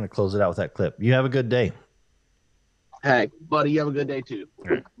beginning. We're going to close it out with that clip. You have a good day. Hey, Buddy, you have a good day too.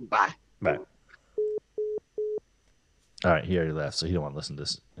 Right. Bye. Bye. All right, he already left, so he don't want to listen to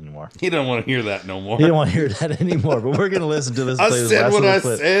this anymore. He don't want to hear that no more. He don't want to hear that anymore, but we're going to listen to this. I play this said last what little I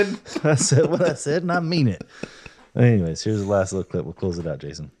clip. said. I said what I said, and I mean it. Anyways, here's the last little clip. We'll close it out,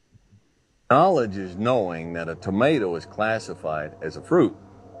 Jason. Knowledge is knowing that a tomato is classified as a fruit.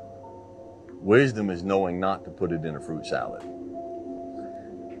 Wisdom is knowing not to put it in a fruit salad.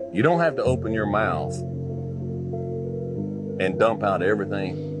 You don't have to open your mouth and dump out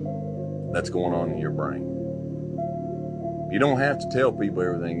everything that's going on in your brain. You don't have to tell people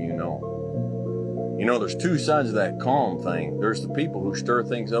everything you know. There's two sides of that calm thing. There's the people who stir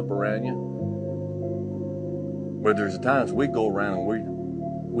things up around you. But there's times we go around and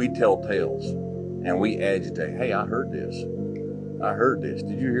we tell tales and we agitate. Hey, I heard this.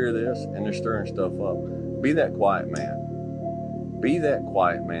 Did you hear this? And they're stirring stuff up. Be that quiet man. Be that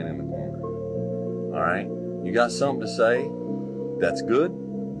quiet man in the corner. All right? You got something to say that's good,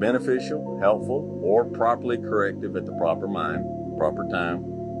 beneficial, helpful, or properly corrective at the proper time,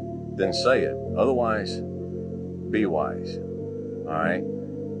 then say it. Otherwise, be wise. All right?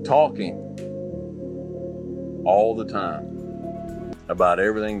 Talking all the time about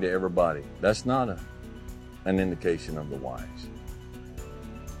everything to everybody, that's not an indication of the wise.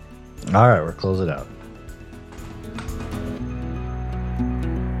 All right, we'll close it out.